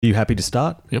You happy to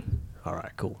start? Yep. All right,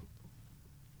 cool.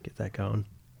 Get that going.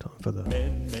 Time for the...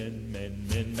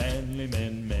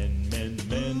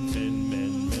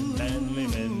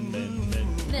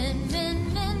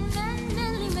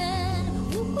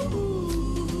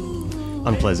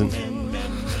 Unpleasant.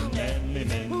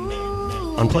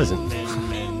 Unpleasant.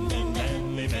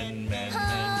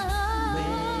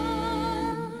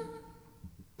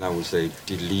 I would say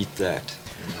delete that.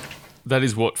 That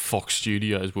is what Fox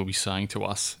Studios will be saying to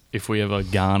us if we ever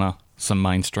garner some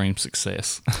mainstream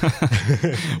success.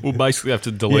 We'll basically have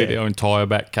to delete our entire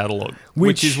back catalogue,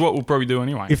 which is what we'll probably do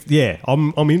anyway.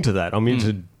 I'm into that. I'm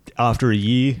into after a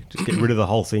year, just get rid of the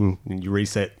whole thing and you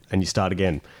reset and you start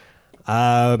again.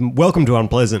 Welcome to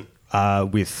Unpleasant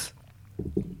with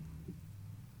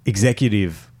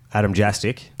executive Adam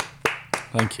Jastic.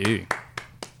 Thank you.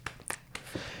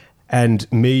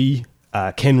 And me,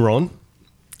 Ken Ron,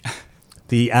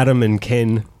 the Adam and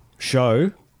Ken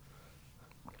show.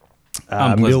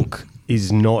 Milk is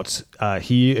not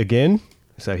here again,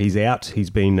 so he's out. He's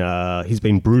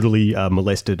been brutally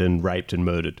molested and raped and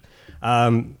murdered.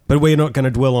 But we're not going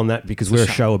to dwell on that because we're a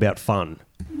show about fun.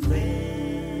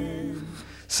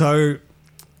 So,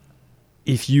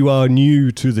 if you are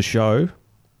new to the show,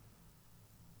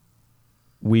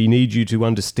 we need you to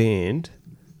understand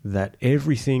that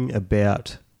everything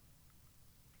about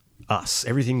us,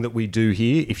 everything that we do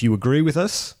here, if you agree with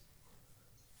us,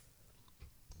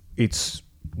 it's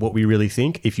what we really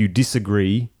think. If you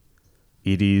disagree,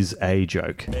 it is a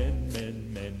joke. It's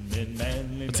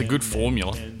a good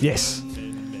formula. Yes.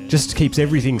 Just keeps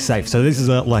everything safe. So this is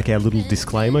like our little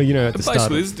disclaimer, at the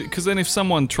start. Basically, because then if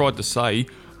someone tried to say,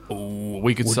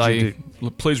 we could say,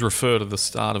 please refer to the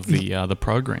start of the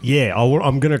program. Yeah,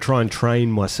 I'm going to try and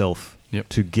train myself Yep.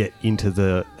 to get into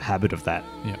the habit of that.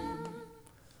 Yeah.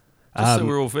 Just so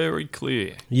we're all very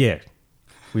clear. Yeah.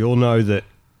 We all know that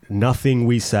nothing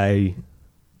we say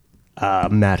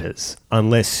matters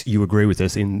unless you agree with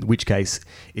us, in which case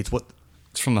it's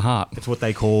from the heart. It's what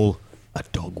they call a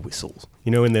dog whistle.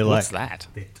 When they're What's like... that?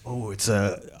 It's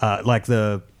like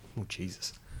the... Oh,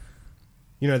 Jesus.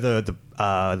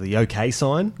 The OK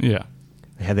sign? Yeah.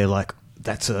 How they're like,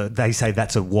 they say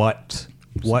that's a white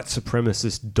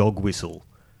supremacist dog whistle.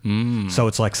 So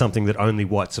it's like something that only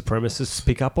white supremacists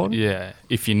pick up on. Yeah.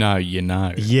 If you know, you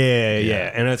know.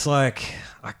 Yeah. And it's like,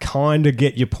 I kind of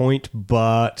get your point,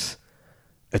 but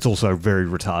it's also very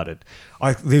retarded.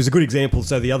 There's a good example.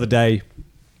 So the other day,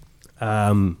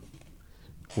 do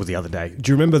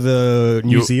you remember the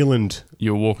New Zealand...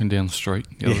 You were walking down the street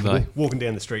the other day. Walking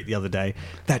down the street the other day.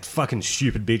 That fucking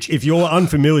stupid bitch. If you're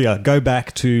unfamiliar, go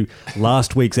back to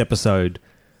last week's episode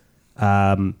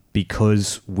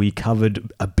because we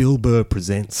covered a Bill Burr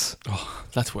Presents. Oh,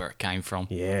 that's where it came from.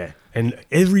 Yeah. And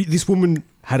this woman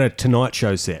had a Tonight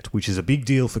Show set, which is a big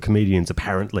deal for comedians,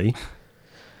 apparently.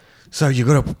 So you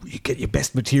get your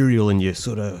best material and you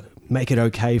sort of make it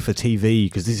okay for TV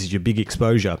because this is your big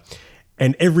exposure.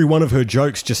 And every one of her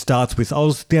jokes just starts with, I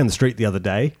was down the street the other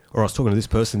day, or I was talking to this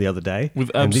person the other day. With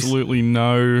absolutely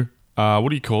no, what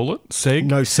do you call it?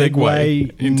 No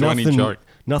segue into any joke.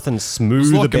 Nothing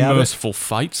smooth about it. It's like a it. Merciful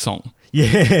Fate song.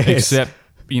 Yes. Except,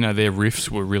 their riffs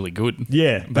were really good.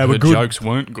 Yeah. But her jokes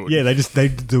weren't good. Yeah, the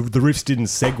riffs didn't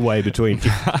segue between.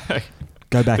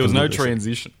 Go back. There was no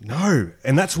transition. No.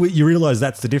 And that's where you realise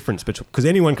that's the difference, because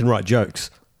anyone can write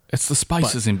jokes. It's the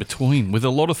spaces in between with a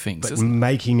lot of things. But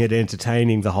making it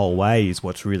entertaining the whole way is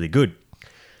what's really good.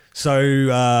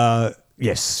 So,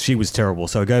 yes, she was terrible.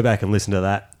 So go back and listen to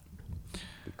that.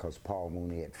 Because Paul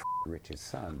Mooney had Rich's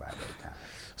son by that time.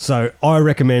 So I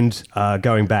recommend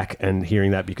going back and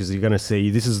hearing that because you're going to see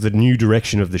this is the new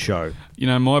direction of the show.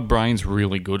 My brain's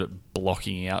really good at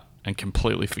blocking out and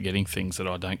completely forgetting things that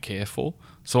I don't care for.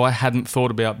 So I hadn't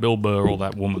thought about Bill Burr or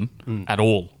that woman at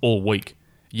all week.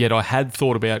 Yet I had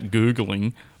thought about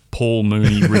Googling Paul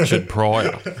Mooney, Richard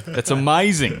Pryor. It's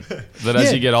amazing that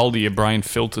as you get older, your brain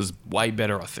filters way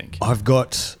better, I think. I've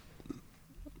got...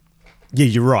 Yeah,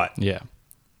 you're right. Yeah.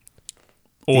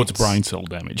 Or it's brain cell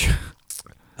damage.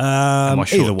 either My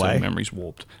short-term way. memory's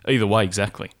warped. Either way,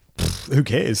 exactly. Who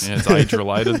cares? Yeah, it's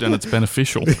age-related and it's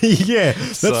beneficial. Yeah.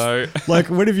 That's, like,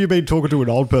 when have you been talking to an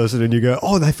old person and you go,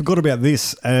 oh, they forgot about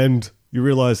this, and you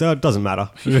realise, it doesn't matter.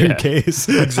 Who cares?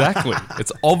 Exactly.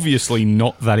 It's obviously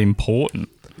not that important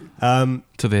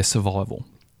to their survival.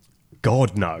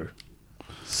 God, no.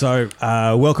 So,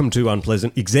 welcome to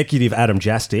Unpleasant. Executive Adam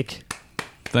Jastic.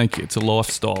 Thank you. It's a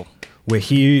lifestyle. We're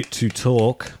here to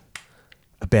talk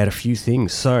about a few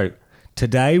things. So,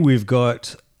 today we've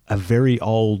got a very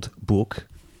old book,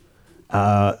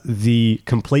 The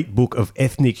Complete Book of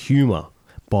Ethnic Humour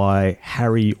by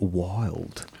Harry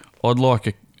Wilde. I'd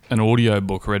like an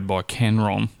audiobook read by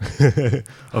Kenron.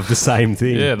 of the same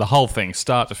thing. Yeah, the whole thing,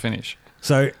 start to finish.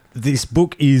 So this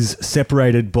book is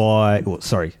segregated.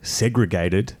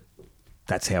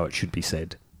 That's how it should be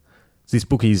said. This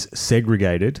book is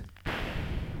segregated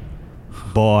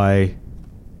by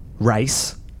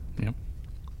race, Yep.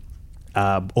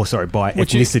 by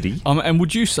Which is- ethnicity. and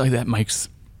would you say that makes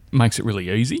it really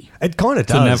easy? It kind of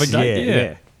to does. navigate? Yeah, Yeah.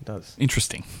 it does.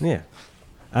 Interesting. Yeah.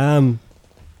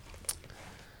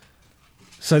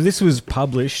 So this was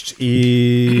published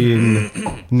in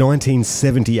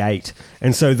 1978.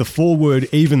 And so the foreword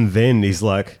even then is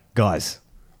like, guys,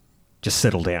 just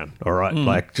settle down, all right?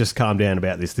 Like, just calm down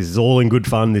about this. This is all in good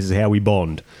fun. This is how we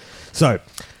bond. So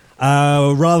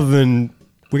rather than...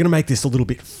 We're going to make this a little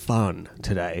bit fun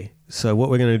today. So what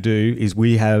we're going to do is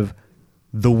we have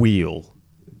the wheel.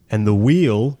 And the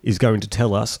wheel is going to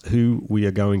tell us who we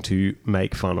are going to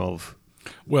make fun of.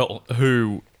 Well,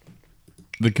 who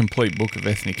the complete book of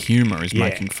ethnic humour is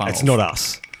making fun of. It's not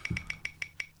us.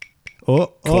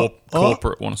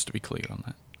 Corporate want us to be clear on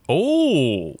that.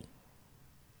 Oh,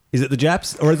 Is it the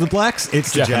Japs or the Blacks?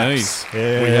 It's the Japanese. Japs.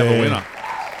 Yeah. We have a winner.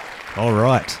 All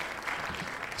right.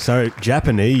 So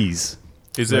Japanese.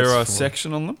 Is there a Let's-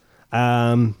 section on them?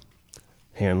 Hang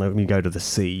on, let me go to the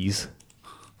C's.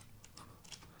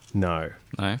 No.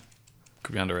 No.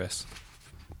 Could be under S.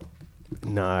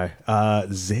 No.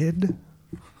 Z?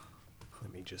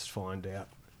 Let me just find out.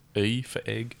 E for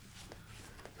egg.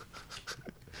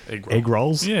 Egg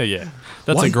rolls? Yeah, yeah.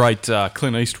 That's Why- a great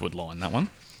Clint Eastwood line, that one.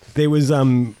 There was, do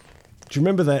you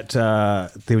remember that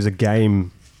there was a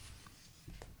game,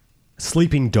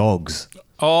 Sleeping Dogs,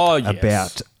 Oh, yes.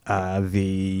 about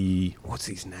what's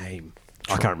his name?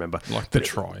 I can't remember. Like the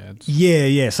triads.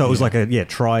 Yeah. So it was like a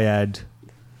triad-based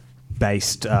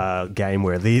game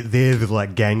where they're the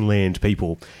like gangland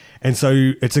people, and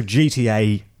so it's a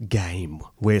GTA game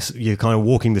where you're kind of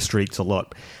walking the streets a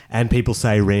lot, and people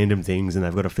say random things, and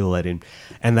they've got to fill that in.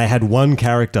 And they had one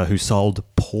character who sold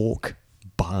pork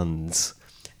buns,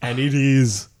 and it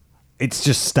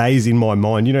just stays in my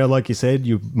mind. You know, like you said,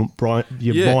 your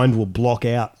Yeah. mind will block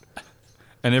out.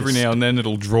 And every now and then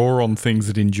it'll draw on things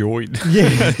it enjoyed.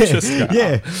 Yeah, Just go,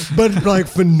 yeah, but like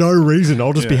for no reason,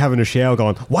 I'll just be Yeah. having a shower,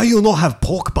 going, "Why you not have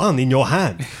pork bun in your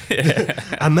hand?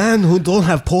 A man who don't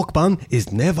have pork bun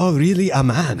is never really a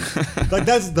man." Like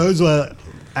those were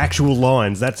actual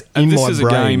lines. That's And in this my is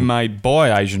brain. a game made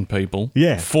by Asian people.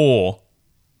 Yeah. For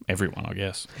everyone, I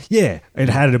guess. Yeah, it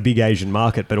had a big Asian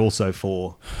market, but also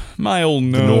for Male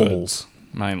nerds. normals.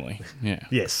 Mainly, yeah.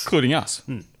 Yes. Including us.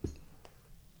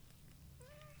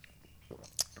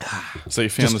 So you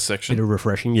found the section. bit of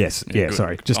refreshing. Yes, yeah. good.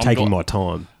 Sorry, just I'm taking glad- my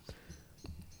time.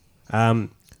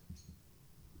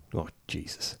 Oh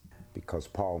Jesus. Because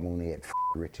Paul Mooney had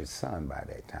Rich's son by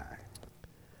that time.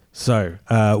 So,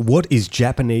 what is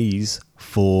Japanese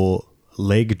for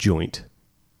leg joint?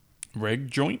 Reg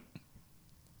joint?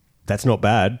 That's not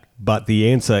bad, but the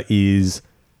answer is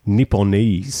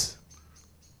Nipponese.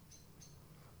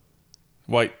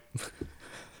 Wait.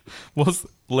 Was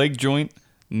leg joint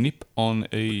nip on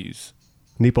ease?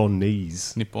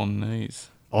 Nipponese. Nip on knees.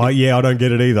 I don't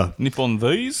get it either. Nip on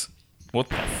these? What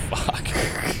the fuck?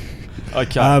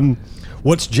 Okay.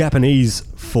 What's Japanese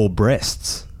for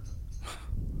breasts?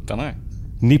 Don't know.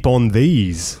 Nip on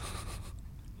these.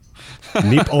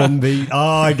 Nip on the. Oh,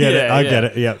 I get it. Yeah, I yeah. get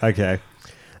it. Yeah. Okay.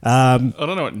 I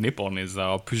don't know what nip on is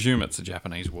though. I presume it's a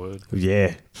Japanese word.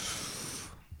 Yeah.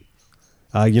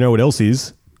 You know what else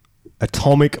is?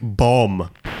 Atomic bomb.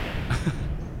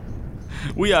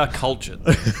 We are cultured.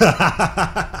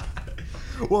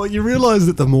 Well, you realise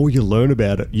that the more you learn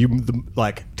about it,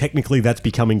 technically that's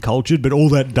becoming cultured, but all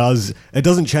that does, it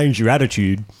doesn't change your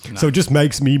attitude. So it just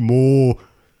makes me more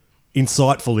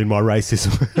insightful in my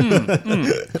racism.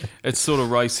 It's sort of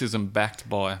racism backed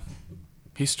by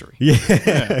history.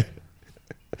 Yeah.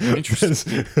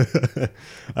 Interesting.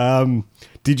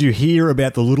 Did you hear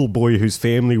about the little boy whose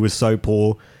family was so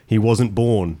poor he wasn't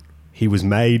born? He was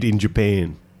made in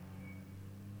Japan.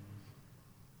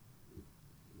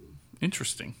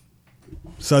 Interesting.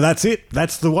 So that's it.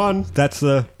 That's the one. That's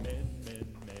the...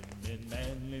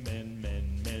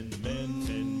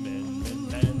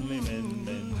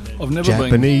 I've never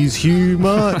Japanese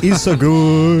humour is so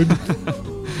good.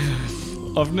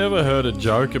 I've never heard a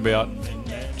joke about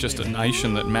just a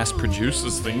nation that mass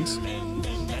produces things.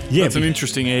 Yeah, That's an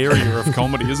interesting area of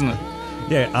comedy, isn't it?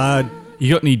 yeah.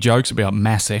 You got any jokes about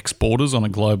mass exporters on a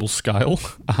global scale?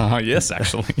 Yes,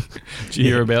 actually. Did you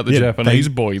hear about the yeah, Japanese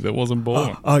they- boy that wasn't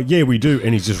born? Yeah, we do.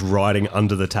 And he's just writing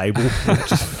under the table,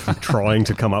 just trying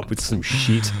to come up with some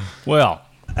shit. Well,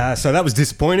 So that was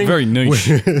disappointing. Very niche.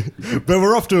 But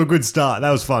we're off to a good start.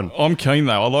 That was fun. I'm keen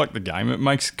though. I like the game. It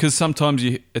makes because sometimes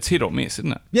it's hit or miss,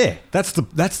 isn't it? Yeah, that's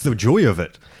the joy of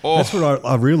it. Oh. That's what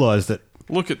I realised that.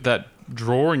 Look at that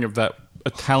drawing of that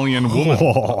Italian woman.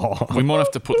 We might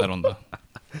have to put that on the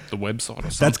website or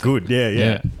something. That's good. Yeah,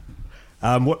 yeah.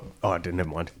 Yeah. What? Oh, never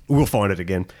mind. We'll find it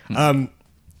again.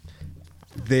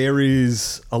 There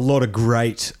is a lot of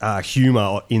great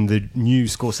humour in the new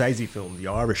Scorsese film, The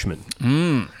Irishman.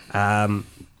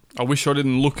 I wish I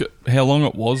didn't look at how long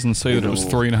it was and see that it was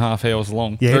 3.5 hours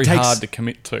long. Yeah, it Very takes- hard to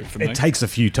commit to for me. It takes a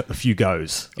few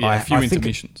goes. Yeah, a few I think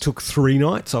intermissions. it took 3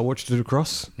 nights. I watched it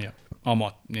across, Yeah, I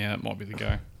might. Yeah, that might be the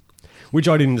go. which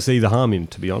I didn't see the harm in,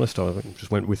 to be honest. I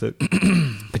just went with it.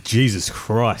 But Jesus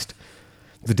Christ,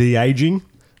 the de-aging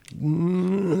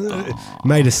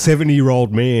made a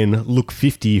 70-year-old man look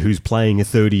 50 who's playing a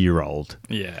 30-year-old.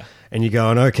 Yeah, And you're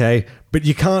going, okay, but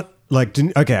you can't, like,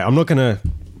 okay, I'm not going to...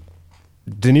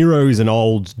 De Niro is an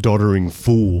old, doddering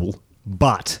fool,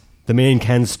 but the man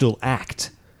can still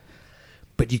act.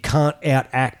 But you can't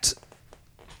outact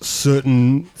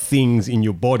certain things in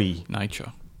your body.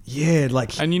 nature. Yeah,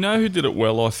 like... And you know who did it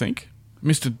well? I think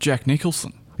Mr. Jack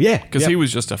Nicholson. yeah. Because he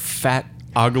was just a fat,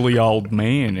 ugly old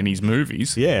man in his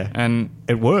movies. Yeah. and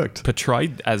It worked.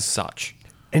 portrayed as such.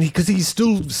 And because he's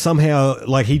still somehow...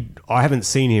 Like, I haven't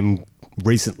seen him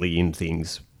recently in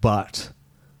things, but...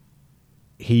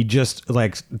 He just...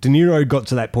 Like, De Niro got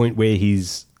to that point where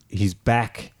his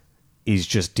back is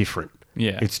just different.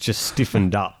 Yeah. It's just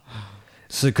stiffened up.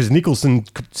 So, because Nicholson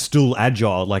still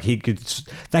agile, like he could...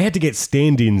 They had to get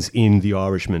stand-ins in The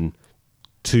Irishman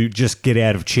to just get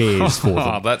out of chairs for Oh,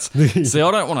 them. that's see. I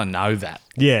don't want to know that.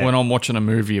 Yeah. When I'm watching a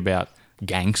movie about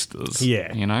gangsters.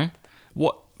 Yeah. You know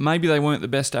what? Maybe they weren't the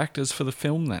best actors for the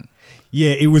film then.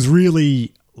 Yeah, it was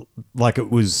really like it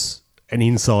was an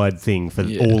inside thing for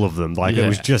Yeah. all of them. Like it Yeah.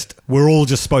 was just... We're all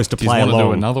just supposed to Do you play want to do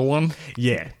along. another one?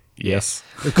 Yeah. Yes.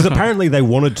 Because apparently they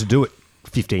wanted to do it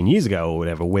 15 years ago or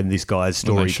whatever when this guy's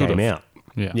story should came have. out.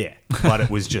 Yeah. Yeah. But it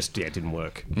was just... Yeah, it didn't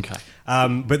work. Okay.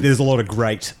 But there's a lot of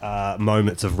great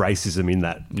moments of racism in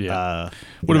that. Yeah. in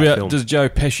What that about film. does Joe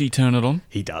Pesci turn it on?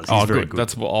 He does. Oh, He's very good. good.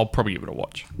 That's what I'll probably give it a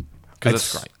watch because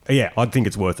that's great. Yeah, I think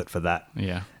it's worth it for that.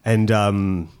 Yeah. And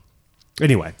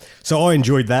anyway, so I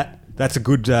enjoyed that. That's a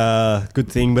good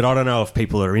thing, but I don't know if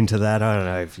people are into that. I don't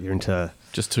know if you're into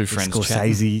Just two friends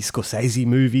chatting. Scorsese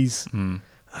movies.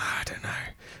 I don't know.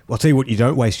 Well, I'll tell you what you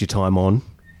don't waste your time on,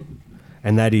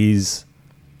 and that is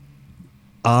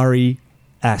Ari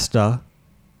Aster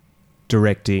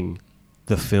directing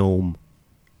the film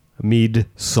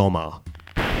Midsommar.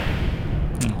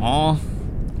 Oh,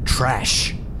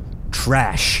 Trash.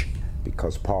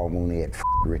 Because Paul Mooney had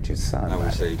Rich's son. I would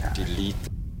right? say delete.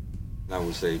 I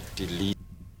would say delete.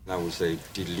 I would say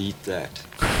delete that.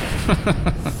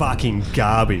 Fucking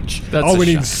garbage. That's I a went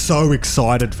in shame. so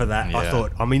excited for that. I Yeah.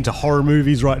 thought, I'm into horror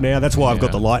movies right now. That's why I've got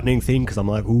Yeah. the lightning thing, because I'm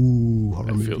like, ooh, horror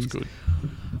that movies. feels good.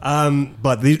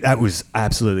 But that was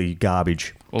absolutely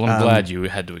garbage. Well, I'm glad you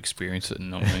had to experience it and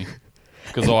not me,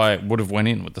 because I would have went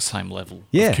in with the same level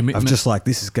Yeah, of commitment. I'm just like,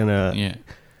 this is going to... yeah,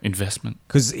 investment.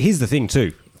 Because here's the thing,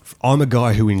 too. I'm a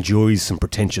guy who enjoys some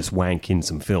pretentious wank in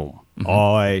some film.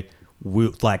 I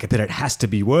will like it, but it has to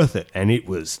be worth it, and it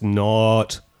was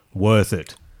not worth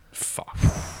it. Fuck.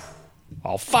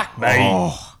 Oh fuck me.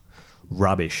 Oh,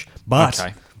 rubbish. But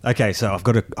Okay. okay, so I've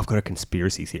got a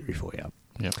conspiracy theory for you.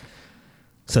 Yep.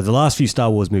 So the last few Star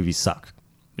Wars movies suck.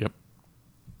 Yep.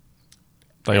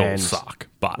 They all And- suck,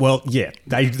 but Well, yeah,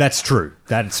 that's true.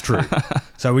 That's true.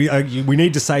 So we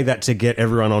need to say that to get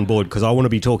everyone on board, because I want to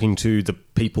be talking to the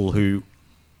people who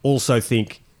also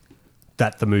think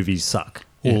that the movies suck,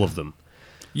 all of them.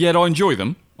 yet I enjoy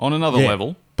them on another Yeah,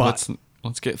 level. but-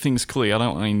 Let's get things clear. I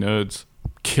don't want any nerds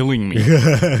killing me.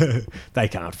 They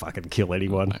can't fucking kill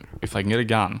anyone. If they can get a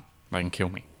gun, they can kill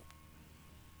me.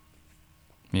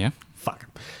 Yeah. Fuck 'em.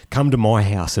 Come to my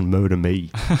house and murder me.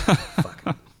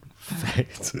 Fucking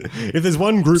facts. If there's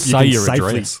one group you Say can your safely...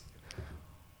 address.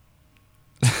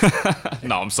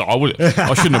 No, I'm sorry.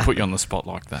 I shouldn't have put you on the spot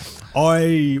like that.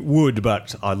 I would,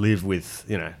 but I live with,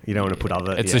 you don't want to put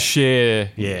other... It's a share.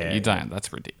 Yeah. You don't.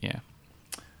 That's ridiculous. Yeah.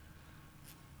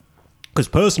 Because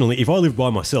personally, if I lived by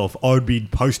myself, I would be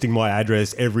posting my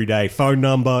address every day, phone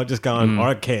number, just going, I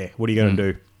don't care. What are you going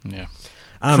to do? Yeah.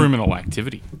 Criminal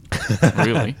activity.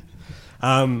 Really.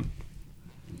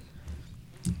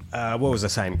 What was I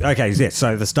saying? Okay, yeah,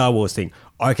 so the Star Wars thing.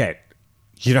 Okay,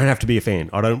 you don't have to be a fan.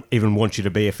 I don't even want you to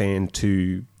be a fan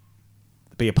to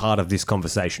be a part of this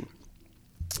conversation.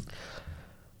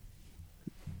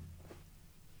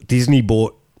 Disney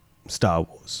bought Star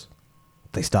Wars.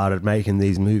 they started making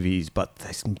these movies, but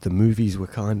the movies were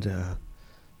kind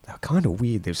of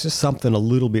weird. There was just something a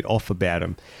little bit off about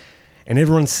them, and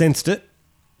everyone sensed it.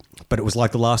 But it was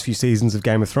like the last few seasons of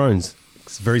Game of Thrones.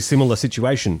 It's a very similar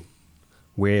situation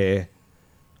where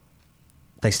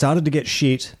they started to get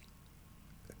shit.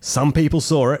 Some people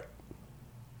saw it.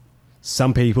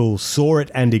 Some people saw it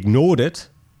and ignored it.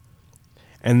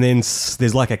 And then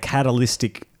there's like a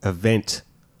catalytic event.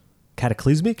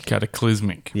 Cataclysmic?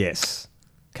 Cataclysmic. Yes.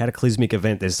 Cataclysmic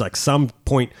event. There's like some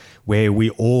point where we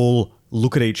all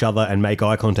look at each other and make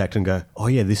eye contact and go, oh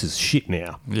yeah, this is shit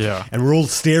now. Yeah. And we're all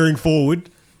staring forward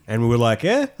and we were like,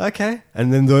 yeah, okay.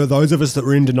 And then those of us that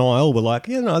were in denial were like,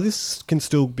 yeah, no, this can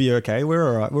still be okay.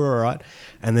 We're all right.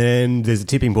 And then there's a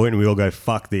tipping point and we all go,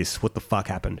 fuck this. What the fuck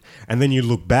happened? And then you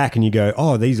look back and you go,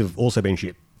 oh, these have also been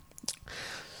shit.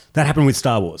 That happened with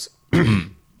Star Wars.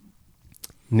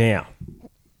 Now,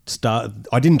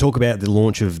 I didn't talk about the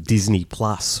launch of Disney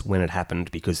Plus when it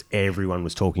happened because everyone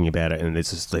was talking about it and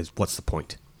there's what's the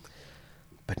point?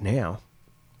 But now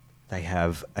they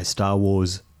have a Star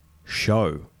Wars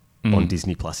show on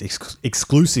Disney Plus,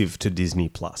 exclusive to Disney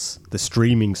Plus, the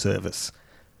streaming service.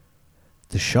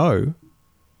 The show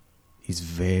is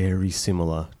very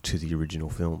similar to the original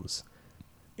films.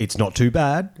 It's not too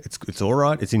bad. It's all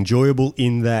right. It's enjoyable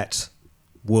in that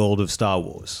world of Star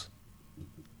Wars.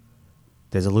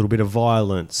 There's a little bit of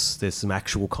violence. There's some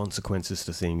actual consequences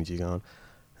to things. You're going,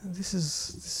 this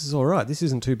is all right. This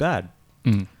isn't too bad.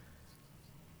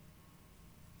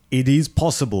 It is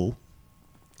possible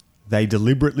they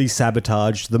deliberately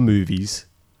sabotaged the movies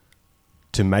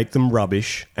to make them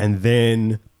rubbish and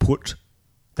then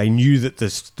they knew that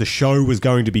the show was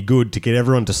going to be good to get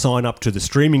everyone to sign up to the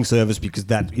streaming service because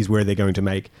that is where they're going to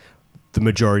make the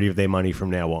majority of their money from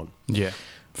now on. Yeah.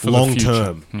 Long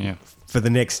term. Yeah. For the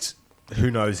next who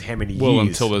knows how many years. Well,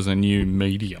 until there's a new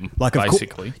medium, like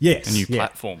basically. Yes. A new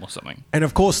platform or something. And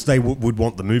of course they would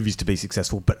want the movies to be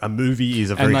successful, but a movie is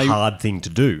a very hard thing to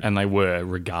do. And they were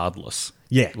regardless.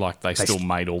 Yeah. Like they still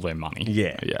made all their money.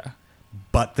 Yeah. Yeah.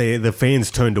 But the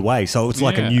fans turned away. So it's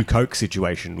like a new Coke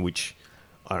situation, which,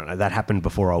 I don't know, that happened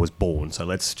before I was born. So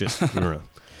let's just, I don't know.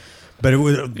 But it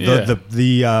was,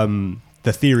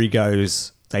 the theory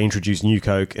goes they introduced new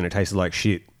Coke and it tasted like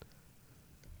shit.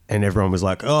 And everyone was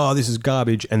like, oh, this is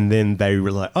garbage. And then they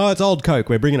were like, oh, it's old Coke.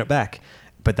 We're bringing it back.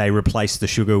 But they replaced the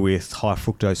sugar with high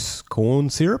fructose corn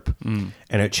syrup. And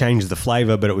it changed the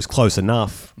flavour, but it was close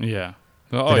enough. Yeah.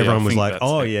 That everyone was like,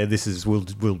 oh, yeah, this is,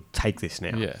 we'll take this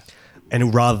now. Yeah.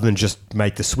 And rather than just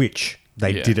make the switch,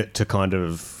 they did it to kind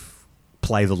of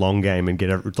play the long game and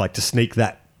to sneak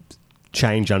that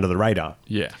change under the radar.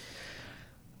 Yeah.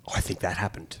 I think that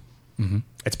happened. Mm-hmm.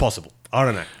 It's possible. I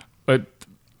don't know. But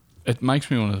it makes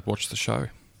me want to watch the show,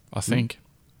 I think.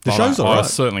 The show's all right. I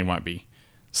certainly won't be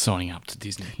signing up to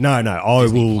Disney. No, I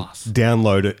Disney will Plus.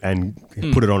 download it and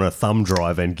put it on a thumb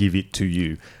drive and give it to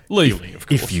you. Legally, of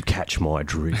course. If you catch my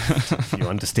drift. If you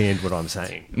understand what I'm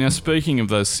saying. Now, speaking of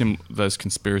those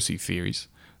conspiracy theories,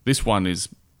 this one is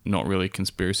not really a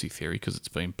conspiracy theory because it's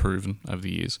been proven over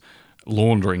the years.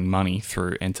 Laundering money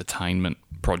through entertainment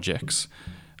projects.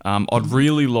 I'd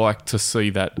really like to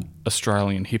see that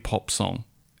Australian hip-hop song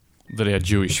that our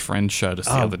Jewish friend showed us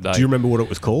the other day. Do you remember what it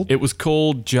was called? It was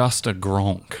called Just a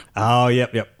Gronk. Oh,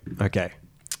 yep. Okay.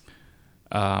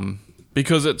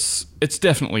 Because it's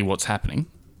definitely what's happening,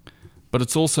 but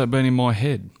it's also been in my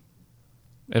head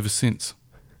ever since.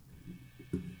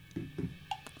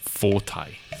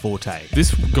 Forte.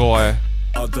 This guy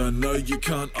was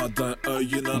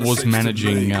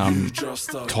managing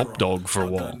Top Dog for a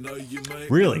while.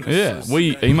 Really? Yeah,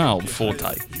 we emailed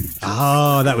Forte.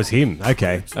 Oh, that was him.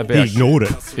 Okay. He About- ignored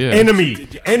it. Yeah.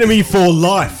 Enemy for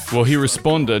life. Well, he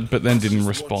responded, but then didn't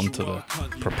respond to the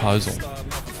proposal.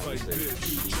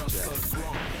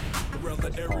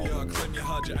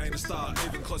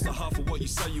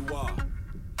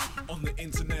 On the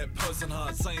internet, person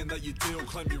hard saying that you deal,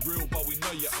 claim you're real, but we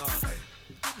know you aren't.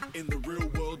 In the real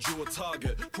world, you a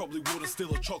target. Probably wouldn't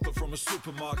steal a chocolate from a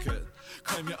supermarket.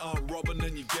 Claim you aren't robbing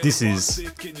and you get This a bar is-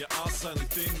 stick in your ass, only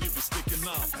thing you be sticking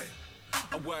up.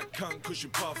 A whack cunt cause you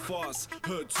puff fast.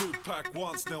 Heard 2-pack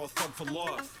once, now a thug for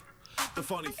life. The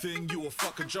funny thing, you a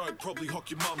fucking joke. Probably hock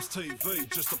your mum's TV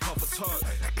just to puff a toke.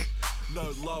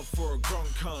 No love for a grunk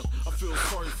cunt. I feel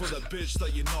sorry for that bitch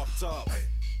that you knocked up.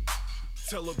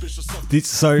 Tell a bitch to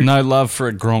suck. No love for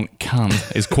a Gronk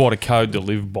cunt is quite a code to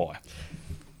live by.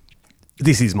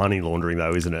 This is money laundering,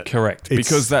 though, isn't it? Correct.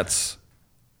 Because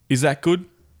is that good?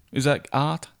 Is that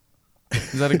art?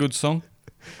 Is that a good song?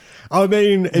 I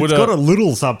mean, it's got a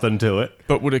little something to it.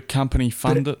 But would a company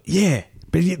fund it? Yeah.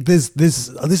 But this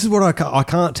is what I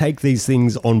can't take these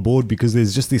things on board because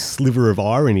there's just this sliver of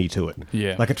irony to it.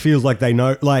 Yeah. Like it feels like they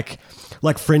know, like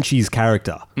Frenchie's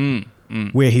character,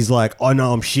 where he's like, I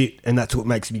know I'm shit, and that's what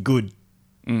makes me good.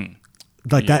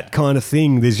 Like that kind of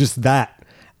thing. There's just that,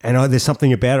 and there's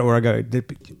something about it where I go,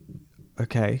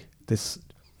 okay, this.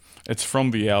 It's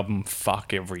from the album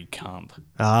 "Fuck Every Cunt."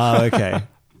 Ah, okay.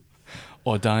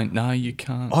 I don't know. You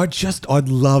can't. I'd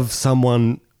love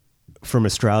someone from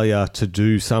Australia to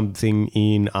do something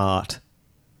in art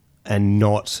and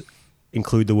not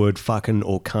include the word fucking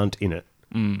or cunt in it.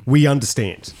 We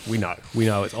understand. We know.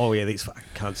 It's, oh yeah, these fucking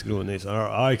cunts are doing this. All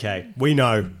right, okay. We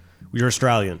know. You're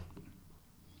Australian.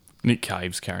 Nick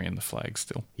Cave's carrying the flag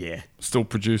still. Yeah. Still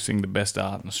producing the best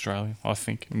art in Australia, I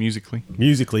think, musically.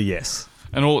 Musically, yes.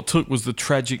 And all it took was the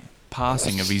tragic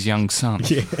passing of his young son.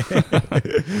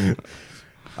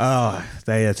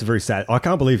 It's very sad. I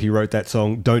can't believe he wrote that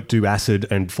song, Don't Do Acid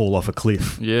and Fall Off a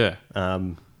Cliff. Yeah.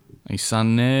 His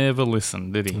son never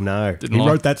listened, did he? No. Didn't He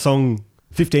wrote that song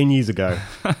 15 years ago.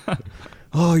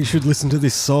 Oh, you should listen to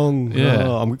this song.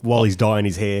 Yeah. While he's dyeing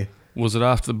his hair. Was it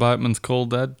after the boatman's call,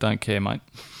 Dad? Don't care, mate.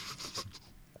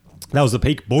 That was the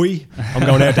peak, boy. I'm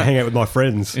going out to hang out with my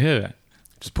friends. Yeah.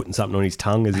 Just putting something on his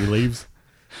tongue as he leaves.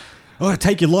 Oh,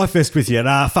 take your life vest with you.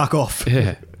 Nah, fuck off.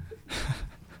 Yeah.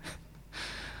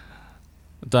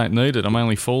 Don't need it. I'm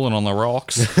only falling on the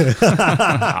rocks.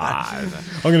 I'm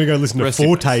going to go listen to Rest in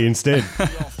Forte instead.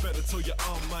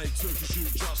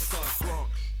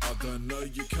 I don't know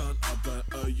you can't, I don't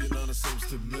owe you none, it seems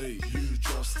to me. You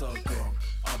just are gone.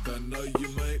 I don't know you,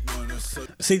 mate, when I say.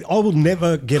 See, I will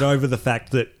never get over the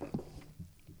fact that,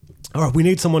 all right, we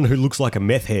need someone who looks like a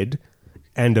meth head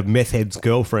and a meth head's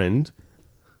girlfriend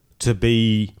to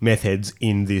be meth heads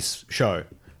in this show,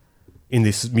 in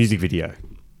this music video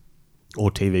or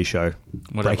TV show,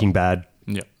 Whatever. Breaking Bad.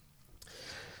 Yeah.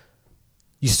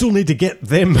 You still need to get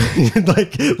them.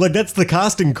 like that's the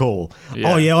casting call.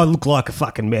 Yeah. Oh, yeah, I look like a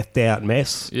fucking methed out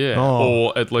mess. Yeah. Oh,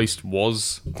 Or at least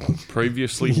was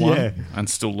previously one Yeah. and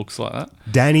still looks like that.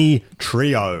 Danny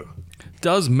Trio.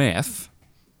 Does meth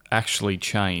actually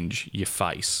change your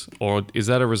face? Or is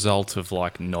that a result of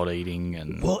like not eating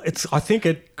and... Well, I think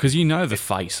it, Because you know the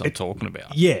face I'm talking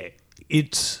about. yeah,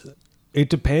 it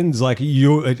depends. Like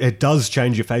it does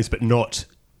change your face, but not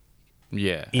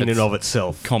Yeah. in it's and of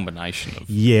itself. combination of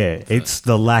Yeah, it's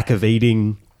the lack of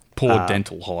eating. poor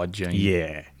dental hygiene.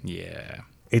 Yeah, Yeah.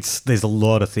 there's a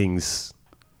lot of things.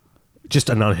 Just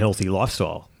an unhealthy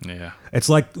lifestyle. Yeah. It's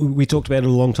like we talked about it a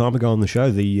long time ago on the show.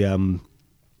 The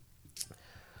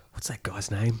what's that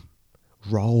guy's name?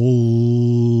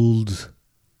 Roald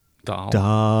Dahl.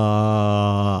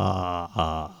 Dahl.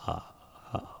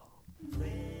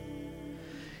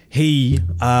 He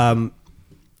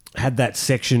had that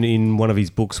section in one of his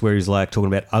books where he's like talking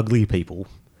about ugly people,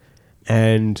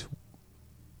 and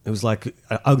it was like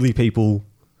ugly people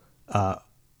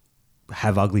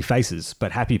have ugly faces,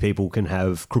 but happy people can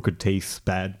have crooked teeth,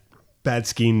 bad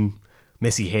skin,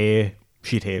 messy hair,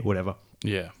 shit hair, whatever.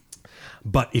 Yeah.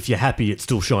 But if you're happy, it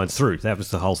still shines through. That was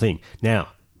the whole thing. Now,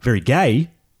 very gay,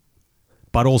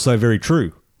 but also very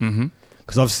true.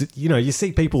 Because you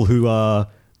see people who are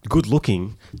good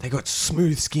looking, they got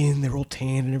smooth skin, they're all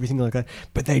tan and everything like that,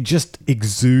 but they just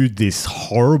exude this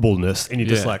horribleness, and you're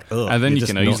just like, ugh. And then you're you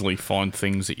just can not- easily find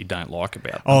things that you don't like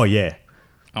about them. Oh yeah,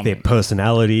 their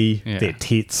personality, Yeah. their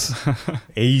tits,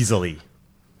 easily.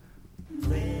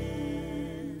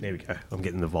 There we go. I'm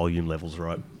getting the volume levels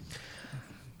right.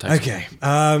 Takes- Okay.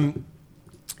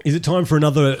 Is it time for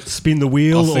another spin the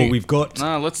wheel, I think- or we've got?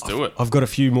 No, let's do it. I've got a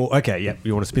few more. Okay, yeah.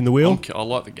 You want to spin the wheel? I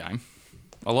like the game.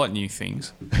 I like new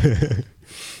things.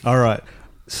 All right.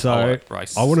 So I like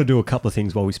race. I want to do a couple of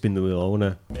things while we spin the wheel. I want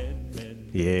to.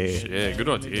 Yeah. Yeah, good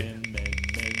idea.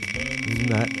 Spin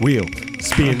that wheel.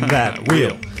 Spin that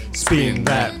wheel. Spin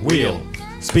that wheel.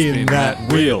 Spin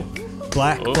that wheel.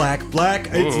 Black, Oh. black, black.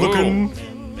 It's Oh. looking.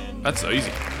 That's easy.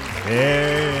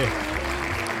 Yeah.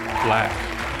 Black.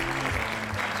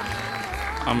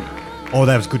 Oh,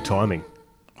 that was good timing.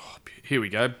 Here we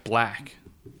go. Black.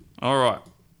 All right.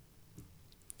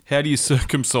 How do you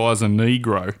circumcise a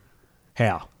Negro?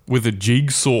 How? With a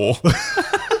jigsaw.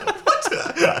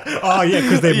 Oh, yeah,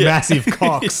 because they're massive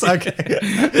cocks. Okay.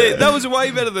 Yeah, that was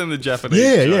way better than the Japanese.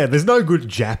 Yeah, joke. yeah. There's no good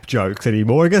Jap jokes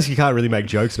anymore. I guess you can't really make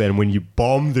jokes about them when you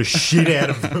bomb the shit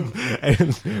out of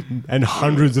them and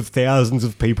hundreds of thousands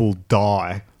of people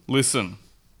die. Listen.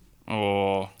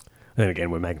 Oh, Then again,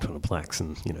 we're making fun of blacks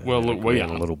and, Well, look, we a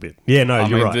are. little bit. Yeah, no, I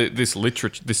you're mean, right. this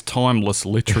literature, this timeless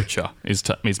literature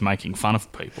is making fun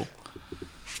of people.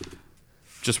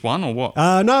 Just one or what?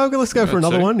 No, let's go for That's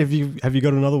another it. one. Have you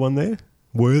got another one there?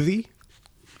 Worthy?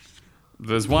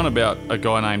 There's one about a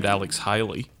guy named Alex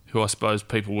Haley, who I suppose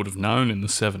people would have known in the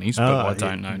 70s, but I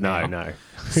don't know now. No.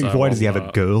 So Why does he have I'll,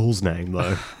 a girl's name,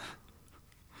 though?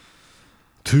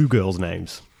 2 girls'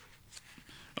 names.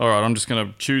 All right, I'm just going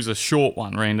to choose a short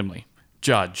one randomly.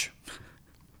 Judge.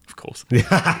 Of course.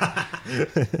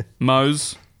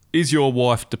 Mose, is your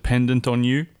wife dependent on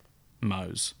you?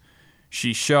 Mose.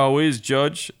 She sure is,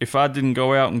 Judge. If I didn't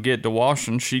go out and get the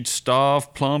washing, she'd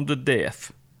starve plumb to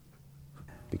death.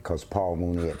 Because Paul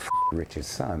Mooney had Rich's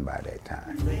son by that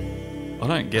time. I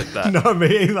don't get that. No,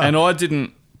 me either. And I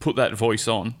didn't put that voice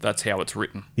on. That's how it's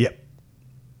written. Yep.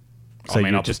 I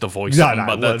mean, you I put the voice on,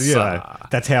 but well, that's...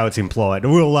 that's how it's implied.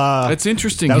 We'll, It's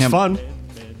interesting. that was how- fun.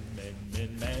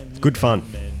 Good fun.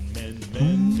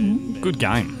 Good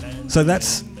game. So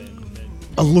that's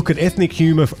a look at ethnic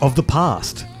humour of the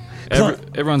past. 'Cause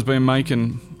Everyone's been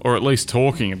making, or at least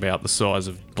talking about the size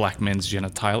of black men's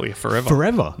genitalia forever.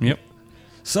 forever. Yep.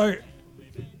 So,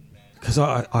 because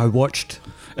I watched...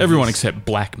 Everyone except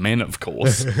black men, of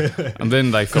course. And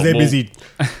then they thought, Because they're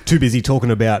well, too busy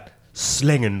talking about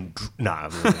slang and...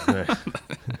 Nah.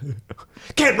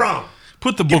 Get wrong!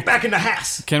 put the Get book... back in the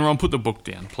house! Cameron, put the book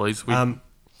down, please.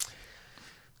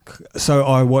 So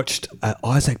I watched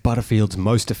Isaac Butterfield's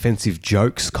Most Offensive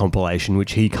Jokes compilation,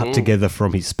 which he cut together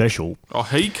from his special. Oh,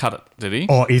 he cut it, did he?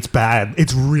 Oh, it's bad.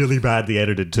 It's really badly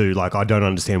edited too. Like, I don't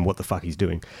understand what the fuck he's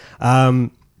doing.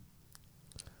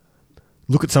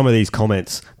 Look at some of these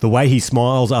comments. The way he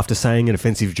smiles after saying an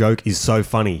offensive joke is so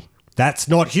funny. That's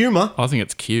not humour. I think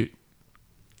it's cute.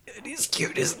 It is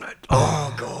cute, isn't it?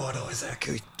 Oh, God, Isaac.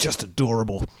 He's just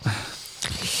adorable.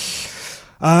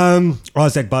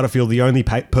 Isaac Butterfield, the only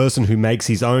person who makes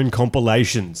his own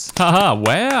compilations. Haha,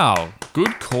 wow.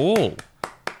 Good call.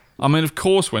 I mean, of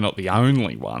course, we're not the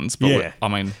only ones, but Yeah. I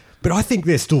mean, But I think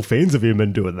they're still fans of him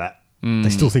and doing that. They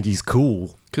still think he's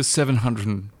cool. because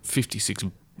 756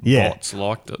 Yeah. bots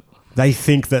liked it. They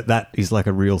think that is like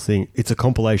a real thing. It's a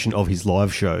compilation of his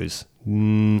live shows.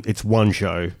 It's one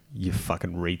show, you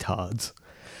fucking retards.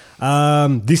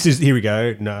 Here we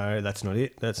go. No, that's not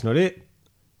it. That's not it.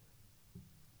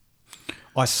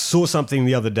 I saw something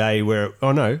the other day where,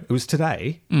 oh no, it was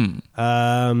today.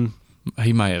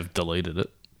 He may have deleted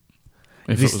it.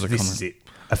 If This it was a is comment. it.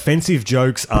 Offensive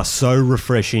jokes are so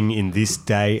refreshing in this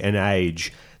day and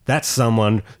age. That's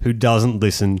someone who doesn't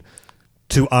listen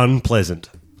to unpleasant.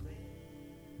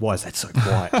 Why is that so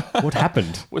quiet? What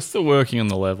happened? We're still working on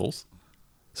the levels.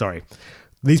 Sorry.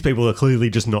 These people are clearly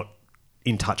just not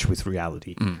in touch with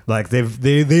reality. Like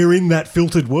they're in that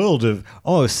filtered world of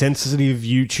sensitive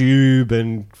YouTube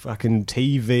and fucking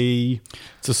TV.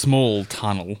 It's a small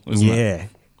tunnel, isn't it? Yeah.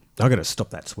 I got to stop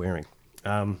that swearing.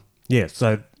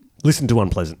 So listen to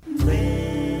unpleasant.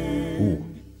 Ooh.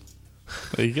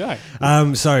 There you go.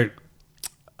 I've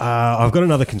got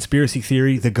another conspiracy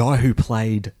theory. The guy who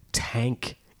played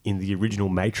Tank in the original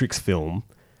Matrix film,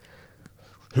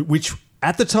 which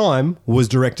at the time was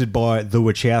directed by the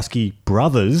Wachowski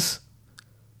brothers,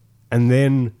 and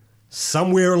then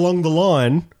somewhere along the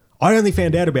line, I only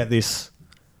found out about this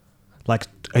like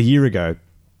a year ago.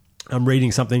 I'm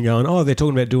reading something going, they're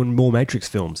talking about doing more Matrix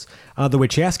films. The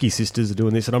Wachowski sisters are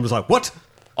doing this, and I'm just like, what?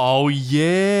 Oh,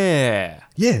 yeah.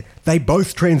 Yeah, they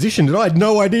both transitioned, and I had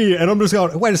no idea. And I'm just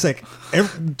going, wait a sec.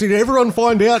 Did everyone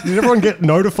find out? Did everyone get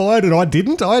notified and I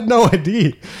didn't? I had no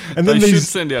idea. And then They should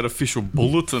send out official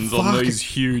bulletins on Fuck. these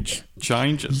huge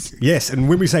changes. Yes, and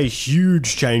when we say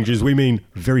huge changes, we mean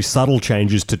very subtle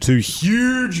changes to 2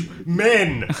 huge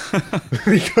men.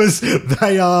 Because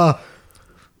they are,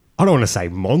 I don't want to say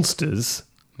monsters,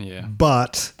 Yeah.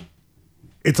 but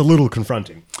it's a little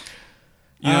confronting.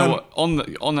 You know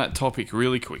what? On that topic,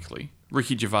 really quickly,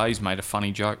 Ricky Gervais made a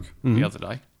funny joke the other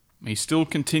day. He still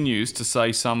continues to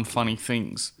say some funny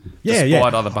things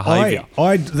despite other behaviour.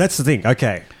 I that's the thing.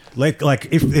 Okay, like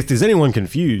if there's anyone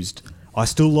confused, I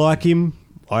still like him.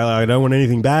 I don't want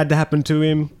anything bad to happen to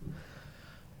him.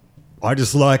 I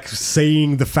just like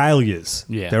seeing the failures.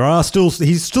 Yeah.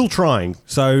 He's still trying.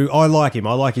 So I like him.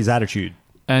 I like his attitude.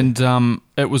 And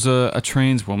it was a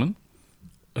trans woman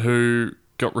who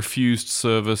got refused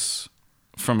service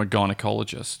from a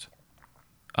gynecologist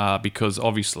because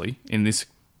obviously, in this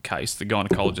case, the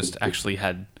gynecologist actually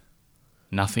had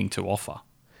nothing to offer.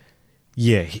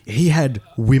 Yeah, he had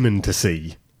women to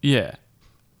see. Yeah.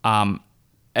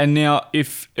 And now,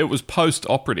 if it was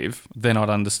post-operative, then I'd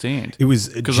understand. It was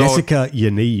 'Cause I would- Jessica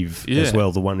Yaniv as Yeah.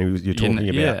 well, the one who you're talking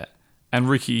about. Yeah. And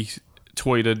Ricky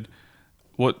tweeted,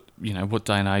 what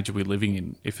day and age are we living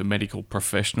in if a medical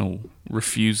professional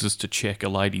refuses to check a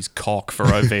lady's cock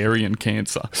for ovarian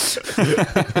cancer?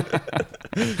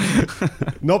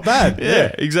 Not bad.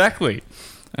 Yeah, exactly.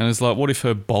 And it's like, what if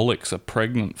her bollocks are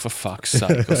pregnant, for fuck's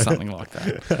sake, or something like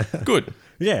that? Good.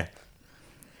 Yeah.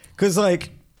 Because, like,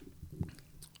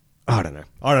 I don't know.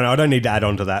 I don't need to add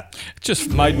on to that. It just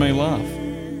made me laugh.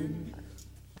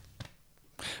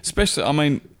 Especially, I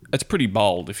mean, it's pretty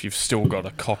bold if you've still got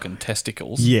a cock and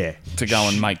testicles. Yeah. To go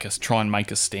and try and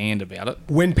make a stand about it.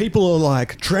 When people are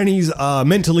like, trannies are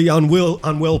mentally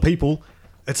unwell people,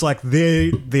 it's like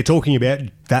they're talking about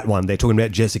that one. They're talking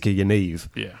about Jessica Yaniv.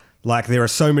 Yeah. Like, there are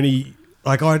so many,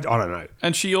 like, I don't know.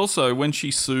 And she also, when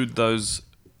she sued those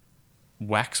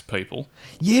wax people...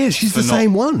 Yeah, she's the for not-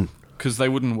 same one. Because they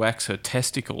wouldn't wax her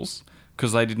testicles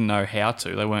because they didn't know how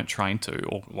to. They weren't trained to,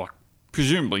 or, like,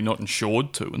 presumably not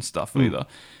insured to and stuff either.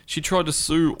 She tried to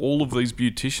sue all of these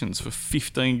beauticians for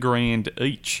 $15,000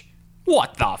 each.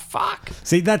 What the fuck?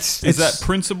 See, Is that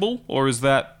principle or is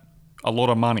that a lot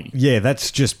of money? Yeah,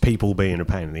 that's just people being a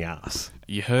pain in the ass.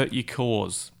 You hurt your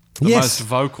cause. The Yes. most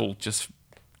vocal just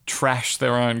trash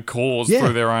their own cause Yeah.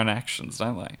 through their own actions,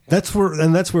 don't they? That's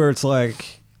where it's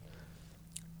like,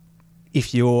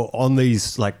 if you're on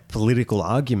these like political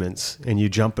arguments and you're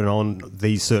jumping on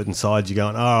these certain sides, you're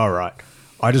going, oh, all right,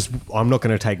 I'm not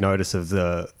going to take notice of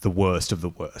the worst of the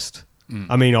worst.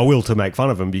 I mean, I will to make fun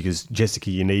of them because Jessica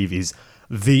Yaniv is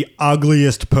the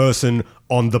ugliest person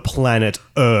on the planet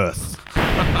Earth.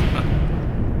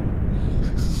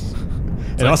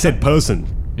 And I said person.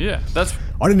 Yeah, that's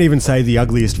I didn't even say the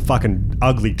ugliest fucking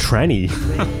ugly tranny.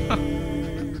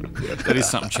 that is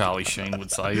something Charlie Sheen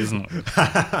would say, isn't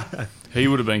it? He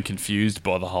would have been confused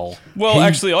by the whole... Well, He-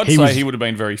 actually, I'd he say was- he would have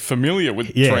been very familiar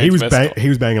with Yeah, he was transvestite. he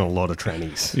was banging a lot of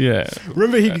trannies. Yeah.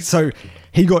 Remember,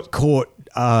 he got caught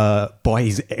by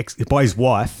his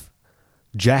wife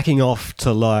jacking off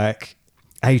to like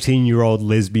 18-year-old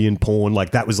lesbian porn.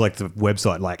 Like that was like the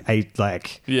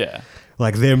website, Yeah.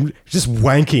 like them just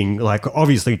wanking, like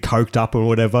obviously coked up or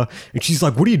whatever. And she's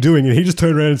like, "What are you doing?" And he just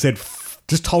turned around and said,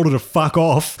 just told her to fuck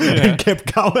off and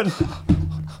kept going.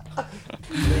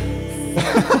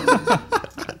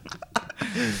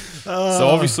 So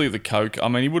obviously the coke, I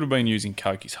mean, he would have been using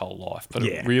coke his whole life, but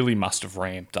Yeah. it really must have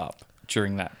ramped up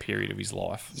during that period of his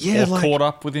life. Yeah, or like- caught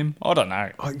up with him. I don't know.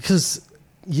 Because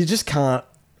you just can't.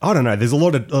 I don't know. There's a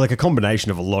lot of like a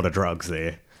combination of a lot of drugs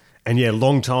there, and yeah,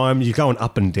 long time. You're going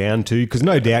up and down too, because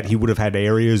no doubt he would have had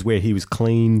areas where he was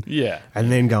clean. Yeah.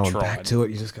 and then going Tried. back to it,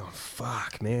 you're just going,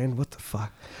 "Fuck, man, what the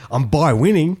fuck?" I'm by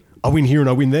winning. I win here and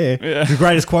I win there. Yeah. The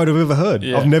greatest quote I've ever heard.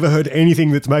 Yeah. I've never heard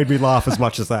anything that's made me laugh as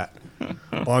much as that.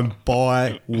 I'm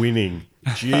by winning.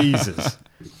 Jesus.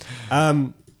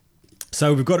 So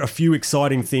we've got a few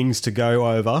exciting things to go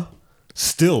over.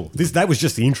 Still, that was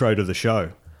just the intro to the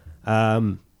show.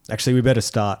 Actually, we better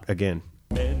start again.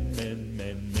 There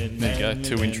you go,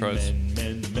 2 intros.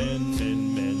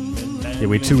 Yeah,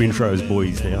 we're 2 intros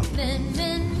boys now.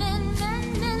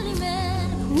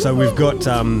 So we've got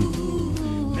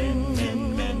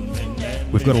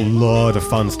a lot of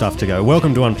fun stuff to go.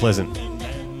 Welcome to Unpleasant.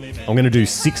 I'm going to do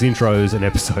 6 intros an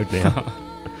episode now.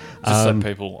 Just so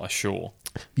people are sure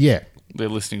Yeah. they're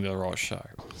listening to the right show.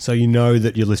 So you know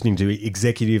that you're listening to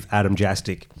Executive Adam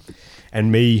Jastic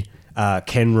and me,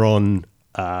 Kenron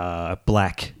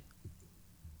Black.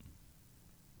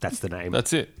 That's the name.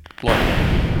 That's it.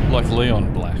 Like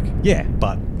Leon Black. Yeah,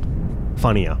 but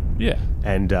funnier. Yeah.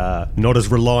 And not as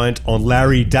reliant on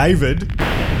Larry David.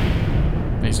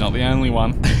 He's not the only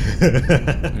one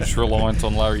who's reliant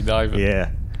on Larry David.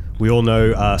 Yeah. We all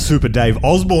know Super Dave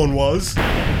Osborne was.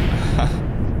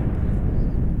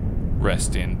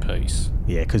 Rest in peace.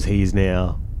 Yeah, because he is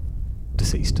now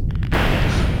deceased.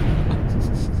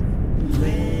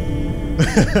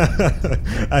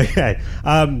 Okay.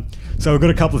 So we've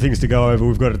got a couple of things to go over.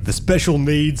 We've got the special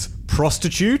needs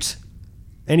prostitute.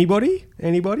 Anybody?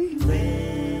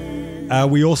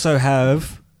 We also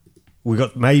have. We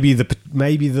got maybe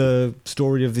the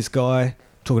story of this guy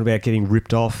talking about getting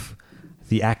ripped off.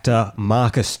 The actor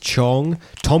Marcus Chong,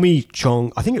 Tommy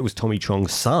Chong. I think it was Tommy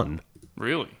Chong's son.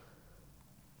 Really?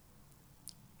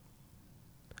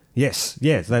 Yes,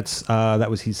 that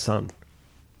was his son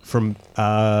from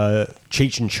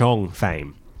Cheech and Chong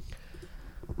fame.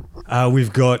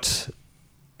 We've got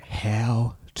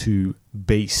How to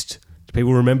Beast. Do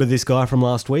people remember this guy from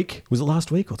last week? Was it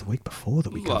last week or the week before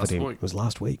that we covered Last him? week. It was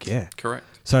last week, yeah. Correct.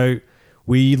 So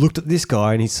we looked at this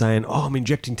guy and he's saying, "Oh, I'm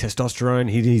injecting testosterone."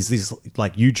 He's this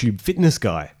like YouTube fitness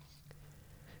guy,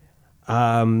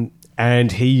 and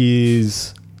he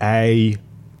is a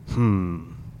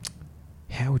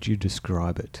how would you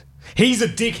describe it? He's a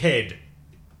dickhead.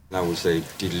 I would say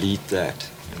delete that.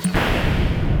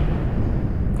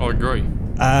 I agree.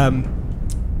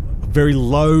 Very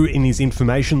low in his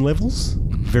information levels.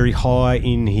 very high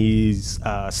in his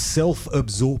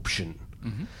self-absorption,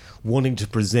 wanting to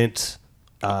present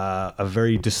a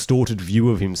very distorted view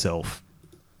of himself.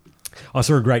 I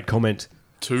saw a great comment.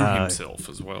 To himself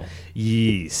as well.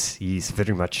 Yes,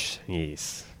 very much,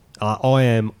 yes. I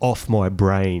am off my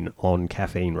brain on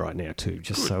caffeine right now too,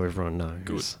 just so everyone knows.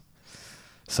 Good.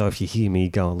 So if you hear me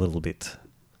go a little bit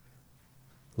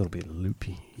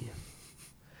loopy,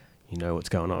 you know what's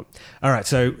going on. All right,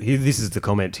 so this is the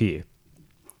comment here.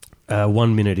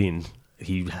 1 minute in,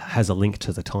 he has a link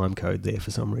to the time code there for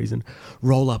some reason.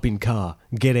 Roll up in car,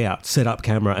 get out, set up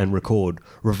camera and record,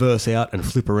 reverse out and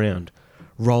flip around.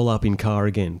 Roll up in car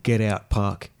again, get out,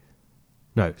 park.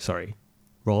 No, sorry.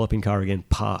 Roll up in car again,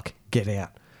 park, get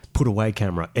out, put away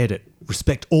camera, edit.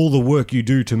 Respect all the work you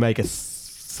do to make a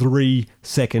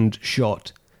 3-second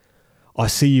shot. I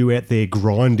see you out there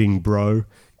grinding, bro.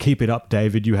 Keep it up,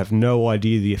 David. You have no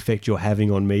idea the effect you're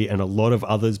having on me and a lot of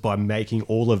others by making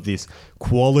all of this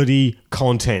quality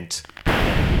content.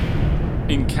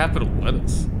 In capital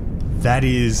letters. That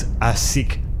is a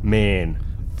sick man.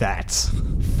 That's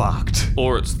fucked.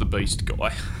 Or it's the Beast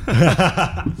guy.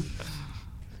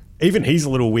 Even he's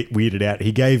a little weirded out.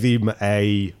 He gave him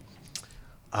a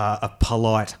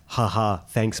polite, haha,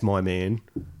 thanks, my man.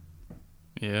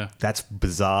 Yeah. That's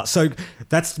bizarre. So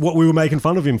that's what we were making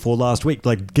fun of him for last week,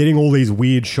 like getting all these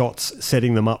weird shots,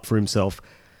 setting them up for himself.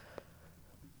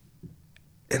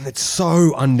 And it's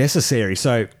so unnecessary.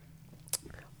 So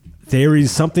there is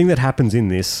something that happens in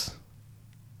this.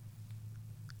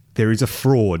 There is a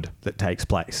fraud that takes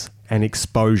place, an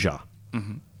exposure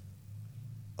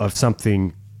of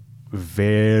something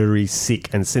very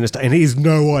sick and sinister. And he has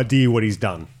no idea what he's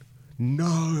done.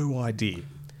 No idea.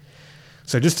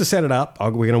 So just to set it up,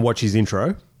 we're going to watch his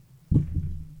intro.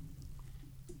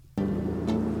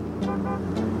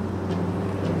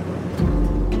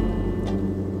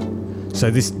 So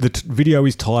the video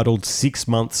is titled 6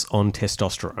 Months on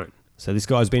Testosterone. So this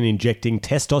guy's been injecting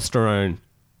testosterone,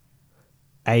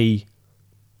 a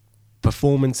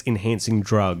performance-enhancing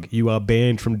drug. You are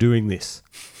banned from doing this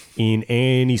in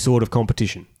any sort of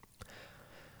competition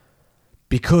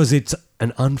because it's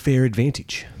an unfair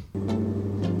advantage.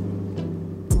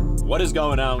 What is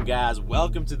going on, guys?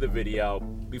 Welcome to the video.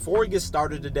 Before we get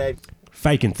started today,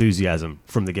 fake enthusiasm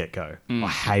from the get-go. I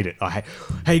hate it.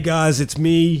 Hey guys, it's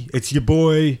me. It's your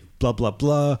boy. Blah, blah,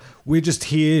 blah. We're just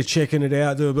here checking it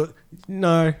out. But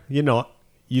no, you're not.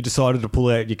 You decided to pull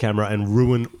out your camera and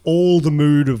ruin all the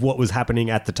mood of what was happening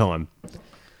at the time.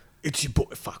 It's your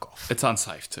boy. Fuck off. It's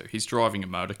unsafe too. He's driving a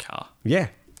motor car. Yeah.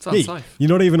 It's unsafe. You're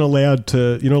not even allowed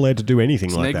to. You're not allowed to do anything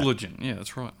It's like negligent. Yeah,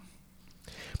 that's right. that.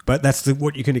 But that's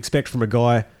what you can expect from a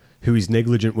guy who is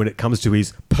negligent when it comes to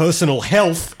his personal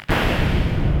health.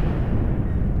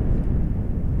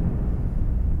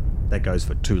 That goes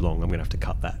for too long. I'm going to have to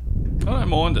cut that. I don't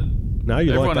mind it. No,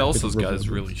 you Everyone like that else's bit of goes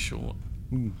rubber. really short.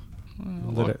 I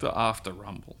like the after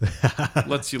rumble.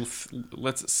 lets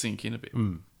it sink in a bit.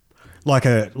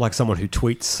 Like someone who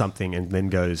tweets something and then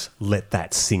goes, "Let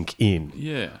that sink in."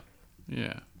 Yeah,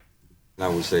 yeah. I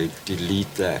would say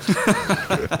delete that.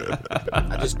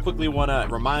 I just quickly want to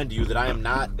remind you that I am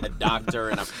not a doctor,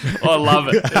 and I love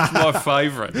it. It's my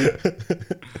favourite.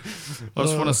 I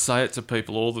just want to say it to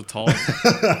people all the time.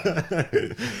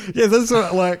 Yeah, that's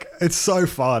what, it's so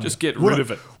fun. Just get rid of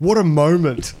it. What a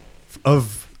moment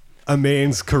of a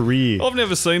man's career. I've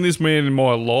never seen this man in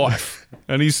my life,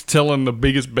 and he's telling the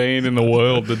biggest band in the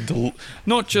world to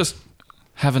not just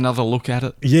have another look at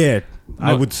it. Yeah,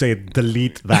 I would say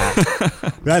delete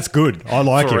that. That's good. I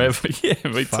like Forever. it.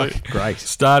 Yeah, me too. Great.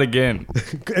 Start again.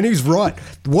 And he's right.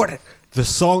 What the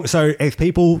song? So if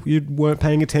people you weren't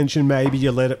paying attention, maybe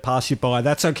you let it pass you by.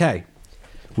 That's okay.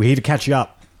 We're here to catch you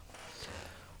up.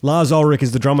 Lars Ulrich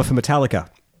is the drummer for Metallica.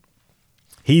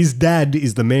 His dad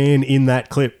is the man in that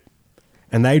clip,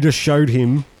 and they just showed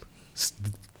him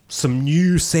some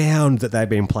new sound that they've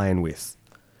been playing with,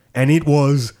 and it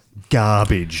was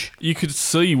garbage. You could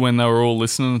see when they were all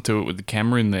listening to it with the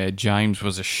camera in there, James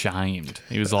was ashamed.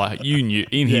 He was like, you knew,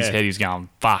 in his Yeah. head, he's going,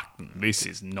 fuck, this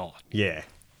is not Yeah.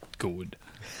 good.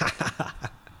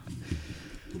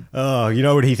 Oh, you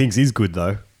know what he thinks is good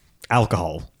though?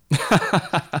 Alcohol.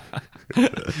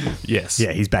 Yes.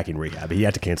 Yeah, he's back in rehab. He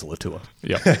had to cancel a tour.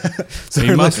 Yep. So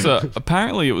He must have,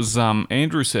 apparently it was,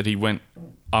 Andrew said he went,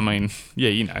 I mean, yeah,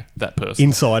 you know, that person.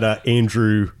 Insider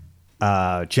Andrew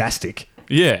Jastic.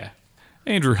 Yeah.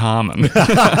 Andrew Harmon.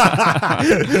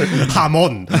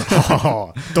 Hamon.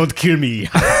 Don't kill me.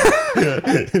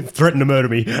 Threaten to murder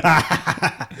me.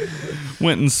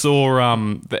 Went and saw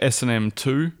the S&M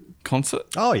 2 concert.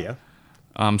 Oh, yeah.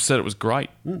 Said it was great.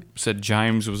 Said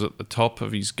James was at the top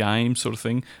of his game, sort of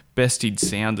thing. Best he'd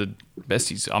sounded.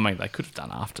 I mean, they could have done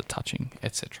after touching,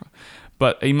 etc.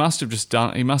 But he must have just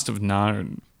done. He must have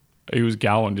known. He was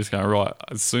going, just going, right,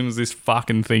 as soon as this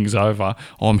fucking thing's over,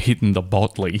 I'm hitting the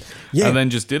Botley. Yeah. And then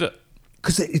just did it.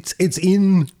 Because it's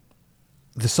in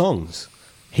the songs.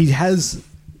 He has,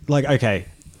 like, okay,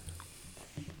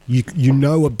 you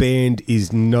know a band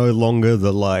is no longer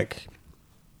the, like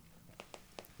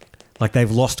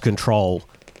they've lost control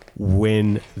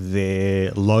when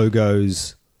their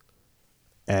logos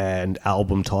and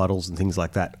album titles and things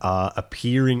like that are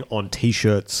appearing on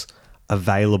T-shirts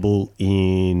available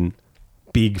in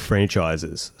big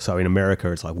franchises. So in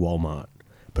America, it's like Walmart.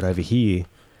 But over here,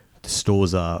 the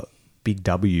stores are Big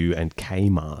W and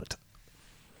Kmart.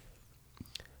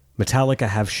 Metallica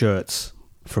have shirts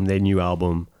from their new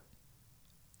album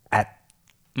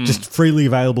just freely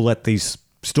available at these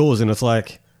stores, and it's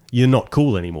like, you're not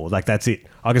cool anymore. Like, that's it.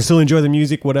 I can still enjoy the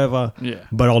music, whatever,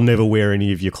 but I'll never wear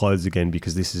any of your clothes again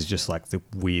because this is just like the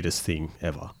weirdest thing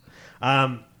ever.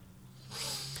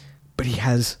 But he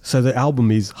has, so the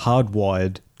album is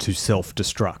hardwired to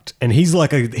self-destruct, and he's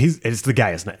like it's the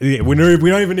gayest name. Yeah, we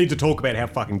don't even need to talk about how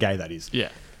fucking gay that is. Yeah.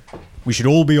 We should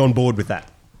all be on board with that.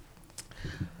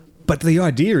 But the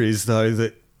idea is, though,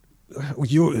 that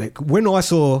when we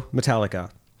saw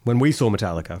Metallica,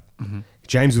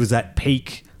 James was at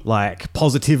peak, like,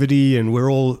 positivity, and we're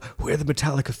the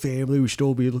Metallica family. We should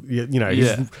all be,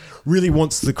 he really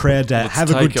wants the crowd to have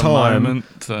a good time,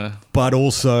 moment to but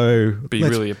also be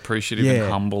really appreciative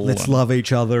and humble. Let's love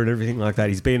each other and everything like that.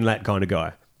 He's been that kind of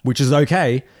guy, which is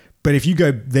okay. But if you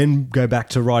go back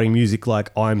to writing music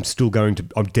like I'm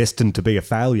destined to be a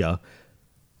failure,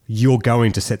 you're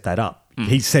going to set that up.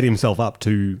 He set himself up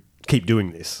to keep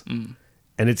doing this.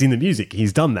 And it's in the music.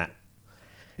 He's done that.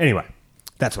 Anyway,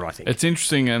 that's what I think. It's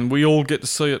interesting, and we all get to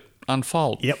see it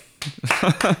unfold. Yep.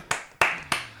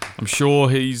 I'm sure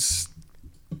he's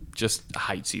just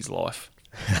hates his life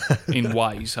in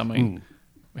ways. I mean,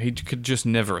 he could just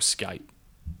never escape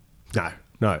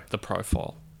No. the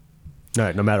profile.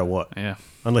 No matter what. Yeah.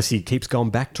 Unless he keeps going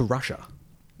back to Russia.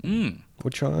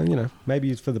 Which,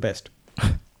 maybe is for the best.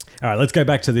 All right, let's go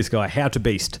back to this guy, How to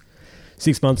Beast.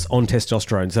 6 months on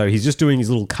testosterone. So he's just doing his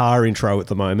little car intro at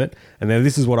the moment. And then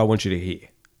this is what I want you to hear.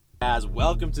 Guys,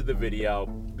 welcome to the video.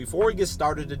 Before we get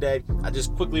started today, I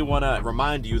just quickly want to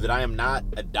remind you that I am not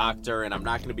a doctor and I'm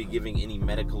not going to be giving any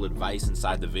medical advice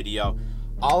inside the video.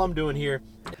 All I'm doing here...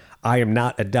 I am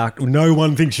not a doctor. No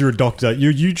one thinks you're a doctor.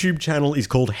 Your YouTube channel is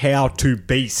called How to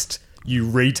Beast, you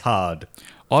retard.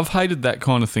 I've hated that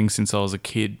kind of thing since I was a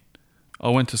kid. I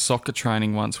went to soccer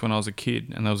training once when I was a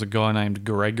kid, and there was a guy named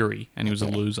Gregory, and he was a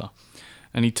loser.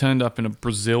 And he turned up in a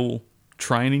Brazil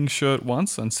training shirt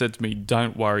once and said to me,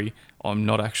 "Don't worry, I'm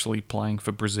not actually playing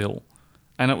for Brazil."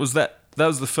 And it was that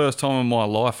was the first time in my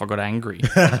life I got angry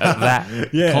at that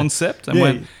concept and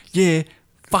went, yeah,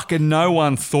 fucking no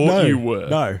one thought you were.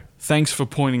 No. Thanks for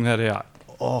pointing that out.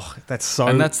 Oh, that's so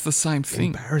And that's the same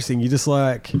thing. embarrassing. You're just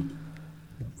like,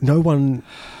 no one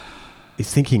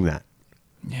is thinking that.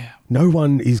 Yeah. No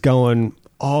one is going,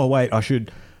 oh, wait, I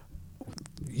should...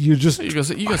 You just... You got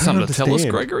I don't something to tell us,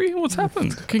 understand. Gregory? What's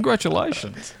happened?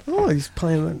 Congratulations. Oh, he's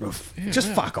playing...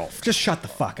 Fuck off. Just shut the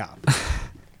fuck up.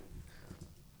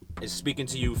 is speaking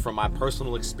to you from my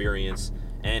personal experience.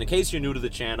 And in case you're new to the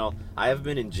channel, I have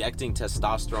been injecting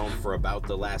testosterone for about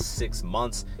the last 6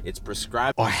 months. It's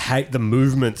prescribed. I hate the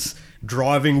movements.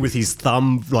 Driving with his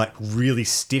thumb, like, really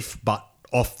stiff but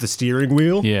off the steering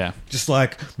wheel. Yeah. Just,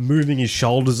 like, moving his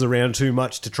shoulders around too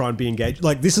much to try and be engaged.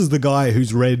 Like, this is the guy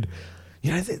who's read...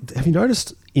 You know, have you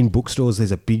noticed in bookstores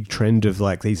there's a big trend of,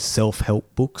 like, these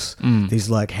self-help books?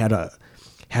 These, like, how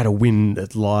to win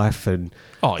at life and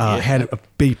how to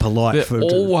be polite. They're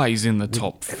always in the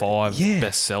top 5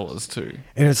 bestsellers too.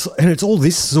 And it's all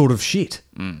this sort of shit.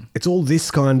 It's all this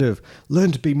kind of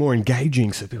learn to be more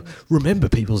engaging, so people remember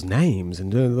people's names and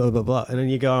blah blah blah. And then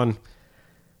you're going.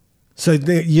 So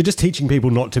you're just teaching people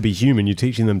not to be human. You're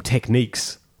teaching them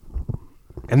techniques.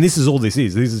 And this is all this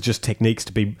is. This is just techniques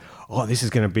to be. Oh, this is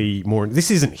going to be more. This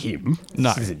isn't him. No,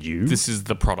 this isn't you. This is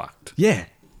the product. Yeah,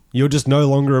 you're just no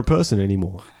longer a person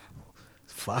anymore.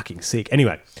 It's fucking sick.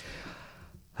 Anyway.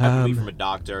 I believe from a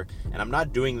doctor, and I'm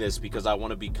not doing this because I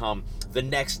want to become the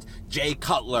next Jay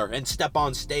Cutler and step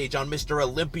on stage on Mr.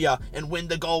 Olympia and win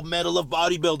the gold medal of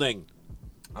bodybuilding.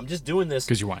 I'm just doing this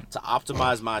 'Cause you won't. to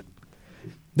optimize my...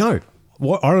 No.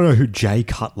 What? I don't know who Jay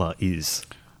Cutler is.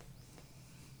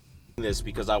 This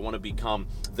because I want to become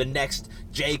the next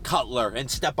Jay Cutler and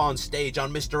step on stage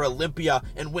on Mr. Olympia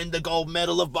and win the gold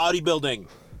medal of bodybuilding.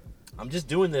 I'm just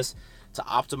doing this to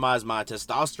optimize my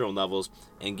testosterone levels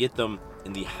and get them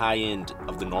in the high end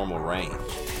of the normal range.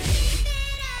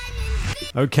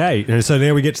 Okay, and so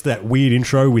now we get to that weird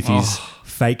intro with his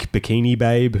fake bikini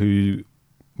babe who,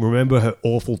 remember her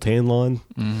awful tan line?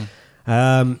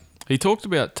 He talked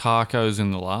about tacos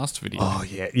in the last video. Oh,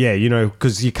 yeah, you know,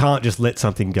 because you can't just let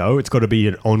something go. It's got to be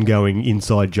an ongoing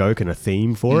inside joke and a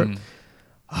theme for it.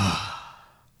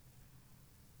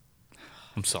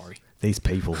 I'm sorry. These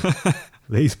people,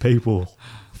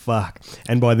 fuck.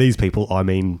 And by these people, I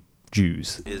mean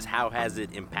Jews. Is how has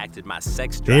it impacted my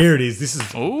sex drive? There it is. This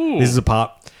is a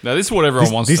part. Now, this is what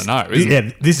everyone wants to know, isn't it?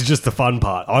 Yeah, this is just the fun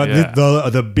part. Yeah.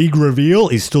 The big reveal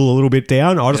is still a little bit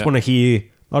down. I just Yeah. want to hear.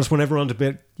 I just want everyone to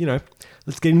be, you know,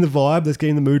 let's get in the vibe. Let's get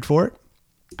in the mood for it.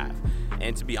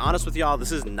 And to be honest with y'all,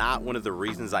 this is not one of the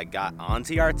reasons I got on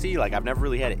TRT. Like, I've never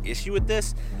really had an issue with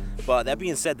this. But that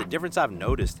being said, the difference I've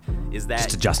noticed is that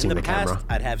Just adjusting in the the past, camera.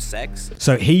 I'd have sex.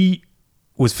 So he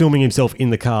was filming himself in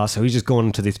the car. So he's just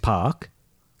gone to this park,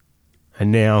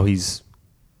 and now he's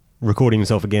recording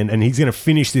himself again, and he's going to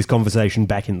finish this conversation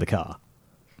back in the car.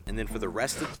 And then for the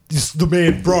rest of Just the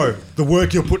man, bro. The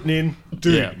work you're putting in,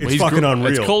 dude. Yeah, it's fucking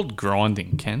unreal. It's called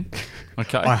grinding, Ken.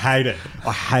 Okay. I hate it.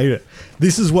 I hate it.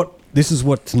 This is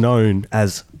what's known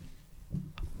as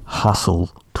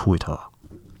hustle Twitter.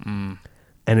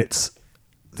 And it's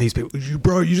these people,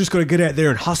 bro, you just got to get out there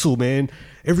and hustle, man.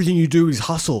 Everything you do is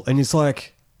hustle. And it's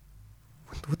like,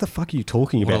 what the fuck are you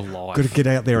talking What about? a life. Got to get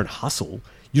out there and hustle.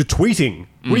 You're tweeting.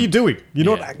 What are you doing?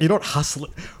 You're not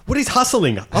hustling. What is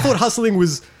hustling? I thought hustling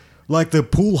was like the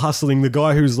pool hustling, the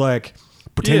guy who's like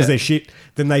pretends Yeah. they're shit,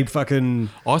 then they fucking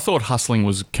I thought hustling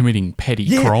was committing petty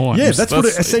crimes. Yeah, that's what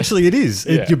essentially it is.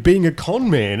 Yeah. You're being a con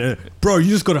man. Bro, you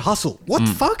just got to hustle. What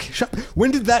the fuck?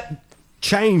 When did that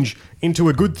change into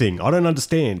a good thing? I don't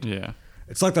understand. Yeah.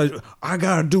 It's like those, I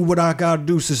got to do what I got to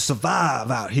do to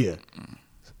survive out here.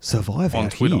 Survive On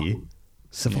out Twitter. here?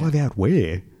 Survive out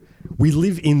where? We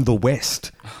live in the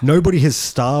West. Nobody has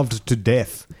starved to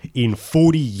death in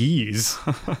 40 years.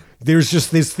 There's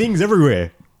things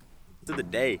everywhere. the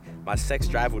day, my sex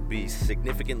drive would be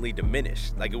significantly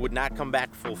diminished. Like, it would not come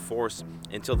back full force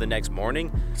until the next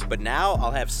morning. But now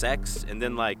I'll have sex, and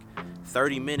then like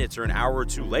 30 minutes or an hour or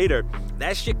two later,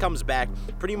 that shit comes back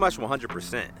pretty much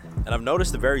 100%. And I've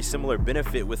noticed a very similar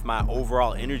benefit with my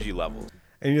overall energy level.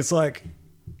 And it's like,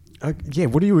 yeah,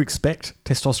 what do you expect?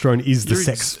 Testosterone is the You're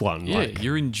sex one. Yeah, like.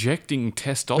 you're injecting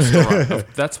testosterone.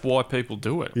 That's why people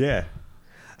do it. Yeah.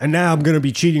 And now I'm going to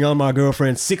be cheating on my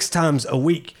girlfriend 6 times a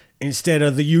week instead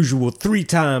of the usual 3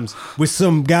 times with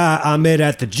some guy I met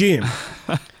at the gym.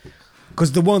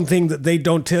 Because the one thing that they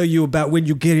don't tell you about when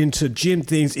you get into gym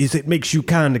things is it makes you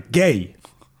kind of gay.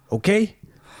 Okay?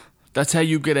 That's how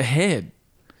you get ahead.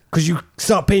 Because you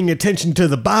start paying attention to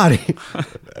the body.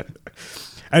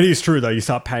 And it is true, though. You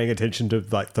start paying attention to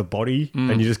like the body and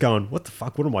you're just going, what the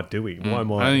fuck? What am I doing? Why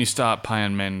am And I... then you start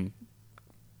paying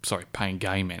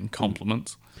gay men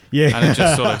compliments. Yeah. And it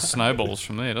just sort of snowballs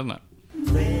from there, doesn't it?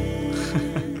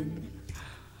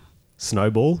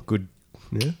 Snowball. Good.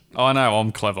 Yeah. I know,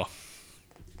 I'm clever.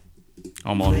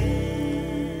 I'm on.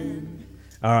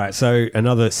 All right, so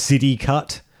another city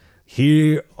cut.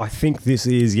 Here, I think this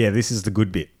is the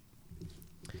good bit.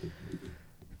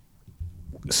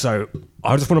 So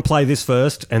I just want to play this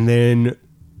first, and then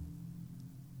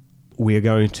we are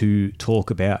going to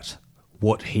talk about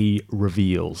what he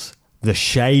reveals, the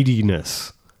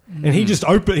shadiness. And he just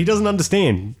he doesn't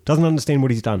understand what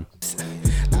he's done.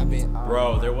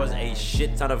 Bro, there was a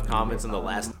shit ton of comments in the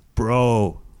last...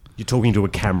 Bro, you're talking to a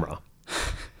camera.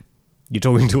 You're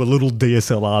talking to a little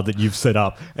DSLR that you've set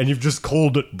up, and you've just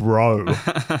called it bro.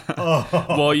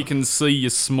 Well, you can see your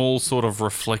small sort of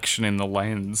reflection in the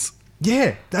lens.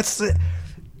 Yeah, it's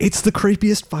the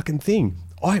creepiest fucking thing.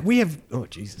 Oh,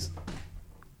 Jesus.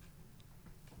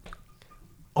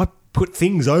 I put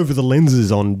things over the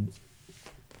lenses on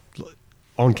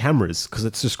cameras because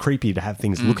it's just creepy to have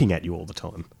things looking at you all the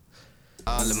time.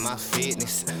 All of my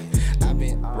fitness.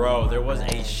 Bro, there was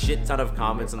a shit ton of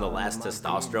comments in the last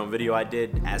testosterone video I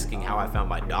did asking how I found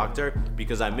my doctor,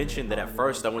 because I mentioned that at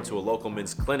first I went to a local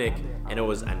men's clinic and it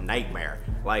was a nightmare.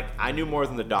 Like, I knew more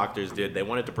than the doctors did. They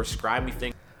wanted to prescribe me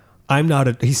things.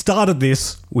 He started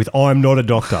this with I'm not a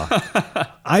doctor.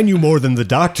 I knew more than the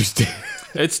doctors did.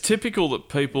 It's typical that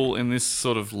people in this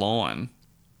sort of line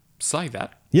say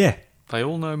that. Yeah, They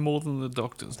all know more than the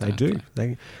doctors. they don't do.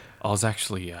 They? I was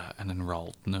actually an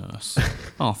enrolled nurse.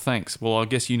 Oh, thanks. Well, I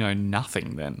guess you know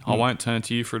nothing then. I won't turn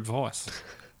to you for advice.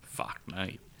 Fuck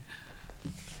me.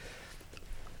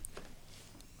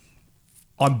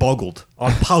 I'm boggled.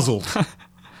 I'm puzzled.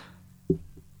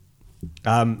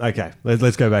 Okay,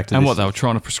 let's go back to And this. what they were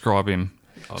trying to prescribe him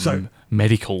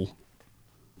medical.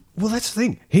 Well, that's the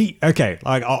thing.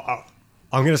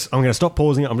 I'm gonna stop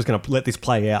pausing. I'm just gonna let this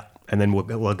play out, and then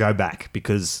we'll go back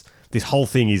because this whole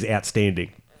thing is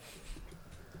outstanding.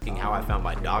 How I found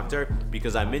my doctor,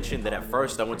 because I mentioned that at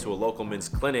first I went to a local men's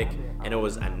clinic and it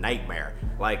was a nightmare.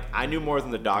 Like, I knew more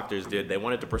than the doctors did. They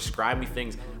wanted to prescribe me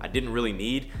things I didn't really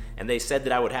need, and they said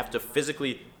that I would have to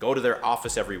physically go to their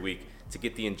office every week to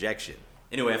get the injection.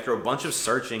 Anyway, after a bunch of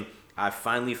searching, I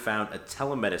finally found a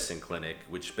telemedicine clinic,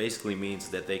 which basically means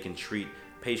that they can treat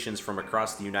patients from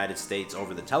across the United States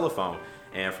over the telephone.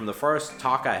 And from the first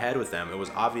talk I had with them, it was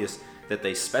obvious that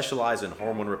they specialize in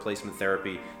hormone replacement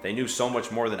therapy. They knew so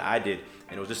much more than I did,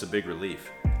 and it was just a big relief.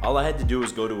 All I had to do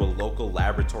was go to a local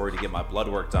laboratory to get my blood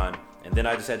work done, and then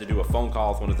I just had to do a phone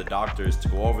call with one of the doctors to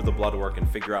go over the blood work and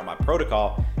figure out my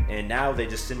protocol, and now they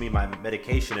just send me my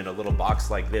medication in a little box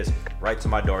like this right to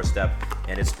my doorstep,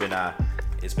 and it's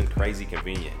been crazy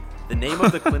convenient. The name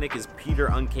of the clinic is Peter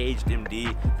Uncaged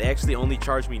MD. They actually only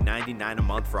charged me $99 a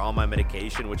month for all my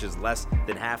medication, which is less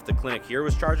than half the clinic here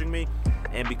was charging me.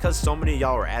 And because so many of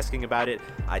y'all were asking about it,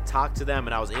 I talked to them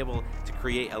and I was able to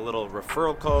create a little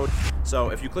referral code. So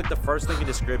if you click the first link in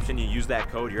the description, you use that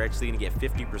code, you're actually gonna get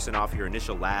 50% off your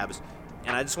initial labs.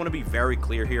 And I just want to be very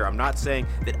clear here. I'm not saying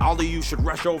that all of you should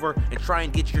rush over and try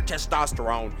and get your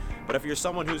testosterone. But if you're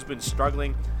someone who's been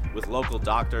struggling with local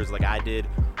doctors like I did,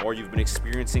 or you've been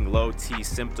experiencing low T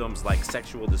symptoms like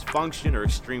sexual dysfunction or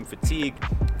extreme fatigue,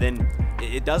 then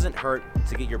it doesn't hurt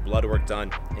to get your blood work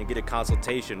done and get a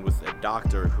consultation with a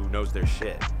doctor who knows their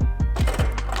shit.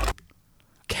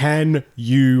 Can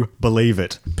you believe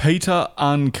it? Peter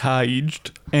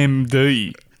Uncaged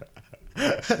MD.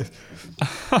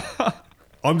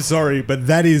 I'm sorry, but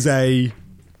that is a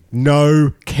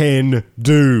no can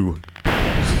do.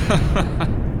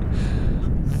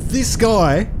 This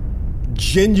guy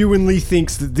genuinely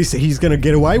thinks that he's going to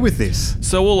get away with this.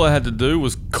 So all I had to do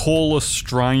was call a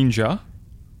stranger.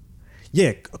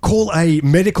 Yeah, call a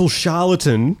medical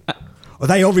charlatan.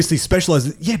 They obviously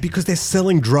specialize. Yeah, because they're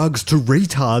selling drugs to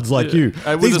retards like you.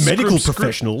 With These a medical script-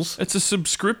 professionals. It's a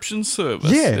subscription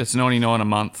service. Yeah. It's $99 a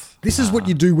month. This is what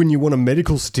you do when you want a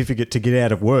medical certificate to get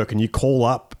out of work, and you call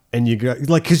up and you go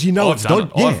like because you know I've it's done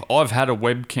it. yeah. I've had a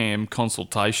webcam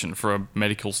consultation for a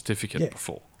medical certificate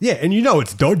before. Yeah, and you know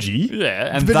it's dodgy. Yeah,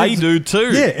 and But they it's- do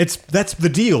too. Yeah, that's the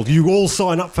deal. You all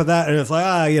sign up for that, and it's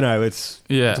like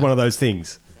it's one of those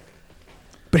things.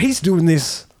 But he's doing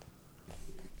this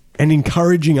and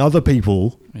encouraging other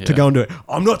people to go and do it.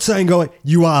 I'm not saying go.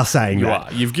 You are saying You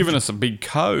that. are. You've given us a big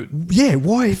code. Yeah.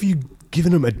 Why have you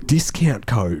given him a discount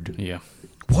code? Yeah.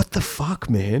 What the fuck,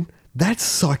 man? That's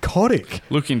psychotic.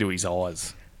 Look into his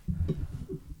eyes.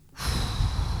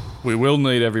 We will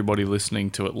need everybody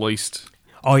listening to at least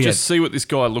just see what this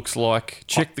guy looks like.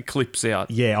 Check the clips out.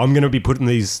 Yeah, I'm going to be putting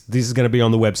these. This is going to be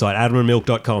on the website,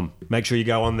 adamandmilk.com. Make sure you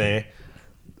go on there.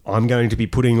 I'm going to be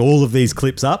putting all of these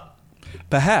clips up.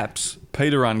 Perhaps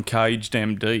Peter Uncaged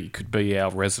MD could be our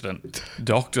resident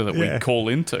doctor that we call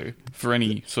into for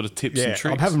any sort of tips and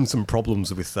tricks. I'm having some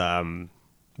problems with some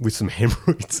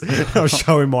hemorrhoids. I'll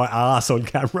show him my ass on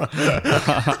camera.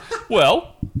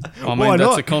 Well, I mean, Why that's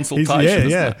not? a consultation,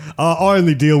 isn't it? I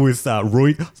only deal with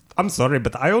I'm sorry,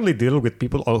 but I only deal with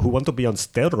people who want to be on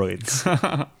steroids.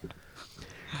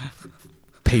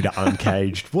 Peter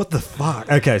Uncaged. What the fuck?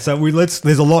 Okay, so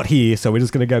there's a lot here, so we're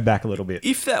just going to go back a little bit.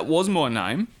 If that was my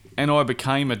name and I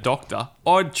became a doctor,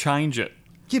 I'd change it.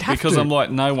 You'd have because to. I'm like,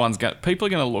 people are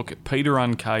going to look at Peter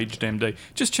Uncaged MD.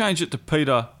 Just change it to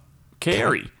Peter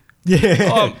Carey.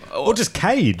 Yeah. Or just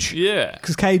Cage. Yeah.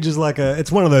 Because Cage is like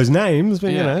it's one of those names,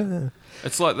 but you know.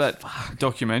 It's like that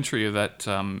documentary of that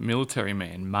military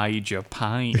man, Major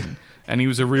Payne. And he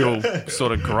was a real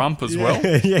sort of grump as well.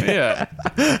 Yeah.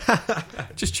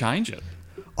 Just change it.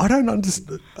 I don't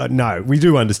understand. No, we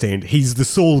do understand. He's the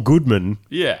Saul Goodman.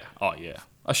 Yeah. Oh, yeah.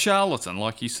 A charlatan,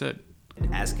 like you said.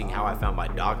 Asking how I found my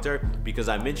doctor, because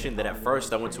I mentioned that at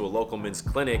first I went to a local men's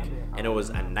clinic and it was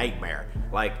a nightmare.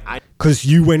 Because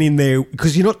you went in there,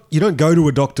 because you don't go to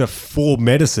a doctor for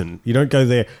medicine. You don't go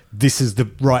there, this is the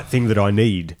right thing that I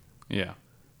need. Yeah.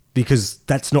 Because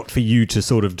that's not for you to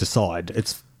sort of decide.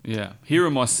 Yeah. Here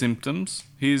are my symptoms.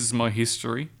 Here's my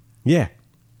history. Yeah.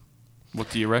 What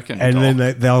do you reckon? And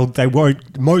Doc? then they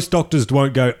won't, most doctors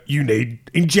won't go, you need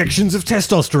injections of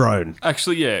testosterone.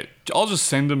 Actually, yeah. I'll just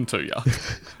send them to you.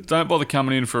 Don't bother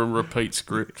coming in for a repeat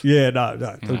script. Yeah,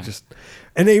 no.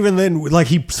 And even then, like,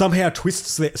 he somehow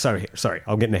twists it. Sorry,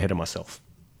 I'm getting ahead of myself.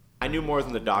 I knew more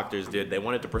than the doctors did. They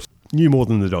wanted to Knew more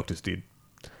than the doctors did.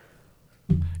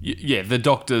 Yeah, the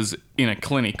doctors in a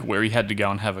clinic where he had to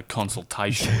go and have a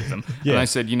consultation with them. Yeah. And they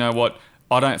said, you know what?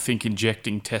 I don't think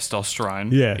injecting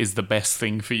testosterone is the best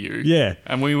thing for you. Yeah.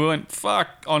 And we went, fuck,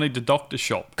 I need a doctor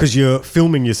shop. Because you're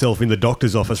filming yourself in the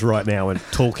doctor's office right now and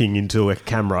talking into a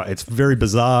camera. It's very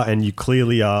bizarre, and you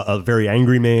clearly are a very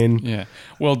angry man. Yeah.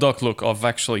 Well, Doc, look, I've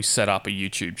actually set up a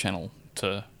YouTube channel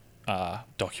to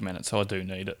document it, so I do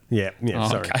need it. Yeah,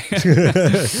 sorry.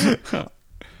 Okay.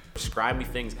 Prescribe me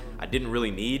things I didn't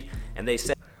really need, and they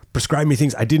said Prescribe me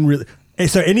things I didn't really...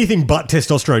 So anything but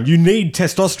testosterone. You need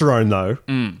testosterone, though.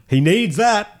 He needs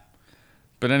that.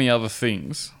 But any other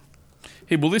things?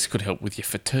 Hey, well, this could help with your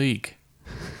fatigue.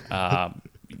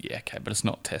 Yeah, okay, but it's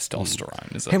not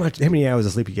testosterone, is it? How many hours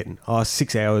of sleep are you getting?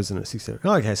 6 hours and 6 hours.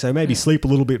 Oh, okay, so maybe sleep a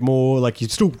little bit more. Like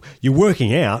you're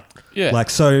working out. Yeah. Like,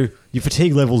 so your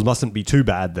fatigue levels mustn't be too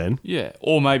bad then. Yeah,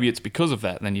 or maybe it's because of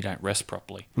that, and then you don't rest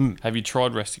properly. Have you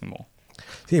tried resting more?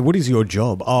 Yeah, what is your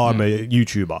job? Oh, I'm a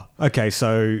YouTuber. Okay,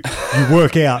 so you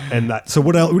work out and that. So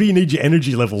what else? What do you need your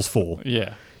energy levels for?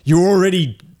 Yeah. You're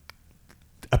already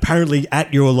apparently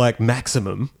at your like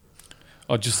maximum.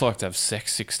 I'd just like to have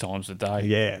sex 6 times a day.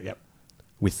 Yeah, yep.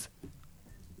 With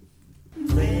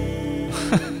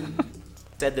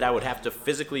said that I would have to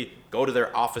physically go to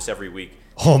their office every week.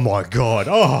 oh my god.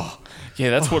 Oh, Yeah,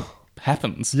 that's what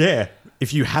happens. yeah.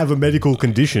 If you have a medical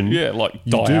condition, Yeah, like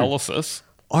you do. dialysis,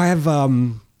 I have a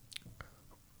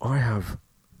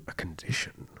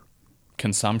condition.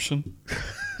 consumption.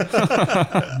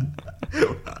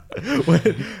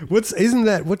 Isn't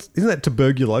that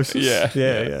tuberculosis?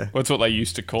 Yeah. That's what they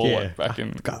used to call Yeah. it back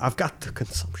in. I've got the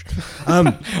consumption.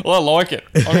 Well, I like it.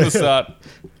 I'm going to start.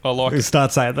 I like it.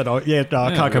 Start saying that. I can't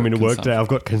I've come into got work today. I've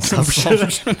got consumption.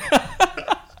 Consumption.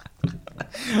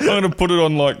 I'm going to put it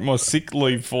on like my sick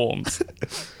leave forms.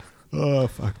 Oh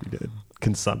fuck me dead.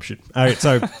 Consumption. All right,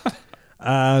 so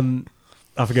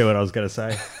I forget what I was going to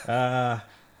say. An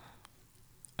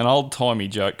old timey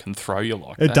joke can throw you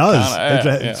like It that. does. can't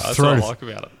it? It That's what I throws. like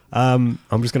about it. I'm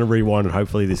just going to rewind and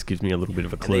hopefully this gives me a little bit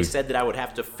of a And clue. they said that I would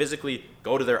have to physically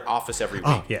go to their office every week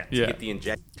Oh, yeah. to Yeah. get the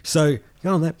injection. So,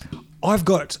 go on that. I've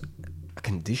got a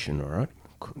condition, all right?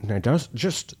 Now,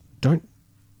 just don't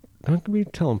be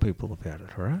telling people about it,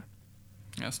 all right?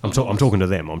 That's I'm not nice. talking to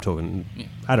them. I'm talking... Yeah.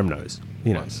 Adam knows.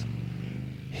 He knows.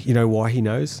 You know why he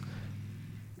knows?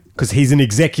 Because he's an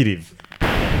executive.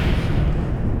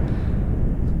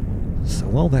 So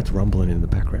while that's rumbling in the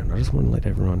background, I just want to let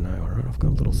everyone know, all right? I've got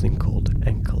a little thing called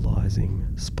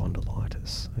ankylosing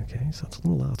spondylitis, okay? So it's a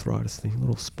little arthritis thing, a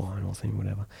little spinal thing,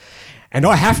 whatever. And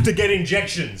I have to get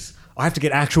injections. I have to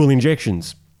get actual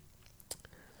injections.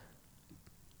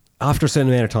 After a certain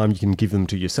amount of time, you can give them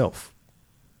to yourself.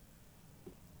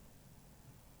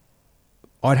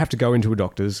 I'd have to go into a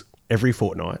doctor's every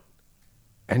fortnight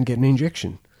and get an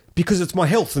injection because it's my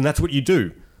health and that's what you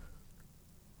do.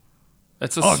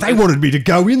 It's a, Oh, they wanted me to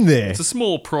go in there. It's a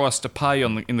small price to pay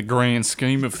in the grand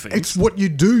scheme of things. It's what you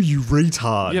do, you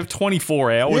retard. You have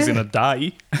 24 hours in Yeah. a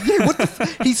day. Yeah, what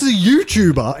the he's a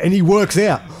YouTuber and he works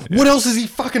out. What else is he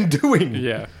fucking doing?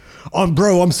 Yeah.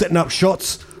 I'm setting up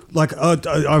shots. Like I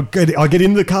get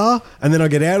in the car and then I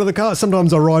get out of the car.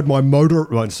 Sometimes I ride my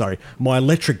my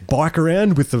electric bike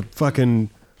around with the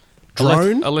fucking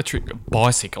drone. Electric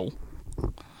bicycle.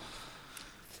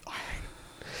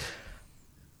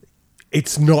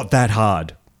 It's not that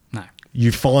hard. No.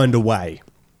 You find a way.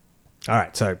 All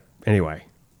right. So anyway,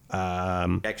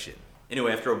 Injection.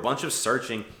 Anyway, after a bunch of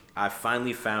searching, I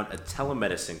finally found a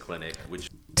telemedicine clinic, which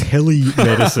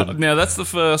telemedicine. Now, that's the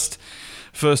first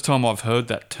time I've heard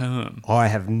that term. I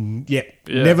have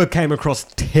never came across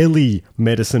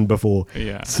telemedicine before.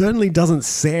 Yeah. Certainly doesn't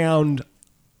sound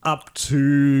up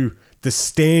to the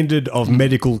standard of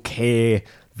medical care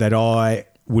that I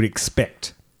would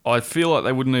expect. I feel like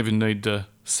they wouldn't even need to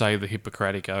say the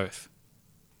Hippocratic Oath.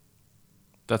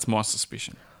 That's my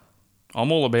suspicion.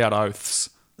 I'm all about oaths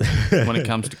when it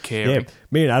comes to caring. Yeah,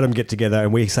 me and Adam get together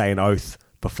and we say an oath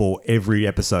before every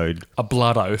episode. A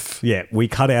blood oath. Yeah, we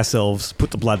cut ourselves, put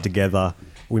the blood together,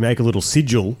 we make a little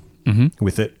sigil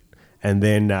with it, and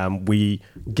then we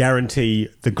guarantee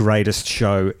the greatest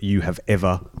show you have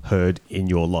ever heard in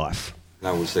your life.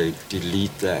 I would say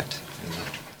delete that.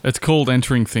 It's called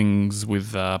entering things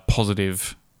with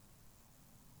positive...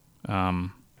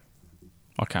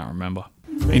 I can't remember.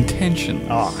 Intention.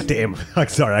 Oh, damn. I'm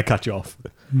sorry, I cut you off.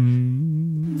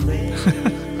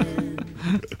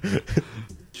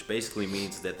 which basically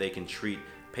means that they can treat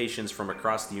patients from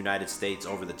across the United States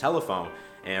over the telephone.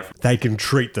 And They can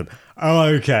treat them. Oh,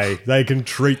 okay, they can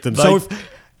treat them. So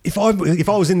if I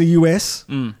was in the US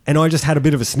and I just had a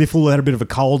bit of a sniffle, had a bit of a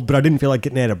cold, but I didn't feel like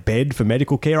getting out of bed for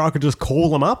medical care, I could just call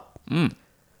them up.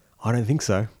 I don't think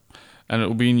so. And it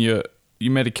will be in your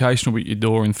medication will be at your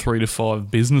door in 3 to 5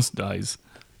 business days.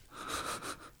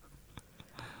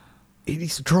 It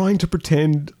is trying to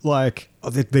pretend like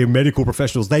they're medical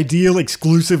professionals. They deal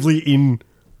exclusively in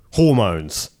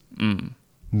hormones.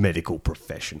 Medical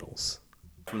professionals.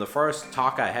 From the first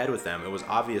talk I had with them, it was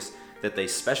obvious that they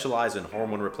specialize in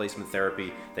hormone replacement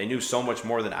therapy. They knew so much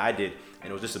more than I did,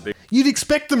 and it was just a big... You'd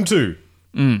expect them to.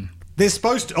 They're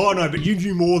supposed to... Oh, no, but you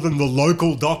knew more than the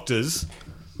local doctors,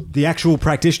 the actual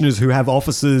practitioners who have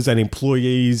offices and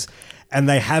employees, and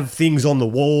they have things on the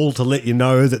wall to let you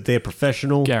know that they're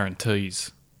professional.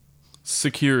 Guarantees.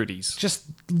 Securities. Just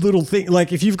little things.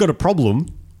 Like, if you've got a problem,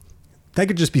 they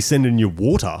could just be sending you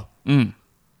water. And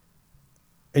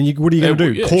what are you going to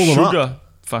do? Yeah, Call them sugar up?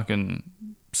 fucking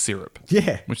syrup.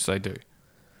 Yeah. Which they do.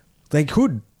 They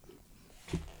could.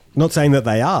 Not saying that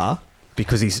they are,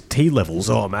 because his T levels,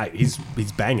 oh, mate, he's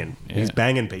banging. Yeah. He's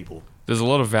banging people. There's a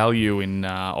lot of value in,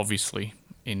 obviously,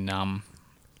 in Having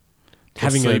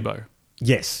placebo.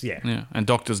 Yes, yeah. Yeah, and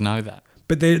doctors know that.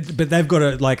 But they've got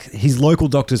to, like, his local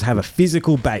doctors have a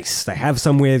physical base. They have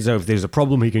somewhere, so if there's a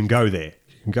problem, he can go there.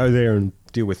 He can go there and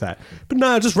deal with that. But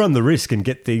no, just run the risk and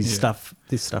get this stuff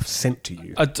sent to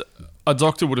you. A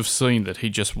doctor would have seen that he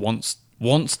just wants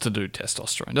to do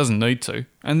testosterone, doesn't need to,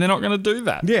 and they're not going to do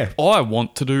that. Yeah. I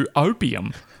want to do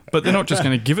opium, but they're not just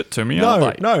going to give it to me, are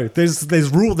they? No. There's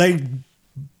rule. They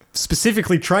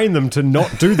specifically train them to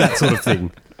not do that sort of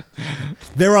thing.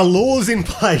 There are laws in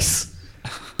place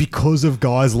because of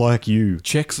guys like you.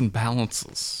 Checks and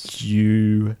balances.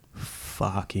 You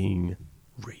fucking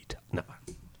read. No.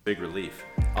 big relief.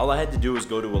 All I had to do was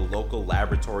go to a local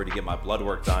laboratory to get my blood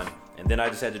work done, and then I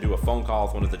just had to do a phone call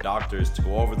with one of the doctors to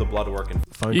go over the blood work. And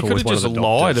Phone You call could with have one of just the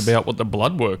lied doctors. about what the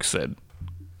blood work said,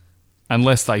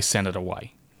 unless they sent it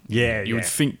away. Yeah, You would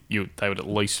think they would at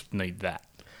least need that.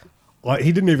 Like,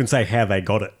 he didn't even say how they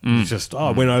got it. It's just,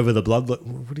 I went over the blood.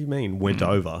 What do you mean, went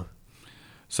over?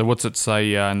 So what's it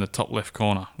say in the top left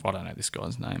corner? I don't know this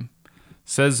guy's name.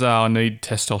 Says I need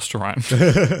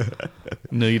testosterone.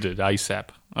 Needed ASAP.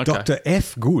 Okay. Dr.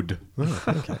 F. Good. Oh,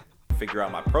 okay. figure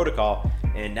out my protocol,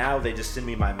 and now they just send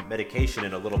me my medication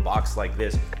in a little box like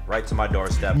this right to my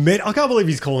doorstep. I can't believe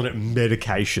he's calling it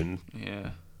medication.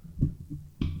 Yeah.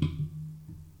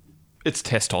 It's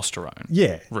testosterone.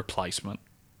 Yeah. Replacement.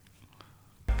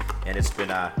 And it's been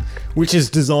Which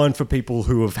is designed for people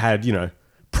who have had,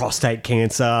 prostate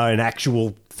cancer and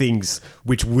actual things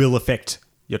which will affect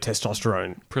your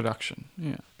testosterone. Production.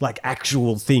 Yeah. Like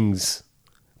actual things.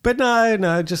 But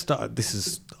no, just this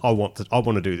is I want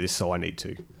to do this, so I need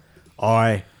to.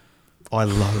 I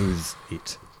loathe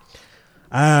it.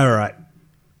 All right.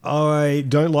 I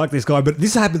don't like this guy, but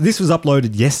this happened. This was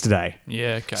uploaded yesterday.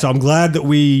 Yeah, okay. So I'm glad that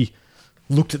we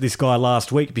looked at this guy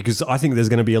last week, because I think there's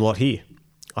going to be a lot here.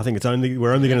 I think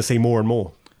we're only going to see more and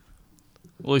more.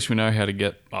 At least we know how to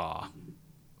get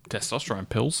testosterone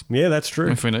pills Yeah, that's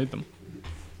true. if we need them.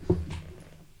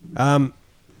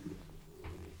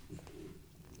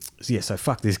 So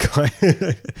fuck this guy.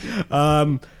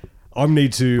 I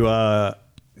need to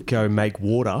go make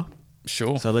water.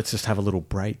 Sure. So let's just have a little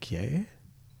break, yeah?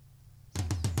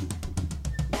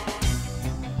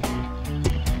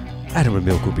 Adam and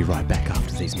Milk will be right back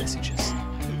after these messages.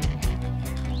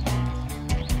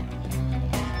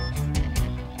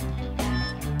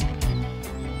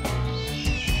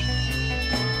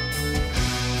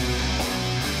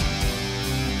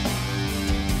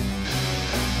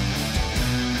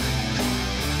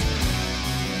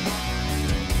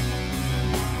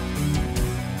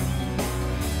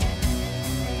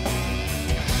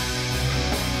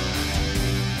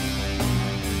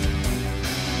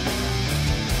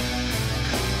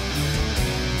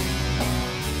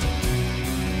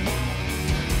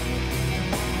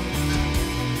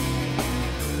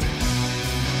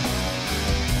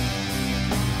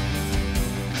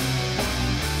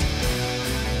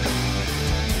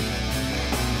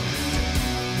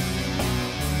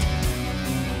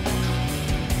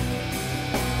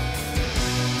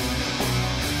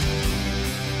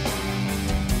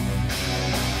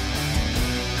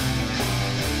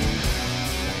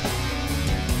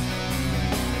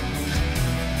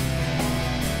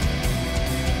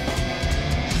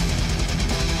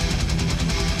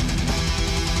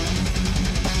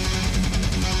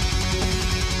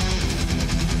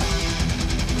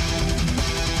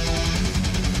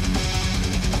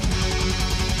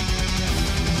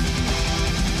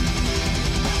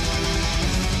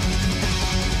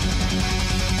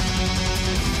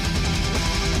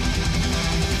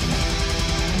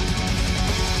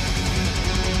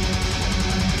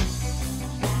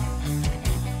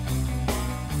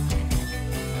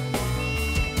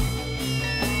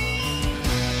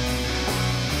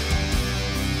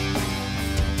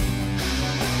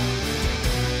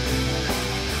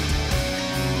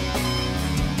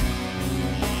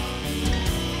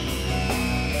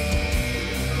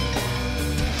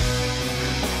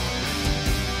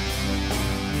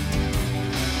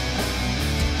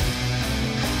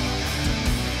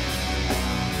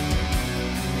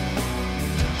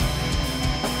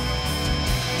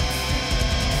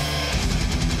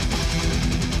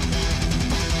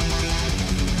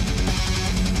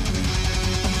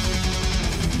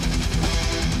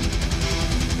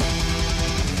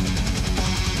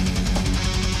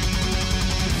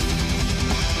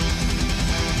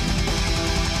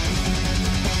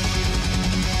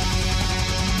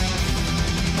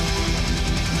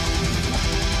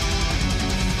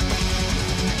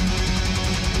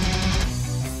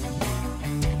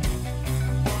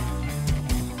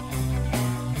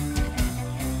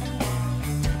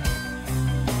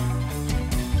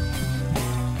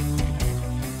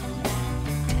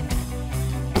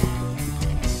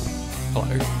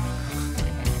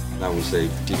 say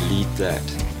delete that.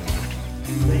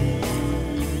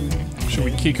 Should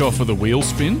we kick off with a wheel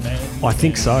spin? I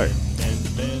think so.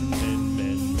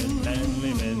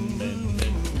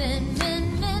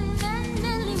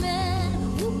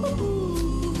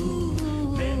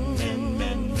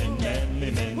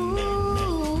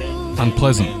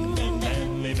 Unpleasant.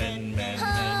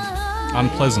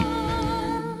 Unpleasant.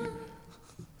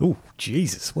 Oh,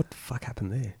 Jesus. What the fuck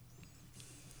happened there?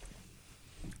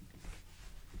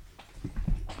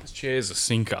 This chair's a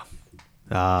sinker.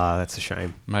 Ah, that's a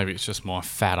shame. Maybe it's just my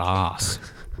fat ass.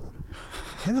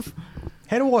 How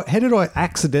did I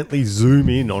accidentally zoom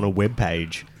in on a web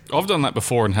page? I've done that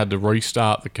before and had to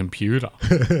restart the computer.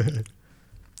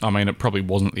 I mean, it probably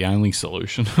wasn't the only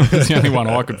solution. It's the only one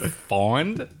I could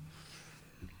find.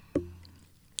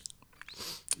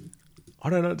 I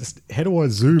don't know. How do I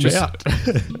zoom out?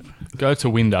 Go to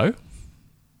window.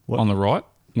 What? On the right.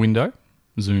 Window.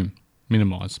 Zoom.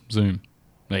 Minimize. Zoom.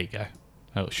 There you go.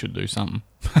 That should do something.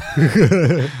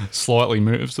 Slightly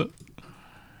moves it.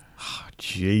 Oh,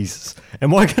 Jesus.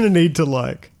 Am I going to need to,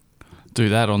 like... Do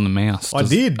that on the mouse. I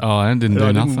did. Oh, I didn't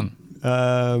do nothing.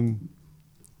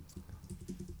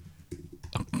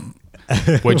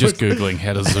 We're just Googling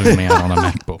how to zoom out on a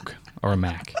MacBook or a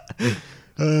Mac.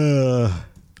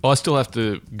 I still have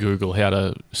to Google how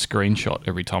to screenshot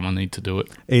every time I need to do it.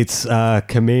 It's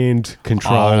Command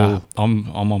Control. I'm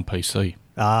on PC.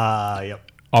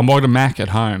 Yep. I'm on a Mac at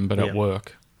home, but Yep. at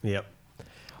work Yep.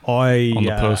 on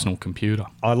the personal computer.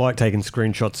 I like taking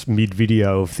screenshots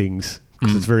mid-video of things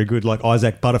because it's very good. Like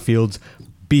Isaac Butterfield's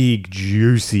big,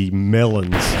 juicy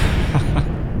melons.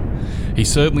 He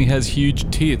certainly has huge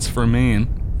tits for a man.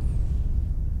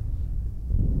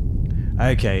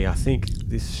 Okay, I think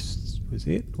this was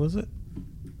it, was it?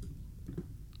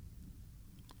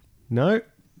 No?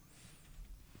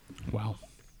 Wow.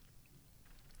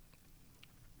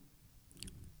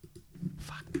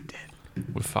 Fuck, I'm dead.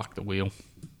 We fucked the wheel.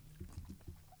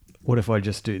 What if I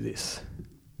just do this?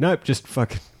 Nope, just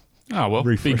fucking... Oh, well,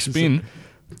 Refresh big it. spin.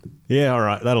 Yeah, all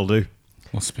right, that'll do.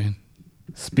 What spin?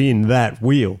 Spin that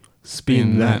wheel.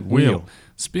 Spin that wheel.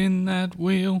 Spin that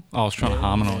wheel. Oh, I was trying to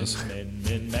harmonise. I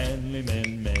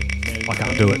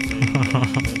can't do it.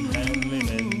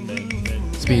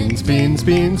 Spin, spin,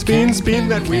 spin, spin, spin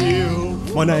that wheel.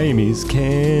 My name is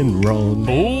Ken Ron.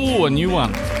 Oh, a new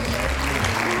one.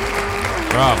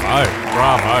 Bravo.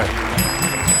 Bravo.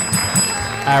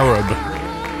 Arab.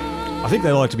 I think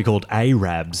they like to be called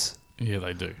Arabs Yeah,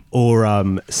 they do. or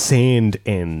sand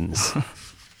ends.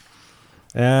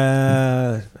 All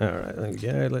right, there we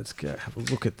go. Let's go have a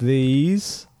look at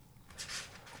these.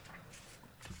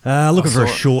 Looking for a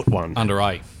saw it. short one. Under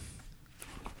A.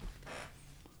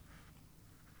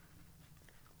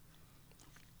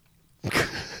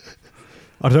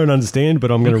 I don't understand,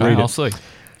 but I'm going to Okay, read I'll it. see.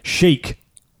 Sheik,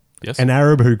 Yes. an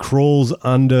Arab who crawls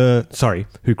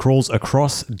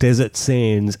across desert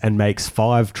sands and makes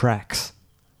 5 tracks.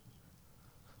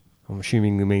 I'm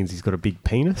assuming that means he's got a big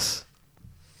penis.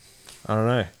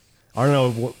 I don't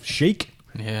know what sheik,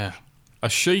 Yeah. A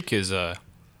sheik is an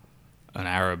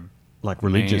Arab like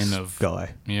religious man of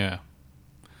guy. Yeah.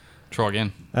 Try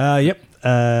again. Yep.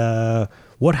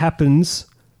 What happens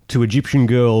to Egyptian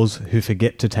girls who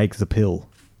forget to take the pill?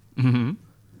 Mm-hmm.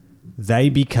 They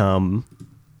become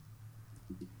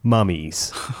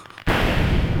mummies. There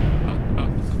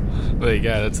you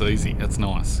go. That's easy. That's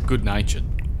nice. Good natured.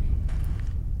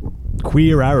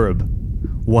 Queer Arab,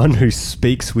 one who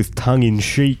speaks with tongue in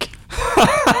cheek.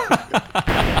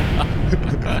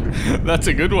 That's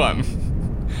a good one.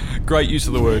 Great use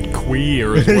of the word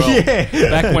queer as well. Yeah.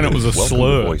 Back when it was a Welcome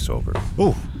slur. to VoiceOver.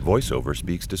 Oh, VoiceOver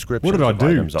speaks descriptions what did I of do?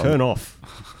 items on Turn off.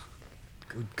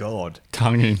 Good God.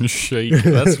 Tongue in cheek.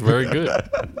 That's very good.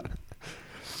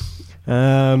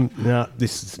 No,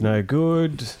 this is no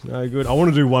good. No good. I want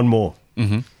to do one more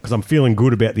because I'm feeling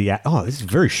good about the. This is a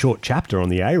very short chapter on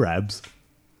the Arabs.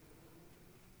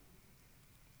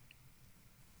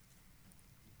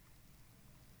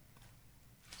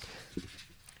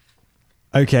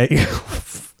 Okay.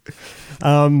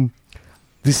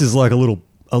 This is like a little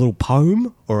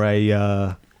poem or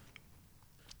a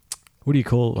what do you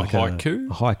call it? Like haiku?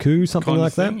 A haiku, something Kind of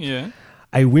like that. thing, yeah.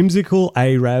 A whimsical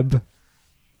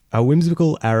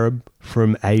Arab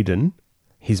from Aden,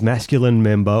 his masculine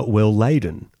member well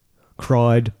laden,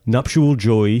 cried, "Nuptial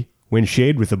joy when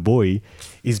shared with a boy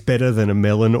is better than a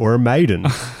melon or a maiden."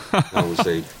 I would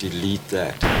say delete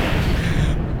that.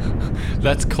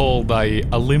 That's called a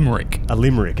limerick. A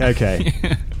limerick, okay.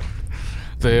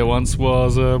 There once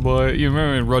was a boy. You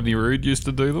remember when Rodney Rood used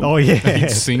to do them? Oh, yeah.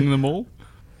 He'd sing them all.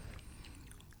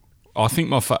 I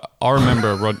think I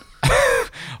remember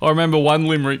I remember one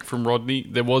limerick from Rodney.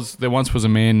 There once was a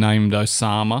man named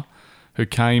Osama who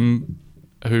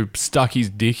stuck his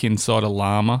dick inside a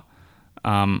llama.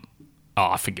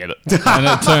 I forget it. And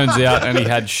it turns out, and he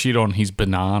had shit on his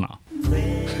banana.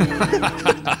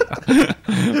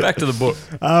 Back to the book.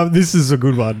 This is a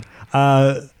good one.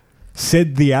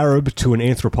 Said the Arab to an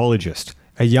anthropologist,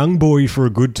 "A young boy for a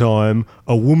good time,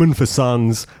 a woman for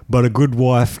sons, but a good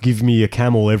wife give me a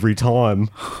camel every time."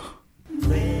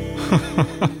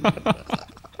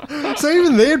 So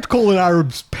even they're calling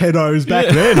Arabs pedos back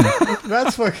then.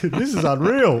 That's fucking... This is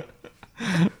unreal.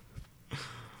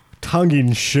 Tongue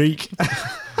in cheek.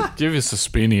 Give us a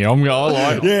spin here. I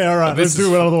like it. Yeah, all right. Let's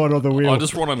do another one on the wheel. I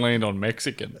just want to land on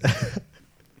Mexican.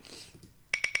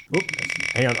 Oop,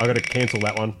 hang on, I got to cancel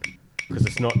that one because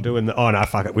it's not doing the... Oh, no,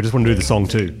 fuck it. We just want to do the song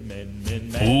too.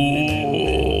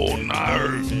 Oh,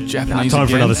 no. Japanese Time again.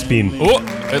 for another spin. Oh,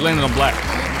 it landed on black.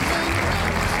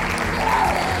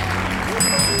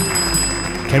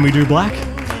 Can we do black?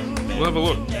 We'll have a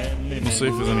look. We'll see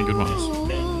if there's any good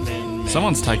ones.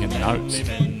 Someone's taking notes.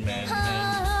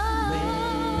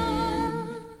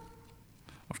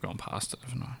 I've gone past it,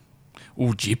 haven't I?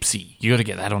 Oh, Gypsy. You got to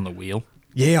get that on the wheel.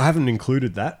 Yeah, I haven't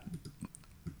included that.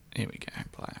 Here we go,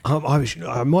 black.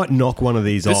 I might knock one of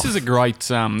these off. This is a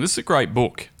great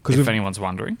book, if anyone's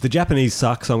wondering. The Japanese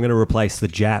suck, so I'm going to replace the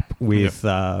Jap with...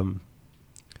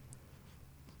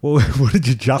 what did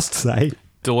you just say?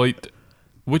 Delete...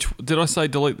 Which... Did I say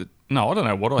delete the... No, I don't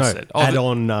know what I said. Add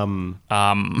on...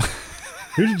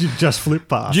 Who did you just flip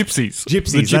past? Gypsies. The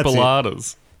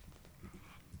Gypoladas.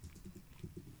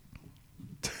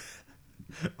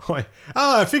 Oh,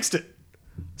 I fixed it.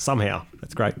 Somehow.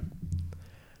 That's great.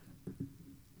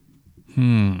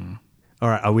 All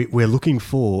right, we're looking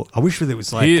for... I wish there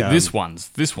was like... Here, this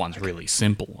one's really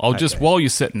simple. While you're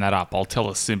setting that up, I'll tell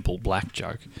a simple black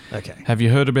joke. Okay. Have you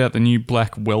heard about the new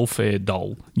black welfare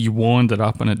doll? You wind it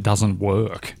up and it doesn't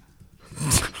work.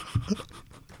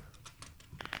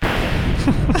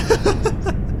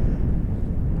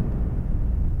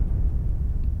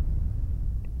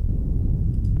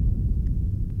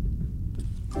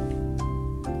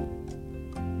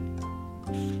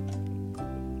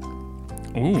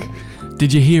 Ooh.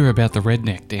 Did you hear about the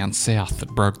redneck down south that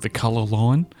broke the colour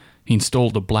line? He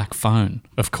installed a black phone.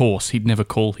 Of course, he'd never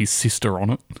call his sister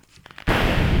on it.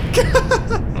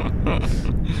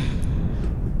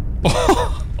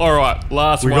 All right,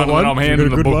 last one, and I'm handing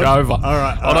the book over. All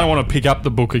right. I don't want to pick up the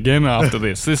book again after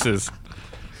this. This is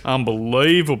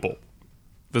unbelievable.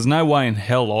 There's no way in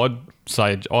hell I'd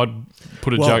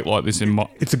put a joke like this in my...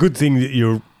 It's a good thing that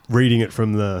you're reading it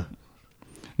from the...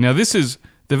 Now, this is...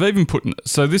 They've even put...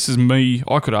 So this is me.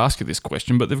 I could ask you this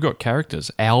question, but they've got characters.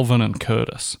 Alvin and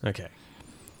Curtis. Okay.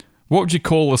 What would you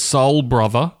call a soul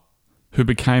brother who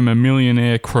became a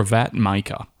millionaire cravat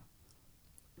maker?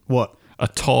 What? A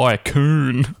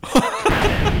tycoon.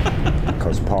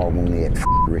 Because Paul Mooney had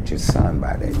Rich's son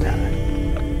by that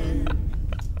time.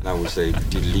 And I would say,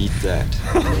 delete that.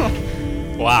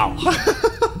 Wow.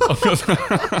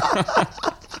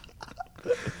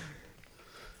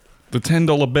 The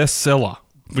 $10 bestseller.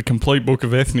 The Complete Book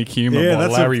of Ethnic Humour by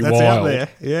Larry that's Wilde. out there.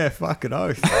 Yeah, fucking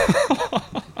oath.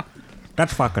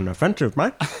 That's fucking offensive,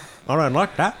 mate. I don't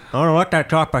like that. I don't like that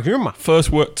type of humour. First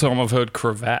time I've heard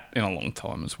cravat in a long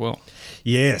time as well.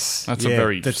 Yes. That's a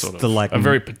very sort of a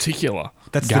very particular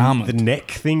that's garment. The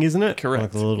neck thing, isn't it? Correct.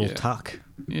 Like the little tuck.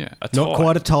 Yeah. A Not tie.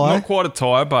 quite a tie. Not quite a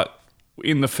tie, but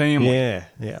in the family. Yeah,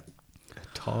 yeah. A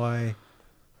tie.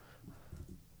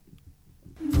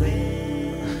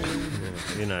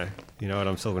 You know what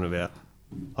I'm talking about.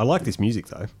 I like this music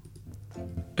though.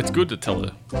 It's good to tell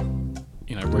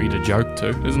read a joke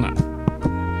too, isn't it?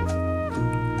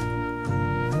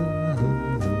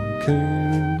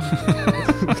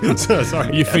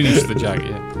 Sorry. You finished the joke,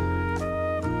 yeah.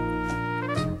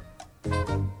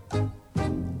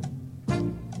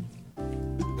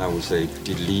 I would say,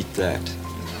 delete that.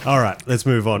 All right, let's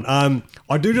move on.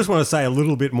 I do just want to say a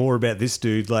little bit more about this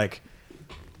dude. Like,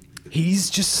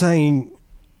 he's just saying,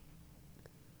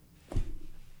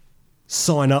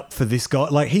 sign up for this guy.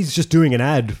 Like, he's just doing an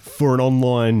ad for an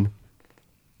online,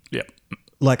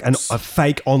 like a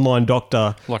fake online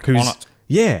doctor, like who's on it.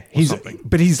 Yeah, he's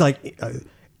like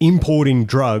importing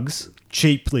drugs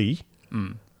cheaply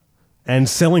and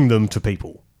selling them to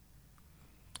people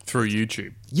through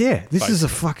YouTube. Yeah, this is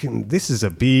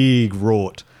a big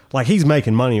rort. Like, he's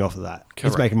making money off of that. Correct.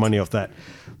 He's making money off that.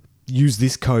 Use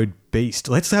this code BEAST.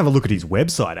 Let's have a look at his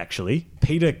website, actually.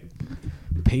 Peter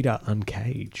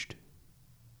Uncaged.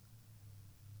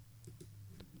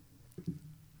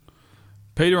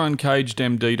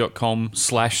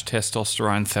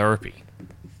 PeterUncagedMD.com/testosterone therapy.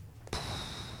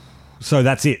 So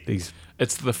that's it.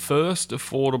 It's the first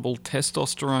affordable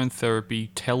testosterone therapy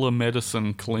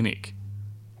telemedicine clinic.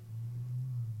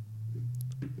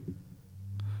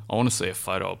 I want to see a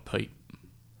photo of Pete.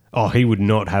 Oh, he would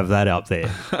not have that up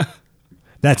there.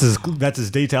 That's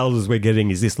as detailed as we're getting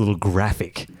is this little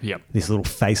graphic. Yep. This little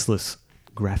faceless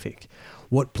graphic.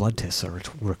 What blood tests are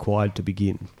required to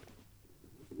begin?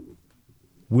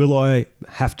 Will I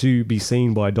have to be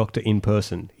seen by a doctor in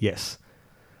person? Yes.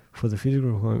 For the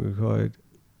physical requirement required.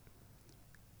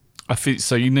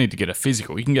 So you need to get a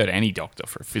physical. You can go to any doctor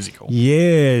for a physical.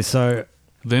 Yeah, so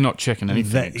They're not checking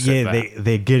anything.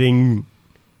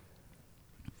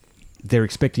 they're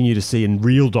expecting you to see a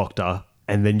real doctor,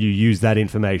 and then you use that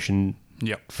information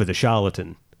for the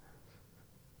charlatan.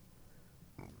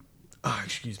 Oh,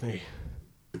 excuse me.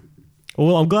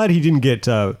 Well, I'm glad he didn't get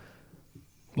what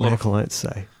our clients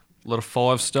say. A lot of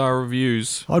 5-star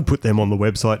reviews. I'd put them on the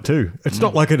website too. It's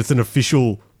not like it's an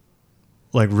official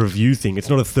review thing. It's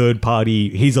not a third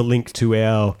party. Here's a link to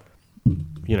our,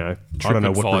 I don't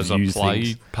know what reviews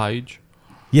things. Page.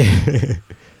 Yeah.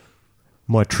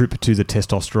 My trip to the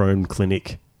testosterone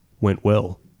clinic went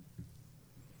well.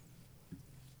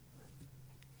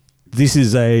 This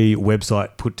is a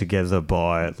website put together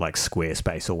by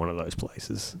Squarespace or one of those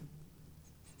places.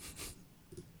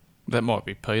 That might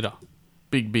be Peter.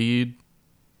 Big beard.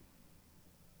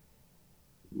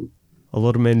 A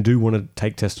lot of men do want to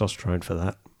take testosterone for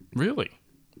that. Really?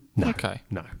 No. Okay.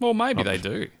 No. Well, maybe they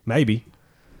do. Maybe.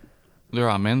 There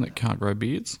are men that can't grow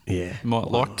beards. Yeah. You might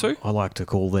like to. I like to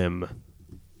call them...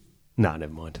 No,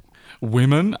 never mind.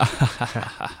 Women.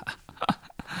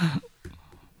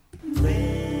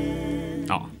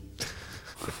 Oh.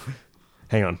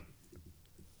 Hang on.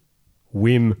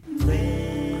 Wim.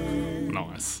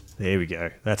 Nice. There we go.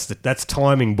 That's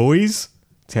timing, boys.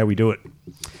 That's how we do it.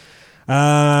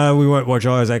 We won't watch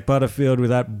Isaac Butterfield with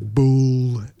that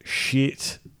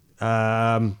bullshit.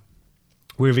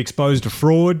 We've exposed a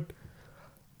fraud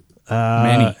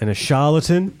Many. and a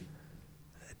charlatan.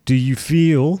 Do you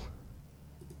feel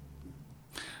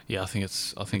Yeah, I think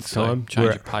so. time? Change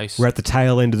your pace. We're at the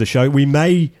tail end of the show. We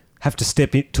may have to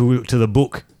step to the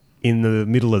book in the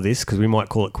middle of this because we might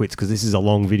call it quits because this is a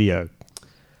long video.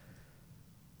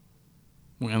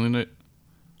 We only need...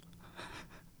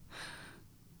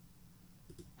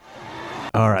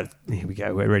 All right, here we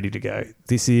go. We're ready to go.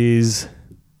 This is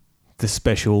the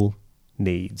special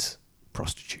needs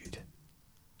prostitute.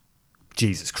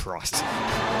 Jesus Christ.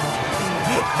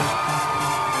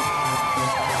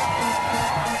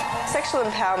 Sexual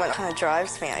empowerment kind of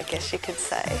drives me, I guess you could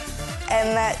say.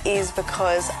 And that is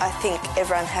because I think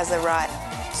everyone has a right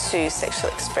to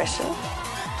sexual expression,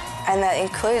 and that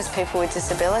includes people with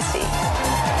disability.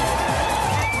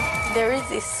 There is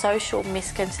this social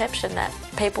misconception that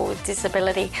people with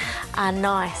disability are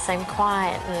nice and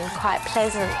quiet and quite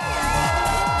pleasant.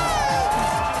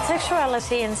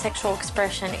 Sexuality and sexual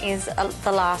expression is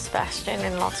the last bastion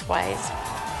in lots of ways.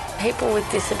 People with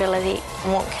disability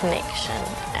want connection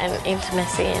and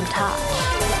intimacy and touch.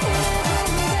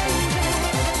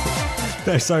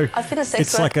 So I've been a sex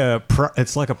it's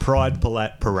like a pride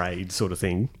parade sort of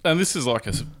thing. And this is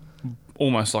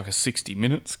almost like a 60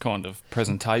 minutes kind of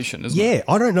presentation, isn't it? Yeah,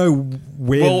 I don't know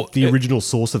where the original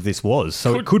source of this was,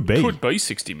 so it could be. Could be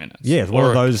 60 minutes. Yeah, one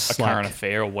of those a current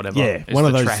affair or whatever. Yeah, is one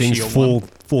of the those things, trashier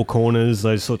four corners,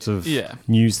 those sorts of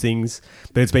news things.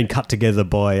 But it's been cut together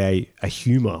by a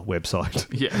humour website.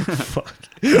 Yeah. Fuck.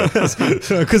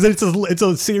 Because it's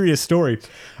a serious story.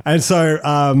 And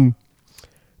so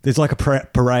there's like a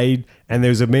parade and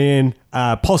there's a man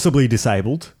possibly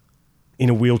disabled in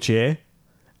a wheelchair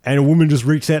and a woman just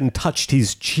reached out and touched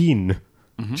his chin.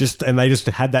 Mm-hmm. And they just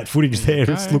had that footage there.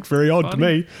 Okay, it's looked very odd buddy. to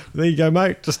me. There you go,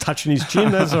 mate. Just touching his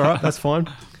chin. That's all right. That's fine.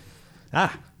 Go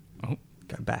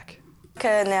back.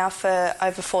 Now for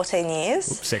over 14 years.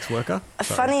 Sex worker.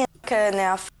 Funny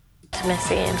now for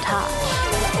Intimacy and touch.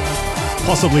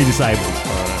 Possibly disabled.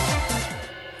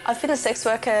 I've been a sex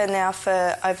worker now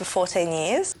for over 14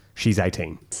 years. She's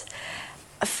 18.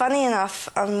 Funny enough,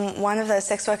 I'm one of those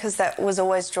sex workers that was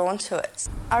always drawn to it.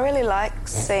 I really like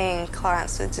seeing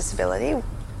clients with disability.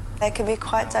 They can be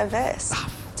quite diverse.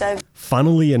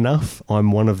 Funnily enough,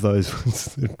 I'm one of those.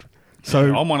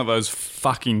 So I'm one of those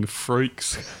fucking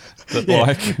freaks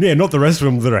that not the rest of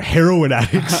them that are heroin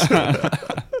addicts.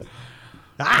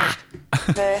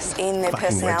 Diverse in their Fucking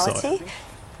personality, website.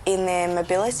 in their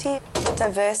mobility,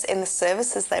 diverse in the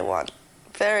services they want.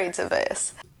 Very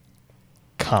diverse.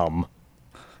 Come.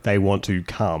 They want to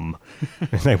come.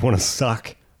 And they want to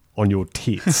suck on your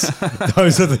tits.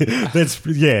 Those are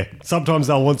sometimes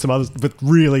they'll want some others, but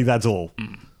really that's all.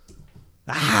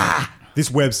 This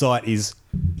website is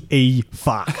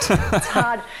fucked. It's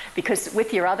hard because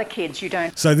with your other kids, you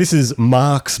don't. So this is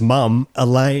Mark's mum,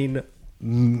 Elaine.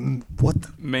 What?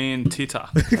 Manita.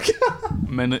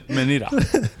 Manita.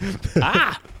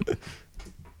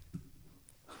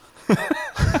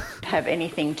 Have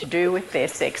anything to do with their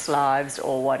sex lives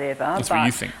or whatever. That's but what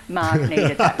you think. Mark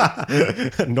needed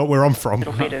that Not where I'm from.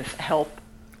 little bit of help.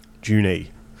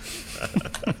 Junie.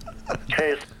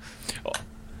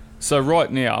 So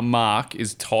right now, Mark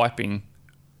is typing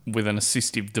with an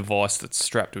assistive device that's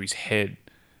strapped to his head.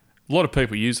 A lot of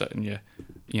people use it, and you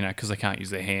know, because they can't use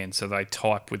their hands, so they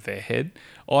type with their head.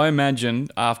 I imagine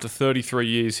after 33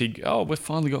 years, we've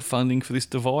finally got funding for this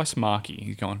device, Marky.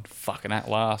 He's going, fucking at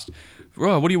last.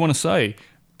 Right, what do you want to say?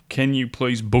 Can you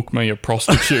please book me a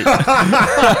prostitute?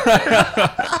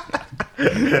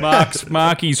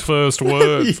 Marky's first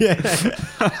words. Yeah.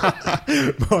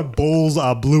 My balls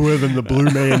are bluer than the Blue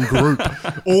Man Group.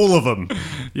 All of them.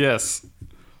 Yes.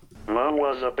 Mom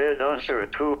was a bit unsure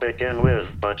to begin with,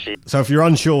 but she... So if you're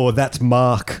unsure, that's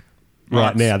Mark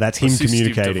right now. That's him assistive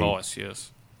communicating. Device,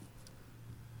 yes.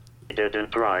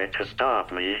 didn't try to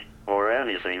stop me or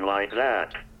anything like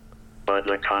that. But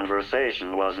the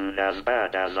conversation wasn't as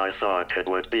bad as I thought it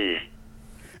would be.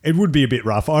 It would be a bit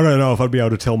rough. I don't know if I'd be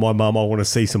able to tell my mum I want to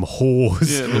see some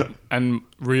whores. Yeah, look, and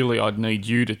really, I'd need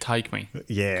you to take me.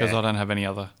 Yeah. Because I don't have any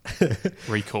other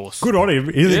recourse. Good on him.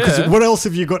 Because what else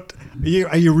have you got?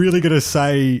 Are you really going to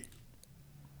say...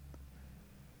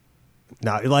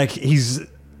 No, like,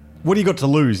 what do you got to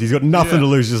lose? He's got nothing to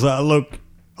lose. Just like, look,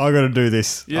 I got to do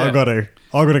this. Yeah. I got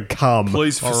to come.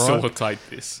 Please facilitate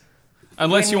this.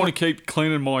 Unless you want to keep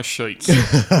cleaning my sheets.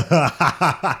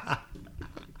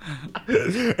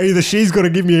 Either she's got to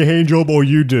give me a hand job or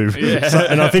you do. Yeah. So,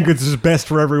 and I think it's just best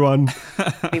for everyone.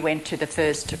 We went to the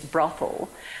first brothel.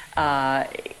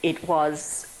 It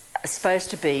was supposed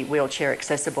to be wheelchair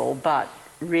accessible, but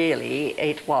really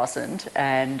it wasn't.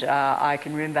 And I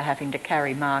can remember having to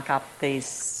carry Mark up these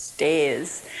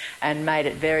stairs and made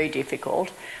it very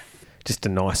difficult. Just a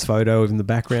nice photo in the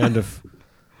background of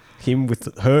him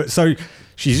with her. So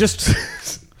she's just...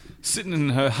 Sitting in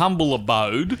her humble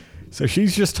abode. So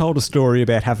she's just told a story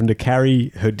about having to carry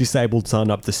her disabled son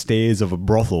up the stairs of a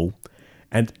brothel,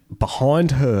 and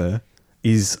behind her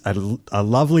is a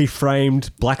lovely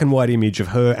framed black and white image of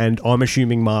her and, I'm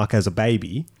assuming, Mark as a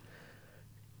baby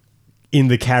in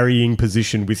the carrying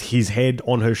position with his head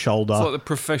on her shoulder. It's like the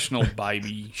professional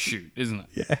baby shoot, isn't it?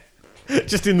 Yeah.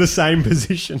 Just in the same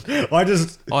position. I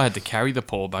had to carry the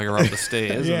poor bugger up the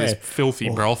stairs of this filthy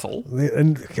brothel.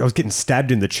 And I was getting stabbed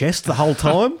in the chest the whole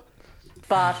time.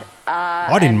 But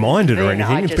I didn't mind it or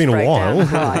anything. It's been a while.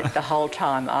 The whole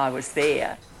time I was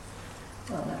there.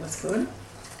 Well, that was good.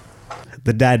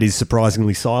 The dad is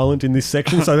surprisingly silent in this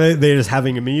section, so they're just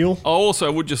having a meal. I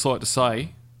also would just like to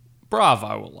say,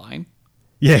 bravo, Elaine.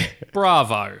 Yeah.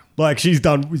 Bravo. Like, she's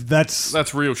done...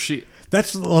 That's real shit.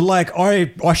 That's like...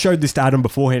 I showed this to Adam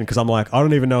beforehand because I'm like, I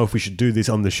don't even know if we should do this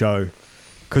on the show.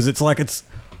 Because it's like, it's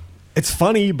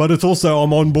funny, but it's also,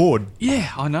 I'm on board.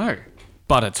 Yeah, I know.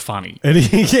 But it's funny. Yeah,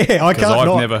 I can't. Because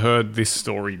I've never heard this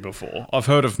story before. I've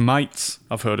heard of mates.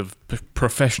 I've heard of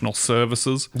professional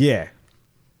services. Yeah.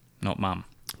 Not mum.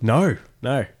 No.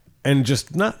 And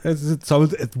just, no. So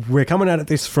we're coming at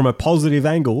this from a positive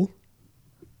angle,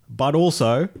 but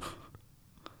also,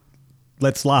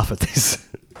 let's laugh at this.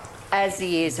 As the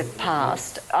years have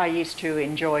passed, I used to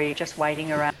enjoy just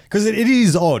waiting around. Because it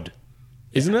is odd.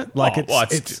 Isn't it? Like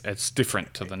it's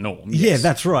different to the norm. Yeah, Yes.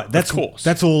 that's right. That's of course.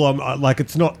 That's all. I'm like.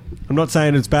 It's not. I'm not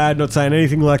saying it's bad. Not saying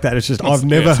anything like that. It's just I've It's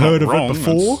never not heard of wrong. it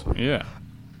before. Yeah.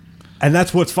 And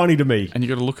that's what's funny to me. And you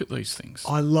got to look at these things.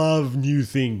 I love new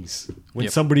things when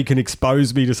somebody can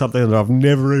expose me to something that I've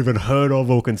never even heard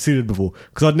of or considered before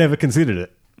because I'd never considered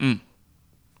it.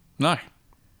 No.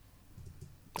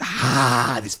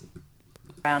 This.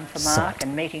 Around for Mark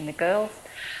and meeting the girls.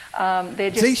 They're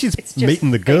just, See, she's it's just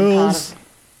meeting the been part girls. of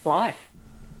life.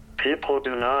 People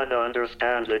do not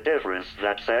understand the difference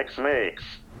that sex makes.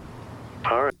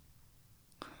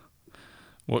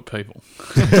 What people?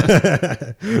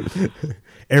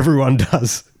 Everyone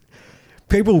does.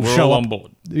 People We're show all up. on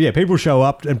board. Yeah, people show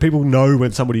up and people know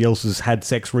when somebody else has had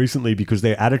sex recently because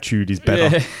their attitude is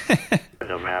better. Yeah.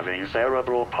 Of having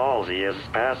cerebral palsy is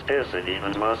spasticity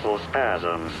and muscle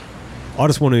spasms. I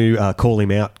just want to call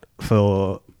him out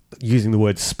for using the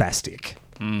word spastic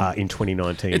in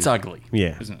 2019. It's ugly.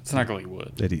 Yeah. Isn't it? It's an ugly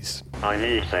word. It is. I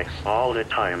need sex all the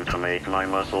time to make my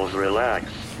muscles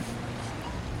relax.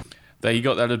 You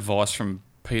got that advice from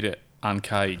Peter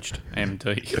Uncaged,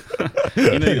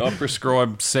 MD. I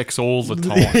prescribe sex all the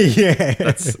time. Yeah.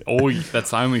 That's the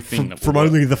only thing that From will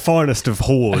only the finest of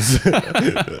whores.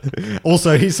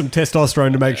 Also, here's some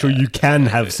testosterone to make sure you can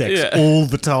have sex all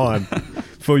the time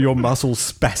for your muscle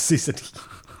spasticity.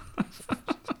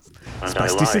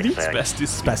 Spasticity?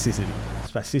 Spasticity.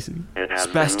 Spasticity.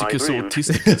 Spasticus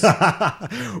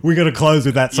autisticus. We got to close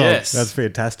with that song. Yes. That's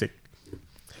fantastic.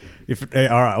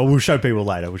 All right, we'll show people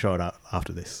later. We'll show it up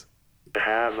after this.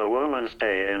 Have a woman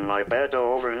stay in my bed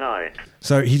overnight.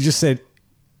 So he just said,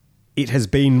 it has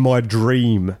been my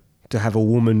dream to have a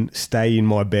woman stay in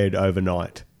my bed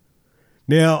overnight.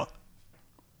 Now,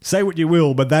 say what you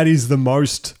will, but that is the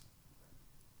most,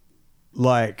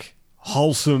 like,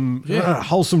 wholesome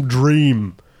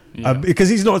dream. Yeah. Because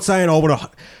he's not saying, I want to...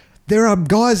 There are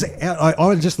guys out...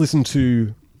 I just listened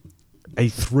to a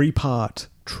 3-part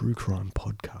true crime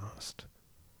podcast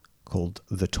called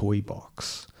The Toy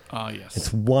Box. Oh, yes.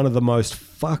 It's one of the most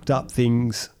fucked up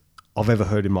things I've ever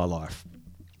heard in my life.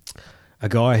 A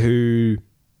guy who...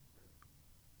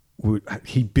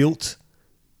 He built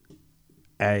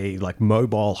a, like,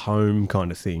 mobile home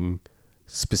kind of thing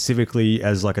specifically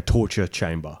as, like, a torture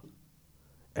chamber.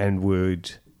 And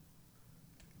would...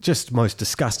 Just most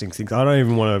disgusting things. I don't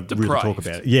even want to really talk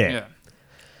about it. Yeah.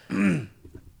 And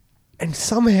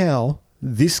somehow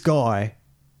this guy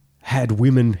had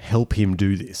women help him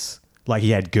do this. Like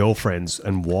he had girlfriends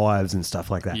and wives and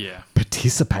stuff like that. Yeah.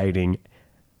 Participating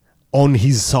on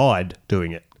his side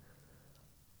doing it.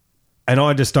 And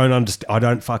I just don't understand. I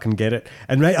don't fucking get it.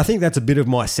 And I think that's a bit of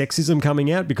my sexism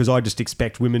coming out because I just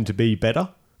expect women to be better.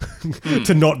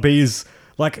 To not be as...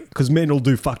 Like, because men will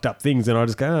do fucked up things and I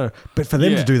just go, oh. But for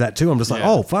them to do that too, I'm just like,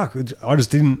 oh, fuck. I just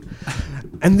didn't.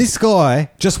 And this guy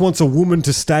just wants a woman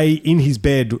to stay in his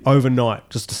bed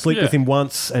overnight, just to sleep with him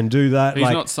once and do that.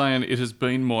 He's not saying it has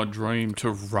been my dream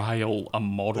to rail a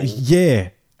model. Yeah.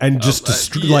 And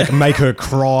just to like make her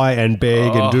cry and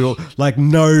beg and do like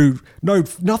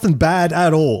nothing bad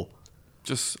at all.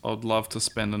 Just, I'd love to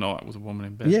spend the night with a woman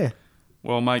in bed. Yeah.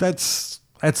 Well, mate. That's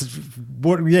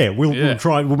what. Yeah, we'll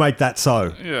try. We'll make that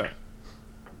so. Yeah.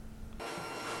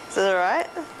 Is that all right?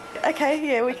 Okay,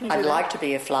 yeah, we can do I'd that. like to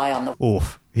be a fly on the...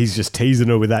 Oof. He's just teasing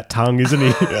her with that tongue, isn't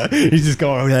he? He's just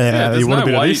going, there's you want a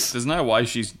bit of way, this? There's no way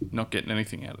she's not getting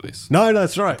anything out of this. No,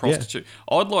 that's right. Prostitute.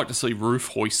 I'd like to see roof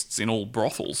hoists in all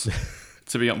brothels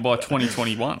to be by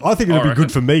 2021. I think it'd be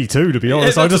good for me too, to be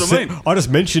honest. that's what I mean. I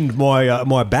just mentioned my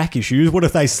my back issues. What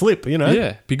if they slip, you know?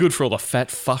 Yeah, be good for all the fat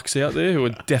fucks out there who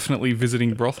are definitely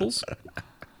visiting brothels.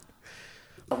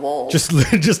 The wall. Just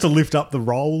to lift up the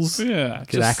rolls. Yeah.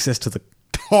 Get access to the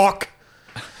cock.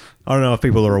 I don't know if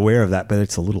people are aware of that, but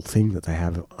it's a little thing that they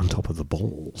have on top of the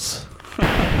balls.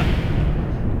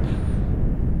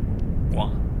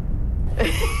 What?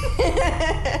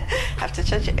 Have to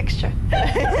charge you extra.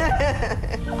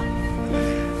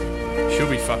 She'll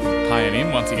be fucking paying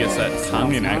him once he gets that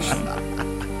tongue in action.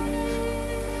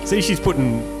 See, she's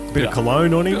putting a bit of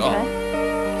cologne on him.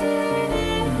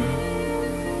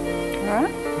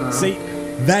 Alright. See,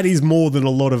 that is more than a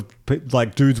lot of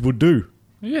like dudes would do.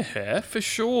 Yeah, for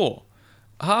sure.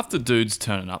 Half the dudes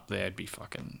turning up there would be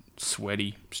fucking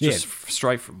sweaty, just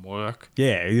straight from work.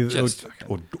 Yeah,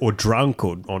 or drunk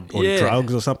or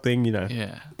drugs or something, you know.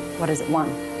 Yeah. What is it,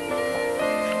 one?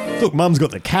 Look, Mum's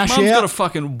got the cash Mum's out. got a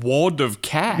fucking wad of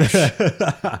cash.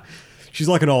 She's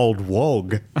like an old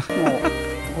wog.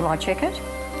 Will I check it?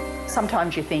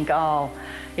 Sometimes you think, oh,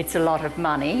 it's a lot of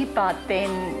money, but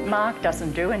then Mark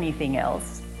doesn't do anything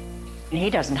else. And he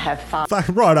doesn't have fun.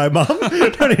 Righto, Mum.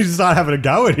 Don't need to start having a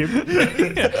go at him.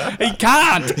 He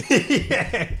can't.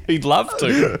 He'd love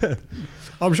to.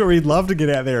 I'm sure he'd love to get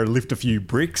out there and lift a few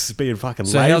bricks, being fucking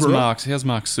So labourer. how's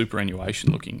Mark's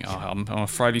superannuation looking? Oh, I'm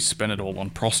afraid he spent it all on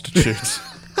prostitutes.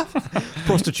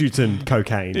 Prostitutes and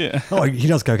cocaine. Yeah. Oh, he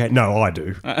does cocaine. No, I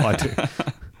do.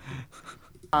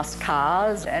 Fast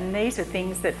cars, and these are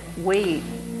things that we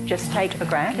just take for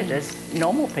granted as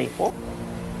normal people.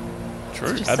 True,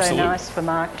 It's just absolutely. so nice for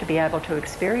Mark to be able to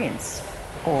experience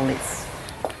all this.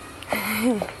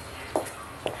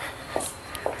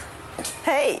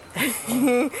 Hey,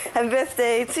 happy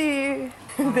birthday to you.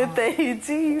 Happy birthday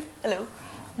to you. Hello.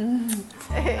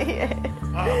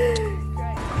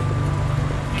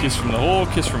 Kiss from the whore,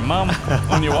 kiss from Mum,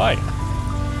 on your way.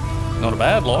 Not a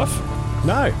bad life.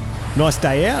 No. Nice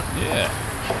day out. Yeah.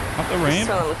 Up the Just ramp.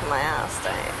 want to look at my ass,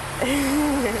 don't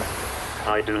you?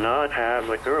 I do not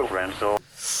have a girlfriend, so...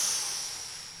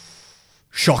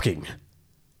 Shocking.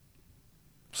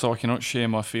 So I cannot share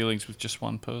my feelings with just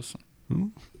one person.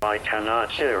 I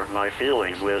cannot share my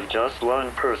feelings with just one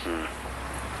person.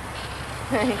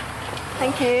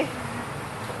 Thank you.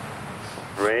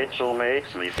 Rachel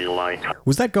makes me feel like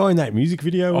Was that guy in that music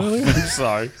video I earlier? think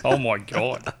so. Oh my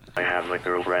god. I have a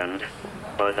girlfriend,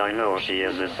 but I know she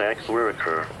is a sex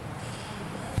worker.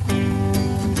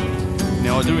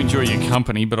 Now, I do enjoy your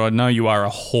company, but I know you are a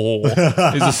whore.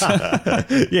 Is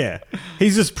this- Yeah.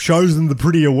 He's just chosen the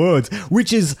prettier words,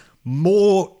 which is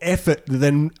more effort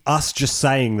than us just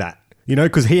saying that. You know,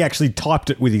 because he actually typed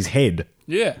it with his head.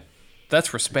 Yeah.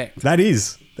 That's respect. That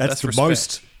is. That's the respect.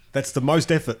 most. That's the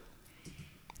most effort.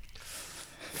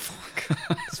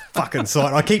 It's fucking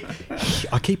site.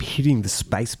 I keep hitting the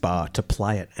space bar to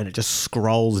play it, and it just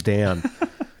scrolls down.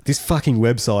 This fucking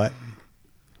website.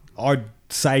 I'd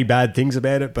say bad things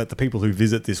about it, but the people who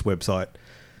visit this website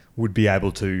would be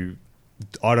able to.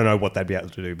 I don't know what they'd be able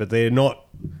to do, but they're not.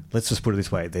 Let's just put it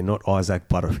this way: they're not Isaac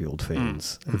Butterfield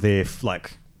fans. They're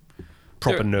like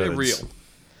proper nerds. They're real.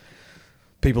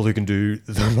 People who can do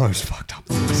the most fucked up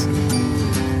things.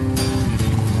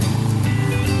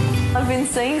 I've been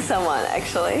seeing someone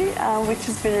actually, which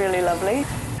has been really lovely.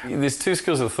 There's two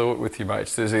schools of thought with your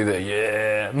mates. There's either,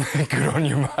 yeah, good on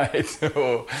you, mate,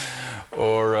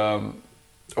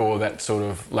 or that sort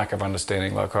of lack of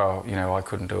understanding, like, oh, you know, I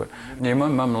couldn't do it. Yeah, my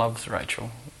mum loves Rachel.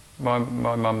 My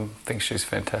mum thinks she's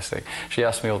fantastic. She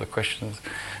asked me all the questions.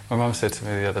 My mum said to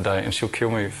me the other day, and she'll kill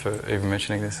me for even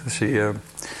mentioning this,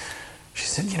 she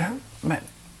said, you know, Matt,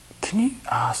 can you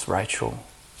ask Rachel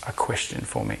a question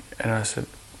for me? And I said,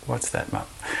 what's that, Mum?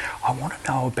 I want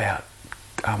to know about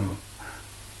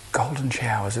golden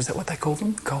showers. Is that what they call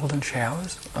them? Golden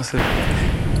showers? I said,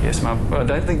 yes, Mum. Well, I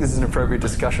don't think this is an appropriate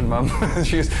discussion, Mum.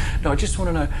 She goes, no, I just want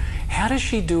to know, how does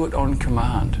she do it on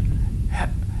command?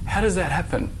 How does that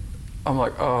happen? I'm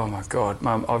like, oh, my God,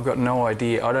 Mum, I've got no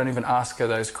idea. I don't even ask her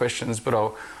those questions, but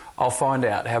I'll find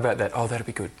out. How about that? Oh, that'll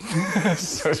be good.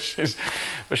 So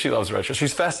she loves Rachel.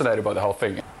 She's fascinated by the whole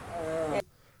thing.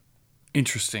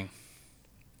 Interesting.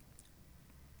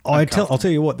 I'll tell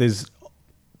you what.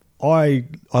 I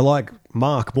like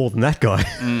Mark more than that guy.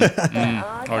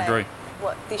 I agree.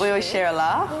 We always share a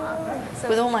laugh.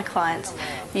 With all my clients,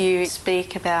 you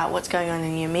speak about what's going on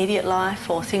in your immediate life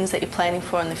or things that you're planning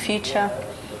for in the future,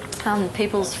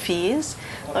 people's fears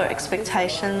or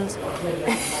expectations.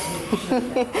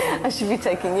 I should be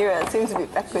taking you out. It seems a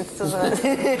bit backwards, doesn't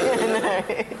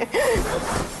it?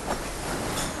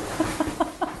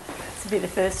 This will be the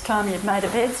first time you've made a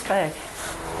bed spray.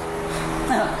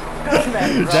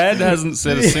 Dad hasn't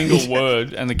said a single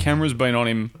word, and the camera's been on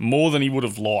him more than he would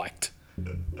have liked.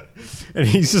 And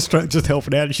he's just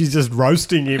helping out, and she's just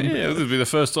roasting him. Yeah, this will be the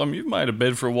first time you've made a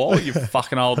bed for a while, you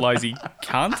fucking old lazy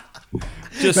cunt.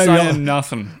 Just Maybe saying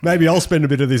nothing. Maybe I'll spend a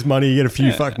bit of this money and get a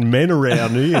few fucking men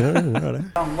around here. You know?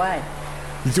 Wrong way.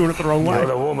 He's doing it the wrong way. You're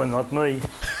the woman, not me.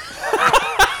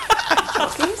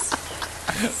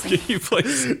 Can you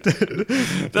please?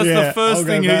 That's the first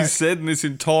thing he said in this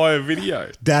entire video.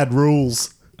 Dad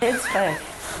rules. Bed spray.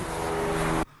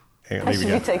 Hang on, I here should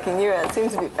we be go. taking you out. It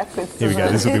seems a bit backwards. Here we go.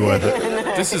 This will be worth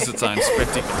it. This is its own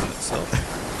spectacle in itself.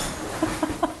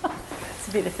 This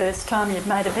will be the first time you've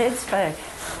made a bed spray.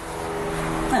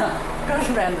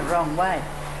 Gone round the wrong way.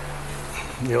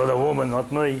 You're the woman,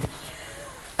 not me.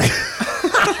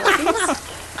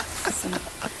 Some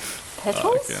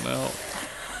petals? Fucking hell.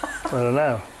 I don't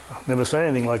know. I've never seen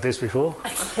anything like this before.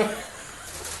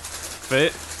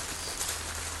 Bet.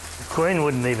 The Queen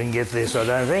wouldn't even get this, I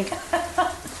don't think.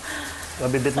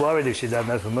 I'd be a bit worried if she'd done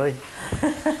that for me.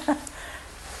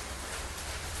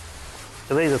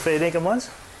 Are these the fair dinkum ones?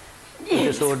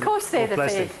 Yes, of course they're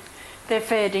they're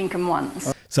fair dinkum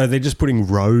ones. So they're just putting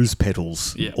rose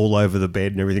petals all over the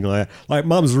bed and everything like that. Like,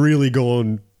 Mum's really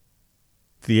gone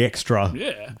the extra.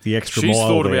 Yeah. The extra She's mile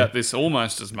thought there. about this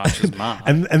almost as much as Mark.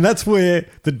 And that's where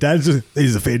the dads are,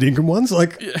 these are fair dinkum ones.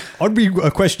 Like, I'd be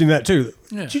questioning that too.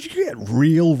 Yeah. Did you get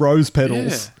real rose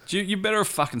petals? Yeah. You better have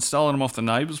fucking stolen them off the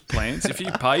neighbours' plants if you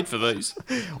paid for these.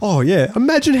 Oh, yeah.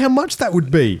 Imagine how much that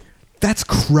would be. That's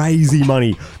crazy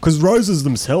money. Because roses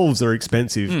themselves are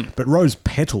expensive, but rose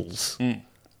petals,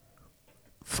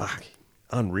 fuck,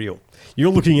 unreal.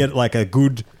 You're looking at like a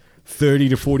good 30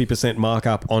 to 40%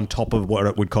 markup on top of what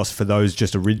it would cost for those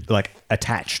just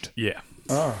attached. Yeah.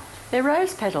 Oh. They're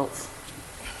rose petals.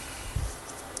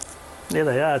 Yeah,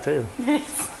 they are too.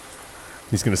 Yes.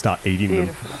 He's going to start eating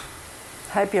Beautiful. them.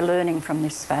 Hope you're learning from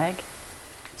this spag.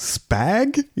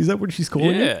 Spag? Is that what she's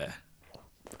calling it? Yeah.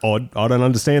 Odd. I don't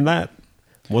understand that.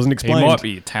 Wasn't He explained. might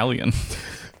be Italian.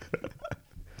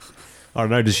 I don't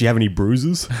know. Does she have any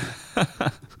bruises?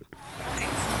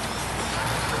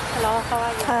 Hello, how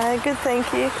are you? Hi, good,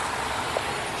 thank you.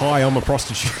 Hi, I'm a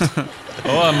prostitute.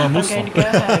 Oh, I'm a I'm Muslim. going to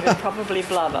go home and probably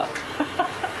blubber.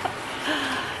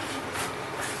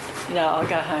 No, I'll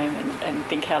go home and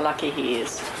think how lucky he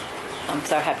is. I'm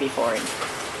so happy for him.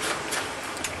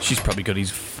 She's probably got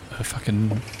her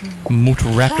fucking mutt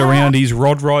wrapped around his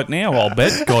rod right now, I'll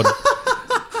bet. God.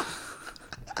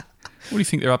 What do you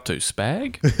think they're up to?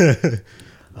 Spag?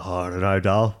 Oh, I don't know,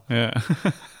 doll. Yeah.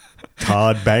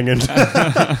 Tard banging.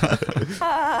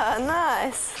 Ah,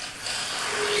 nice.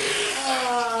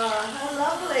 Oh, how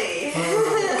lovely.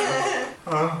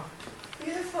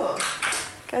 Beautiful.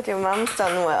 God, your mum's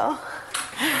done well.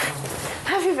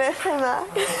 Happy birthday, Mark.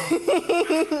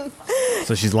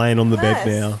 So she's laying on the bed Nice.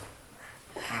 now.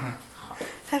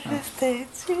 Happy birthday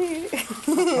to you.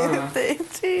 Happy birthday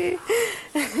to you.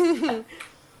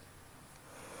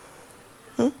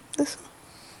 This one.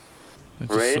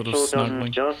 Rachel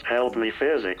doesn't just help me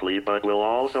physically, but will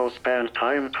also spend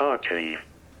time talking.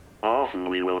 Often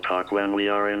we will talk when we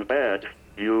are in bed,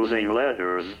 using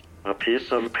letters, a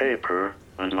piece of paper,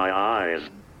 and my eyes.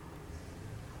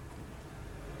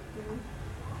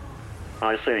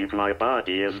 I think my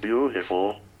body is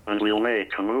beautiful, and we'll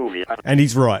make a movie. And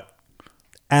he's right.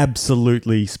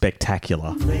 Absolutely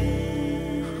spectacular.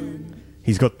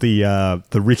 He's got the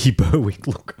Ricky Berwick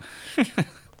look.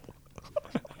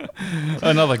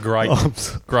 Another great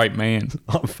man.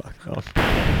 I'm fucking off.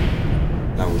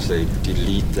 I would say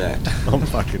delete that. I'm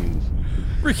fucking...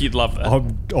 Ricky'd love that.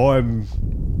 I'm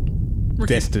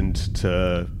destined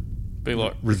to be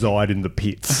like reside in the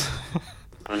pits.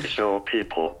 And show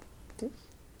people.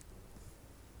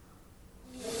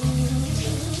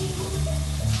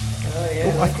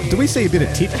 Do we see a bit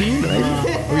of tit here?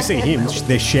 Maybe? We see him.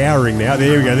 They're showering now.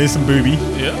 There we go. There's some booby.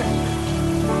 Yeah.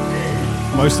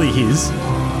 Mostly his.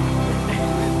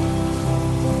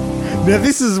 Now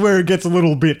this is where it gets a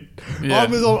little bit... Yeah.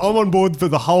 I'm on board for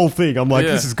the whole thing. I'm like,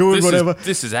 Yeah. this is good, whatever.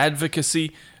 This is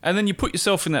advocacy. And then you put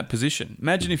yourself in that position.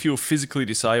 Imagine if you were physically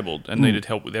disabled and needed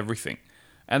help with everything.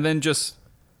 And then just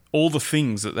all the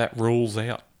things that rules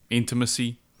out.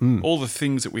 Intimacy. All the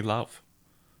things that we love.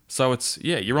 So it's,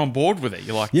 you're on board with it.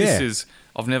 You're like, this is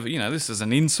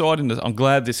an insight into, I'm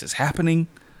glad this is happening.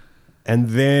 And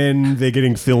then they're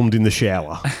getting filmed in the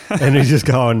shower. And he's just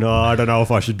going, oh, I don't know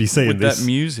if I should be seeing With this. that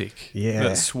music. Yeah.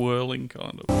 That swirling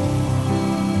kind of.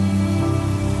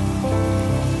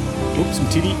 Oops, some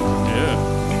titty.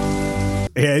 Yeah.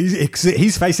 Yeah,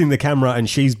 he's facing the camera and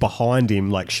she's behind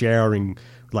him, like showering,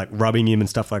 like rubbing him and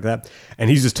stuff like that. And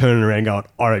he's just turning around going,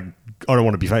 I don't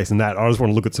want to be facing that. I just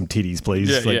want to look at some titties, please.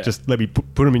 Yeah, Just let me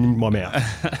put them in my mouth.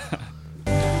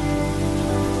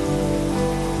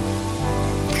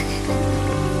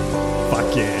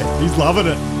 Fuck yeah. He's loving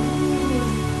it.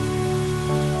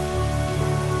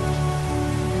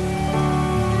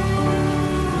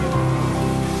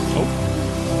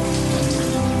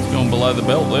 It's gone below the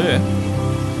belt there.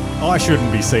 I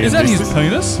shouldn't be seeing Is that this. his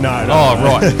penis? No. Oh, no.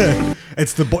 right.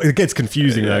 It's it gets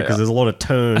confusing though because there's a lot of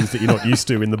turns that you're not used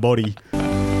to in the body.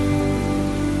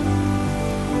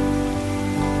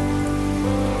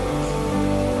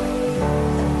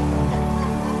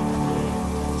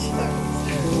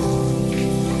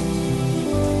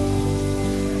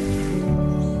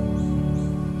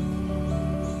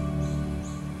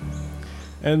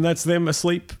 And that's them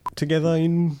asleep together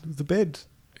in the bed.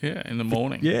 Yeah, in the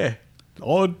morning. Yeah.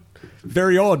 Odd.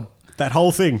 Very odd. That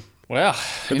whole thing. Wow.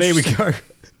 But there we go.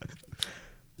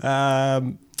 I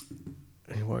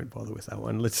won't bother with that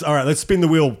one. Let's spin the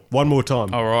wheel one more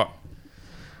time. All right.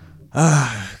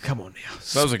 Come on now.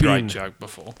 That was a great joke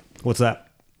before. What's that?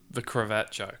 The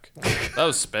cravat joke. That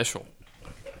was special.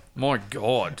 My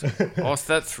God. Oh,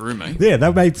 that threw me. Yeah,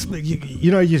 that makes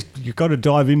you got to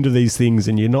dive into these things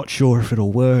and you're not sure if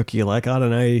it'll work. You're like, I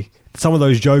don't know. Some of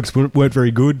those jokes weren't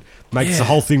very good. Makes the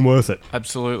whole thing worth it.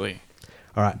 Absolutely.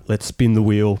 All right, let's spin the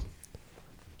wheel.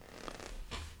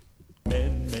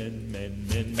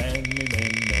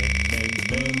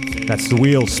 That's the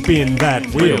wheel. Spin that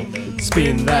wheel.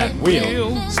 Spin that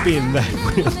wheel. Spin that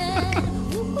wheel.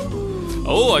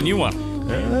 Oh, a new one.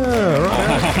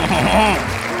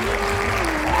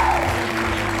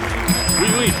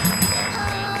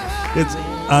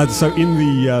 It's so in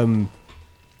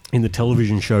the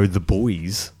television show The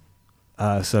Boys.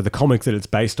 So the comic that it's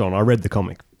based on, I read the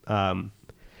comic, and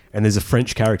there's a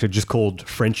French character just called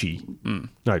Frenchie.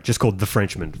 No, just called the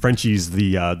Frenchman. Frenchie's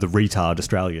the retard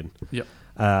Australian. Yep.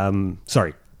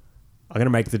 Sorry, I'm going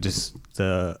to make the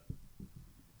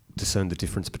discern the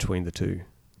difference between the two.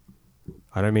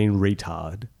 I don't mean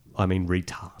retard. I mean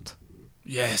retard.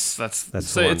 Yes, that's the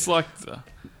one. It's like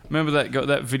remember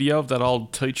that video of that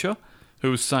old teacher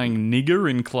who was saying nigger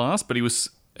in class, but he was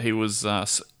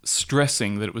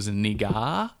stressing that it was a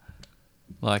nigger,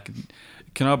 like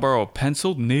Can I borrow a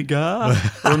pencil,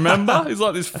 nigger? Remember? He's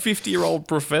like this 50-year-old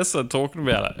professor talking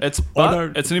about it. It's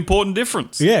an important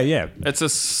difference. Yeah. It's a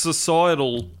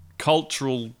societal,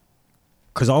 cultural.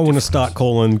 Because I want to start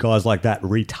calling guys like that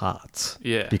retards.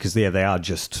 Yeah. Because they are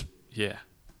just. Yeah.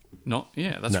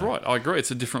 That's right. I agree.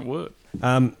 It's a different word.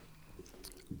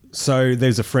 So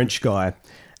there's a French guy,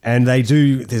 and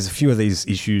there's a few of these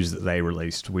issues that they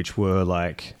released, which were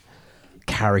like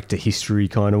character history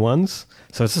kind of ones.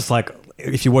 So it's just like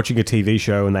if you're watching a TV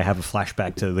show and they have a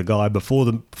flashback to the guy before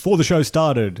the show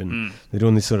started, and they're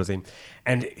doing this sort of thing.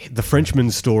 And the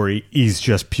Frenchman's story is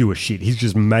just pure shit. He's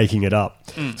just making it up.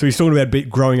 So he's talking about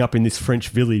growing up in this French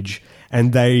village,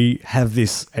 and they have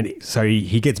this, and so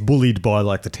he gets bullied by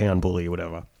like the town bully or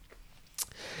whatever.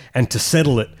 And to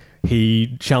settle it,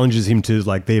 he challenges him to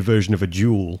like their version of a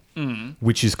duel,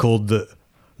 which is called the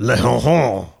Le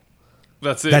Honron.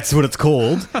 That's it. That's what it's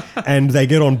called. And they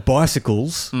get on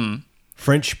bicycles,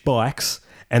 French bikes,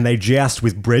 and they joust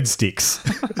with breadsticks.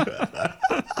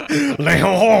 Le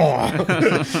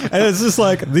Honron. And it's just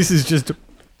like, this is just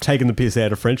taking the piss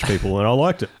out of French people, and I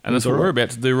liked it. And that's what we're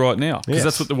about to do right now, because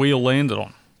that's what the wheel landed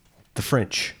on. The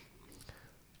French.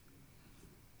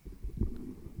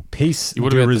 Peace What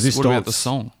de about resistance. the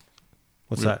song?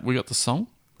 What's that? We got the song?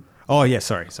 Oh, yeah,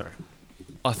 sorry.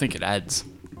 I think it adds.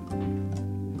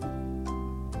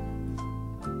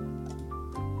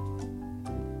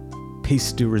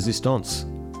 Peace de resistance.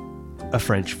 A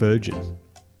French virgin.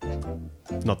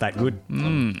 Not that good.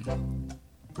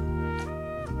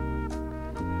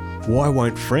 Why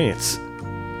won't France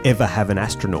ever have an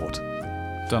astronaut?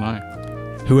 Don't know.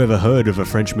 Who ever heard of a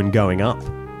Frenchman going up?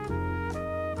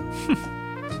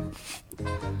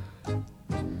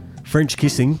 French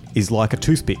kissing is like a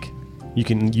toothpick. You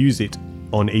can use it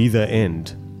on either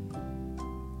end.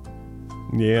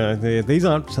 Yeah, these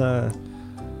aren't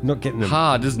not getting them.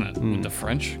 Hard, isn't it, with the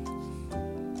French?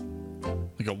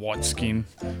 They got white skin.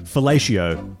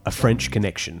 Fellatio, a French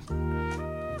connection.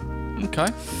 Okay.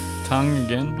 Tongue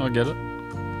again, I get it.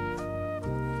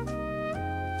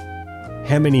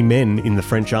 How many men in the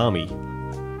French army?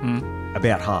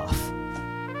 About half.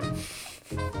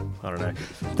 I don't know.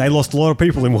 They lost a lot of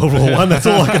people in World War I. That's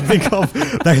all I can think of.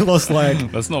 They lost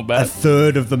like that's not bad. A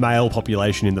third of the male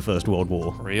population in the First World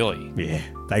War. Really? Yeah.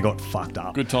 They got fucked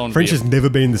up. Good time. France has never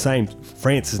been the same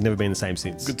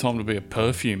since. Good time to be a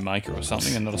perfume maker or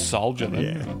something, and not a soldier. Then.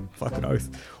 Yeah. Fucking oath.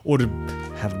 Or to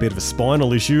have a bit of a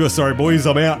spinal issue. Oh, sorry, boys,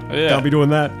 I'm out. Yeah. Can't be doing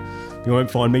that. You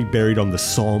won't find me buried on the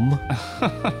Somme.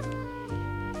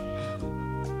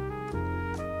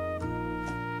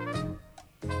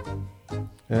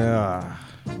 Yeah.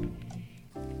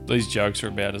 These jokes are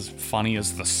about as funny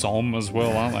as the Somme as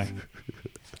well, aren't they?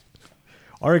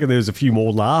 I reckon there was a few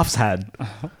more laughs had.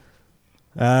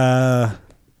 What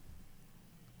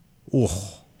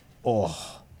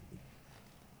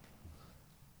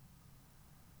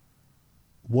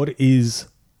is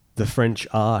the French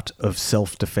art of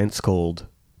self-defense called?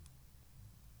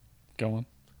 Go on.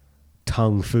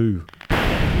 Tung fu.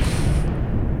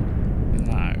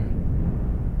 No.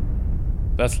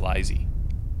 That's lazy.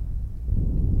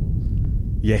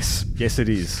 Yes it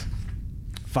is.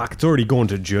 Fuck, it's already gone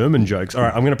to German jokes. All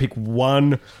right, I'm going to pick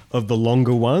one of the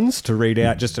longer ones to read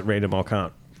out, just at random. I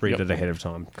can't read it ahead of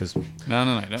time because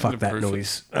no. Fuck that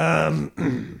noise. A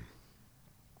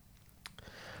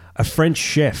French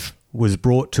chef was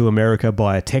brought to America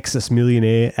by a Texas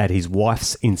millionaire at his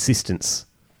wife's insistence.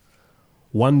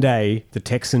 One day, the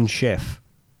Texan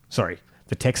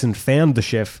found the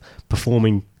chef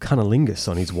performing cunnilingus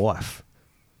on his wife.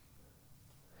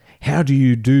 How do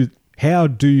you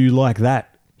like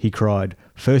that? He cried.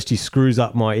 First he screws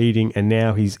up my eating, and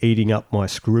now he's eating up my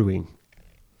screwing.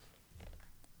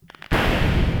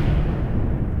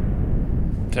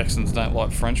 Texans don't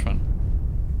like Frenchmen.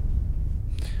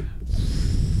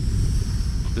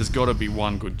 There's got to be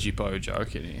one good Jippo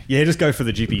joke in here. Yeah, just go for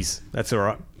the Jippies. That's all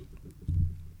right.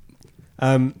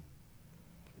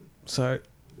 So,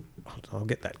 I'll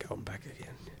get that going back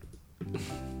again.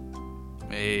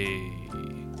 Hey.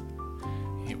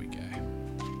 Here we go.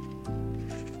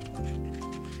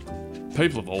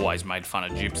 People have always made fun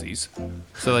of gypsies,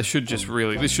 so they should just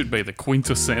really... This should be the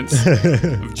quintessence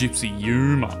of gypsy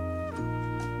humour.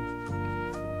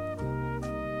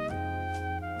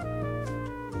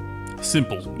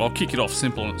 Simple. I'll kick it off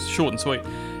simple and it's short and sweet.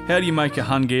 How do you make a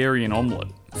Hungarian omelette?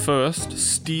 First,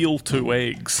 steal 2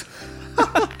 eggs.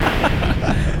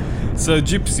 So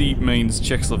gypsy means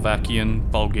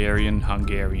Czechoslovakian, Bulgarian,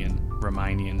 Hungarian,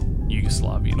 Romanian,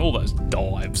 Yugoslavian, all those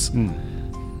dives.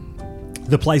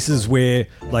 The places where,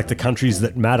 like, the countries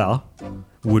that matter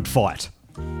would fight.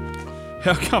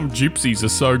 How come gypsies are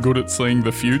so good at seeing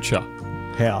the future?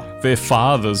 How? Their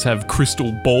fathers have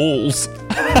crystal balls.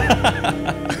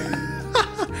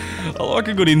 I like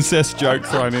a good incest joke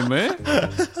thrown in there.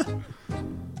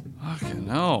 Fucking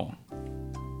hell.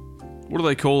 What do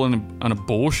they call an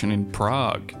abortion in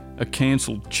Prague? A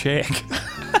cancelled check.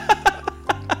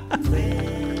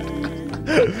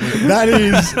 That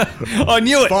is... I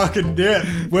knew it. Fucking, yeah.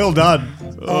 Well done.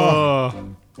 Oh.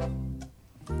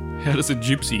 How does a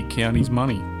gypsy count his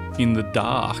money? In the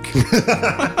dark.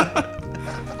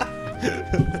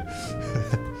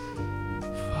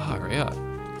 Far out.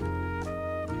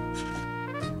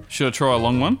 Should I try a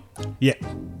long one? Yeah.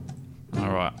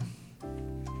 Alright,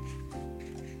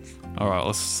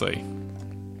 let's see.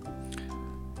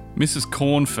 Mrs.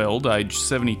 Kornfeld, aged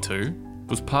 72,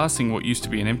 was passing what used to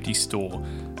be an empty store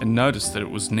and noticed that it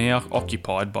was now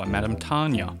occupied by Madame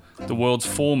Tanya, the world's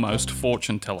foremost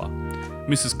fortune teller.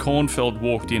 Mrs. Kornfeld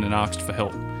walked in and asked for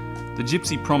help. The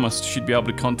gypsy promised she'd be able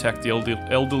to contact the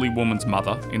elderly woman's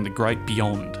mother in the great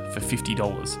beyond for $50.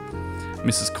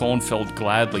 Mrs. Kornfeld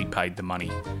gladly paid the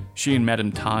money. She and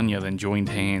Madame Tanya then joined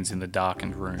hands in the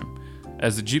darkened room.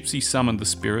 As the gypsy summoned the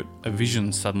spirit, a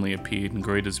vision suddenly appeared and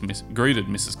greeted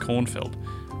Mrs. Kornfeld.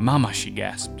 "Mama," she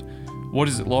gasped. "What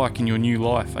is it like in your new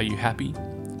life? Are you happy?"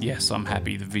 "Yes, I'm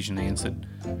happy," the vision answered.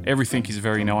 "Everything is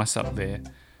very nice up there.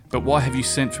 But why have you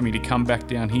sent for me to come back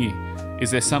down here? Is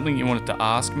there something you wanted to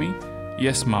ask me?"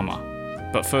 "Yes, Mama.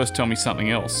 But first tell me something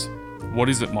else." "What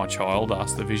is it, my child?"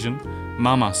 asked the vision.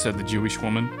 "Mama," said the Jewish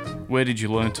woman, "where did you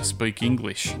learn to speak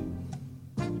English?"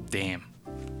 Damn.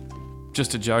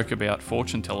 Just a joke about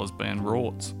fortune tellers being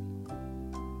rorts.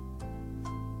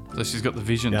 So she's got the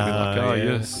vision to be like, "Oh, yeah.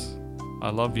 yes, I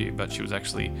love you," but she was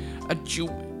actually a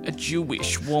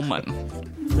Jewish woman.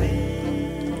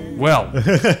 Well,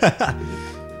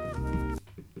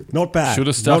 not bad. Should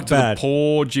have stuck not to bad. the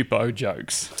poor Jippo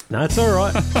jokes. No, it's all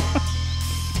right.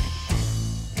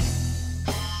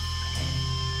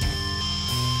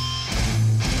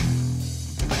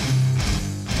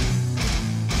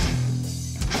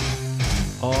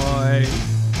 I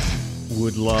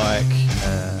would like...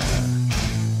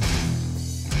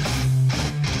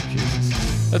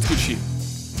 Jesus. That's good shit.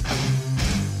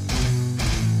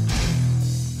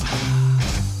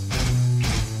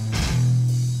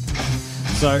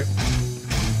 So,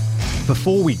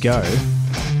 before we go,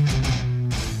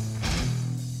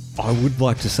 I would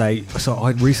like to say... So,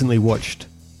 I recently watched...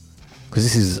 Because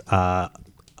this is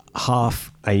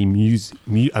half a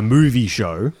movie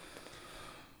show...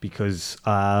 Because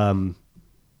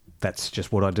that's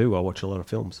just what I do. I watch a lot of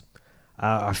films.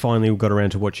 I finally got around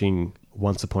to watching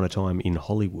Once Upon a Time in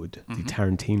Hollywood, the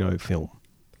Tarantino film,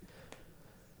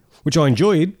 which I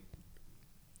enjoyed.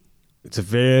 It's a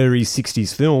very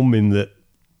 60s film in that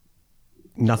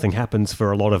nothing happens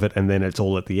for a lot of it and then it's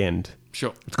all at the end.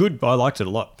 Sure. It's good. I liked it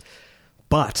a lot.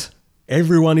 But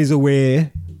everyone is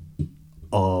aware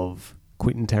of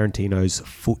Quentin Tarantino's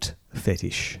foot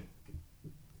fetish.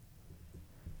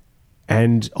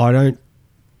 And I don't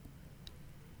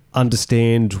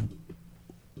understand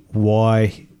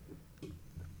why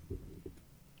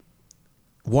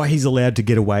he's allowed to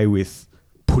get away with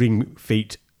putting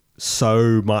feet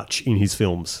so much in his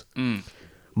films.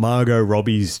 Margot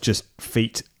Robbie's just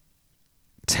feet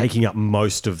taking up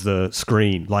most of the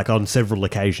screen, like on several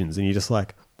occasions, and you're just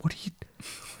like, what are you...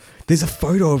 There's a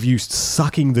photo of you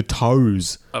sucking the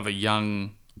toes of a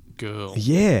young girl.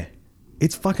 Yeah.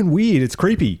 It's fucking weird. It's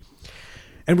creepy.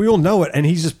 And we all know it. And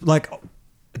he's just like,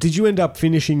 did you end up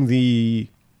finishing the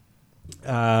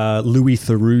Louis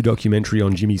Theroux documentary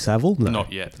on Jimmy Savile? No.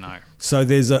 Not yet, no. So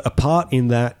there's a part in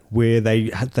that where they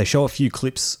show a few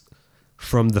clips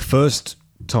from the first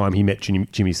time he met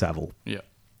Jimmy Savile. Yeah.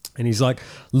 And he's like,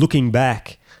 looking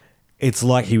back, it's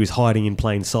like he was hiding in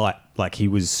plain sight. Like he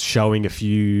was showing a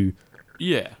few...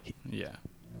 Yeah.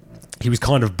 He was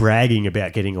kind of bragging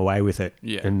about getting away with it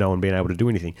and no one being able to do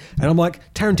anything. And I'm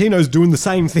like, Tarantino's doing the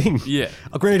same thing. Yeah.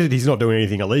 Granted, he's not doing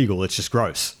anything illegal. It's just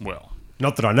gross. Well.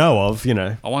 Not that I know of, you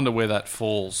know. I wonder where that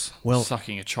falls, well,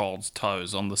 sucking a child's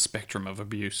toes on the spectrum of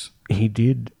abuse. He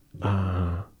did...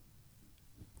 most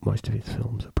of his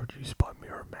films are produced by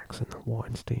Miramax and the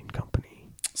Weinstein Company.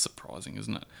 Surprising,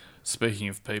 isn't it? Speaking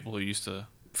of people who used to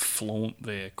flaunt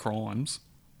their crimes...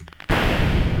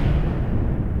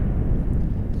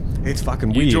 It's fucking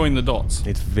weird. You join the dots.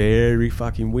 It's very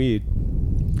fucking weird.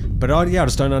 But I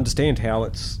just don't understand how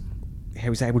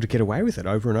he's able to get away with it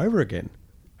over and over again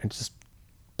and just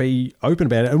be open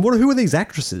about it. And who are these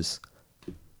actresses?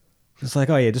 It's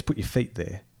like, oh yeah, just put your feet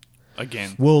there.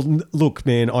 Again. Well, look,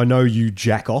 man, I know you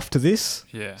jack off to this.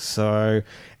 Yeah. So,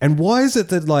 and why is it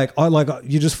that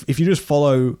if you just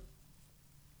follow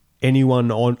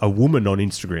anyone on a woman on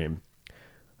Instagram.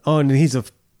 Oh, and here's a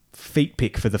feet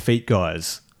pic for the feet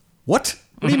guys. What?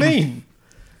 What do you mean?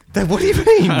 What do you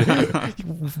mean?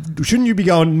 Shouldn't you be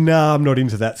going, nah, I'm not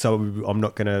into that, so I'm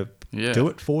not going to do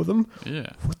it for them?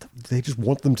 Yeah. They just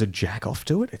want them to jack off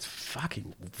to it? It's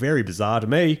fucking very bizarre to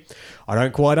me. I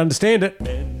don't quite understand it.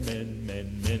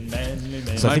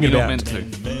 So Maybe think you're about, not meant to.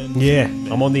 yeah,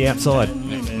 I'm on the outside.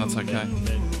 Yeah, that's okay.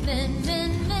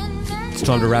 It's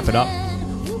time to wrap it up.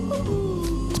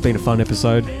 It's been a fun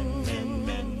episode.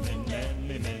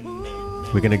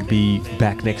 We're going to be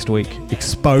back next week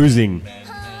exposing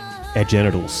our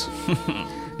genitals.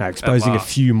 No, exposing a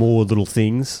few more little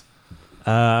things.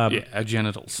 Yeah, our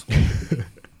genitals.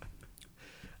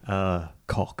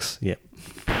 Cocks, yep.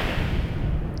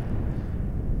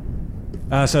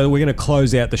 So we're going to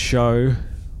close out the show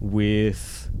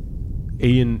with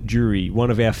Ian Jury, one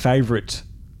of our favourite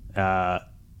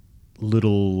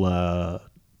little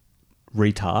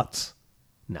retards.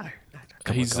 No.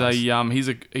 He's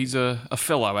a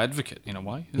fellow advocate in a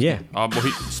way. Yeah. He? Well,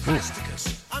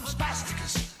 Spasticus, I'm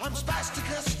spasticus, I'm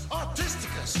spasticus,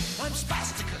 autisticus, I'm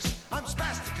spasticus, I'm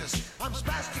spasticus, I'm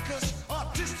spasticus,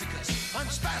 autisticus, I'm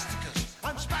spasticus,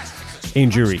 I'm spasticus.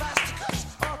 Ian Jury.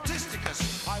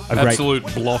 Absolute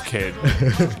blockhead.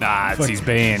 Nah, it's his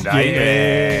band,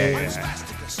 eh?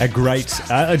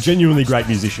 Yeah. A genuinely great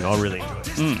musician. I really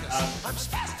enjoy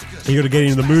it. You got to get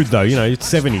into the mood though. You know,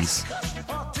 it's 70s.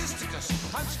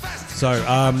 So,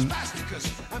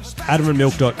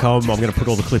 adamandmilk.com. I'm going to put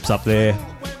all the clips up there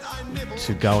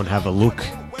to go and have a look.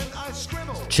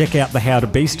 Check out the How to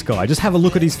Beast guy. Just have a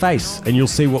look at his face and you'll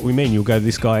see what we mean. You'll go,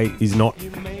 this guy is not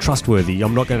trustworthy.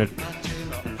 I'm not going to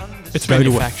go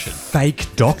to a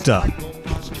fake doctor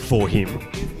for him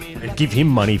and give him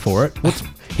money for it.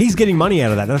 He's getting money out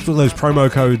of that. That's what those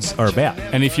promo codes are about.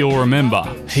 And if you'll remember,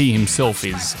 he himself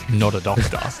is not a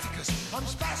doctor.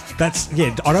 I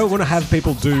don't want to have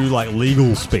people do like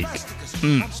legal speak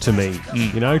to me,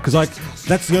 you know, because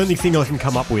that's the only thing I can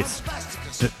come up with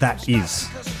that is.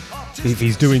 If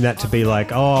he's doing that to be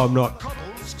like, oh, I'm not,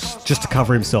 just to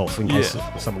cover himself in case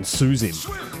someone sues him.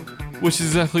 Which is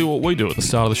exactly what we do at the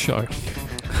start of the show.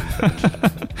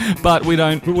 But we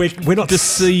don't. We're not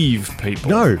deceive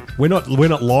people. No, we're not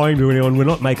lying to anyone. We're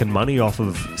not making money off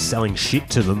of selling shit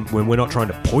to them when we're not trying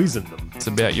to poison them. It's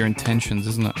about your intentions,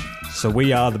 isn't it? So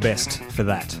we are the best for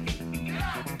that.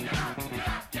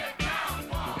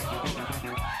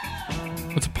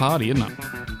 It's a party, isn't it?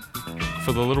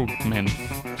 For the little men.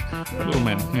 Little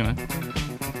men, you know.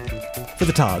 For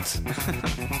the tards.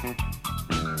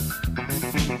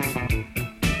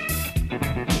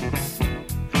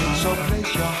 So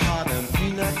place your heart and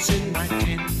peanuts in my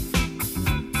tin,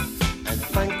 and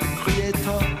thank the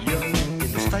Creator you're in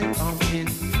the state I'm in.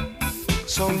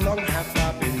 So long have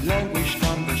I been languished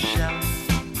on the shelf.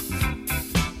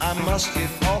 I must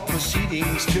give all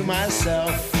proceedings to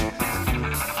myself.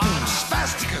 I'm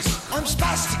spasticus, I'm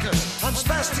spasticus, I'm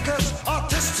spasticus,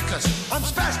 autisticus, I'm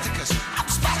spasticus, I'm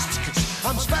spasticus,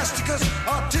 I'm spasticus,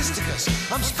 autisticus,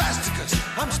 I'm spasticus,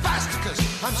 I'm spasticus,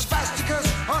 I'm spasticus,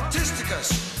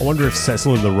 autisticus. I wonder if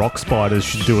Cecil and the Rock Spiders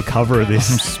should do a cover of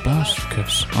this. I'm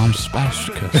spasticus, I'm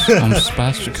spasticus, I'm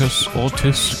spasticus,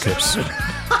 autisticus.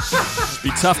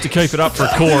 Be tough to keep it up for a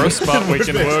chorus, but we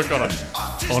can work on it.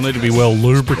 I'll need to be well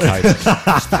lubricated.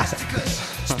 Spasticus,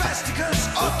 spasticus,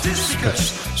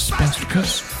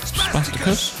 spasticus,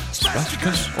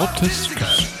 spasticus,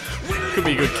 autisticus. Could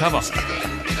be a good cover.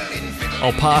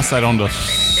 I'll pass that on to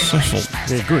Cecil.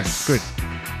 Yeah, good.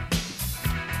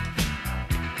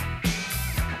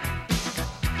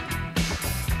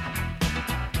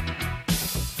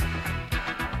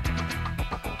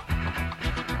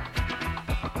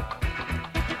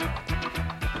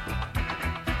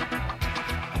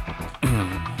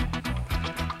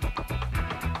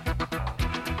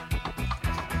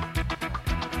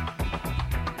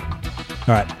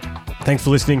 All right. Thanks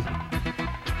for listening.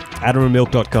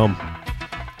 adamandmilk.com.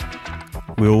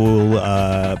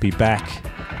 We'll be back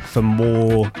for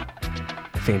more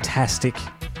fantastic,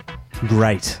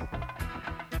 great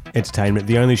entertainment.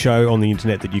 The only show on the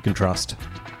internet that you can trust.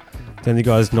 The only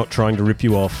guys not trying to rip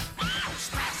you off.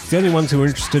 It's the only ones who are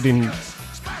interested in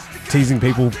teasing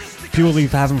people purely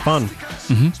for having fun.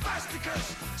 Mm-hmm.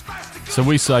 So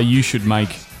we say you should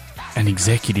make an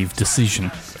executive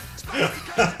decision.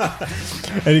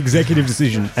 An executive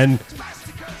decision. And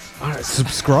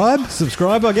subscribe,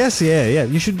 I guess. Yeah.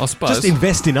 You should just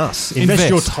invest in us. Invest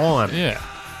your time. Yeah.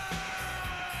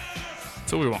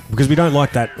 That's all we want. Because we don't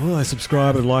like that, I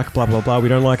subscribe and like blah, blah, blah. We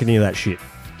don't like any of that shit.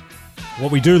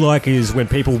 What we do like is when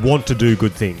people want to do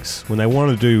good things. When they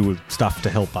want to do stuff to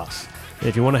help us. And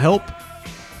if you want to help,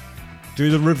 Do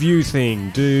the review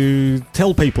thing.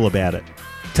 Tell people about it.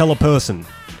 Tell a person.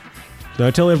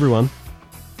 No, tell everyone.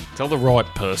 Tell the right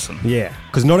person. Yeah,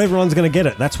 because not everyone's going to get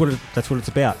it. That's what it's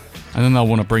about. And then they'll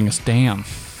want to bring us down.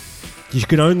 You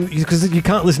can only because you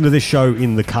can't listen to this show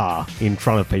in the car in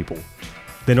front of people.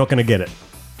 They're not going to get it.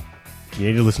 You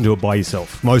need to listen to it by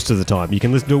yourself most of the time. You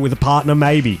can listen to it with a partner,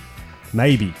 maybe.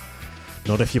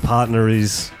 Not if your partner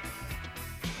is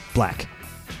black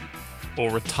or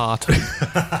retarded.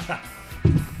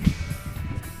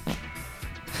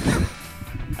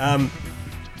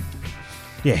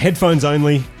 Yeah, headphones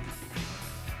only.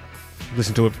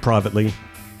 Listen to it privately.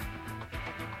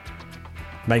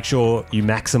 Make sure you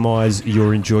maximize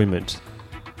your enjoyment.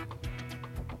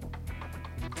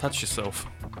 Touch yourself.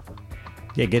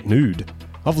 Yeah, get nude.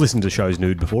 I've listened to shows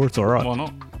nude before. It's all right. Why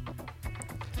not?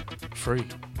 Free.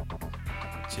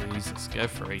 Jesus, go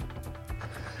free.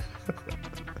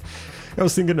 I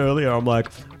was thinking earlier, I'm like,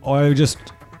 I just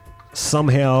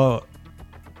somehow...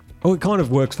 Oh, it kind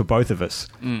of works for both of us.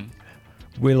 Mm.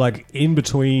 We're like in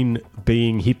between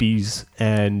being hippies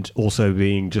and also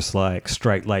being just like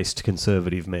straight-laced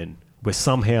conservative men. We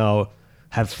somehow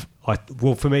have...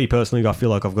 Well, for me personally, I feel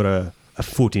like I've got a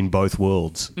foot in both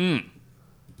worlds. Mm.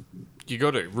 You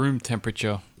got it. Room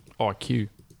temperature IQ.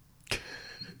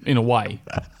 In a way.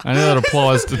 I know that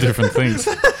applies to different things.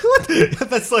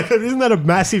 That's like, isn't that a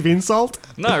massive insult?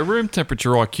 No, room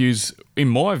temperature IQs, in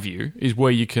my view, is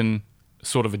where you can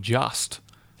sort of adjust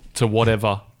to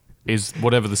whatever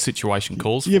the situation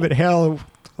calls for. Yeah, but how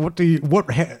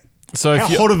So how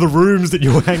hot are the rooms that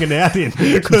you're hanging out in?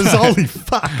 Because holy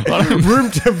fuck,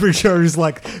 room temperature is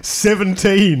like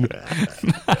 17.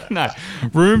 No,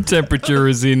 room temperature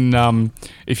is in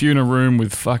if you're in a room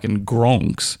with fucking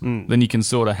gronks, then you can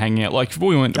sort of hang out. Like if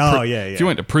we went to if you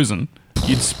went to prison,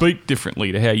 you'd speak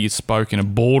differently to how you spoke in a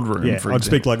boardroom. Yeah, for I'd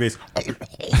speak like this.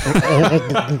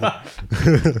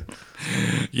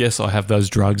 Yes, I have those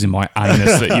drugs in my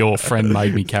anus that your friend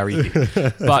made me carry.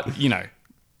 But you know.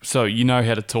 So you know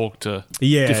how to talk to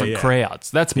different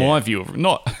crowds. That's my view of it.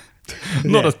 Not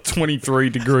a 23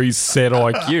 degrees set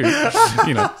IQ.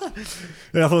 You know.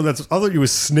 Yeah, I thought you were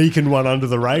sneaking one under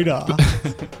the radar.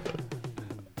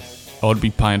 I'd be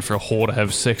paying for a whore to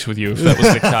have sex with you if that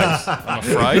was the case. I'm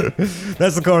afraid.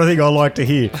 That's the kind of thing I like to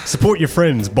hear. Support your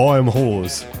friends. Buy them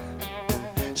whores.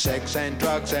 Sex and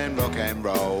drugs and rock and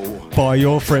roll. Buy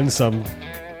your friends some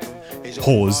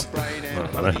whores.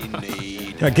 I don't know.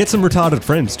 Get some retarded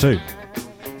friends too.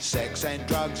 Sex and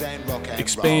drugs and rock and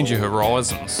Expand your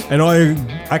horizons. And I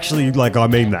actually I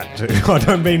mean that too. I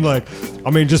don't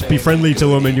mean just be friendly to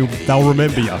them and they'll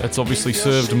remember you. That's obviously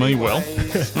served me well.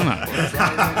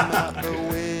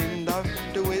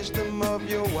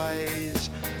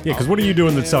 Yeah, because what are you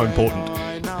doing that's so important?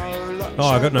 Oh,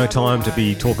 I got no time to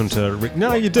be talking to Rick.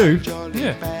 No, you do.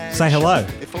 Yeah. Say hello.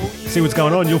 See what's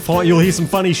going on. You'll hear some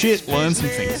funny shit. Learn some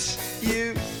things.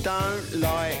 You don't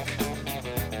like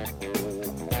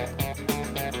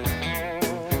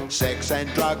sex and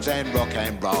drugs and rock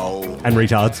and roll and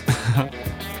retards.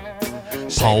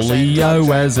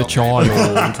 Polio as a child.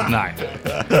 No.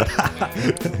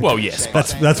 Well, yes.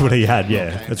 That's what he had.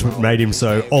 Yeah, that's what made him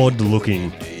so odd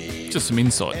looking. Just some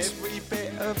insights.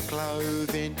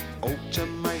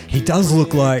 He does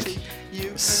look like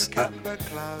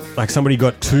somebody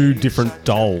got two different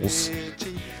dolls.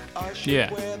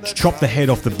 Yeah. Chopped the head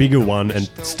off the bigger one and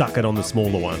stuck it on the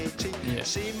smaller one. Yeah.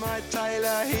 See my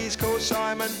tailor, he's called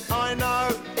Simon. I know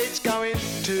it's going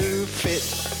to fit.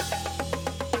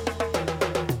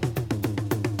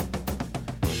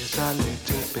 Here's a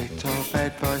little bit of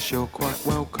advice, you're quite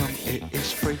welcome, it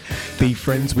is free. Be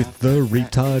friends with the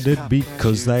retarded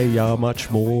because they are much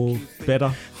more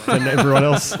better than everyone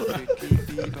else.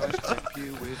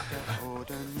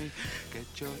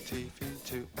 Get your teeth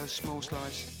into a small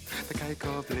slice, the cake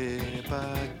of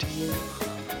liberty.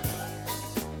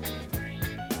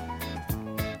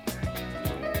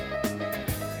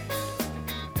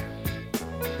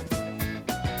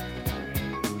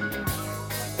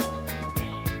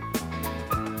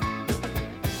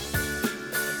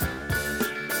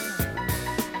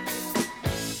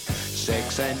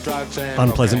 Sex and drugs and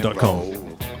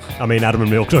Unpleasant.com. I mean,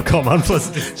 adamandmilk.com.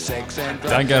 Unpleasant.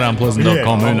 Don't go to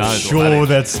unpleasant.com. Who knows? Sure,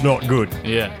 that's not good.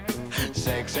 Yeah.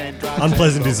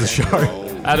 Unpleasant is the show.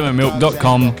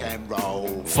 adamandmilk.com.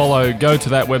 Follow. Go to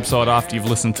that website after you've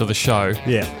listened to the show.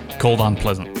 Yeah. Called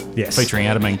Unpleasant. Yes. Featuring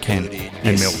Adam and Ken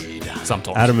and Milk.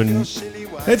 Sometimes. Adam and...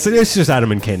 It's just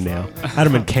Adam and Ken now.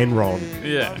 Adam and Ken Ron.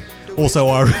 Yeah. Also,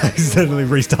 I accidentally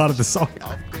restarted the song.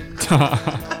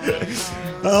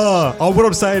 What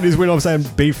I'm saying is when I'm saying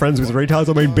be friends with retards,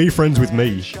 I mean be friends with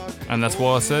me. And that's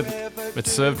why I said It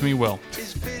served me well.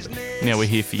 Now we're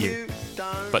here for you.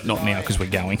 But not now, because we're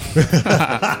going.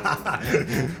 A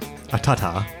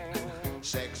ta-ta.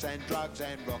 Sex and drugs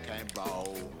and rock and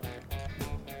roll.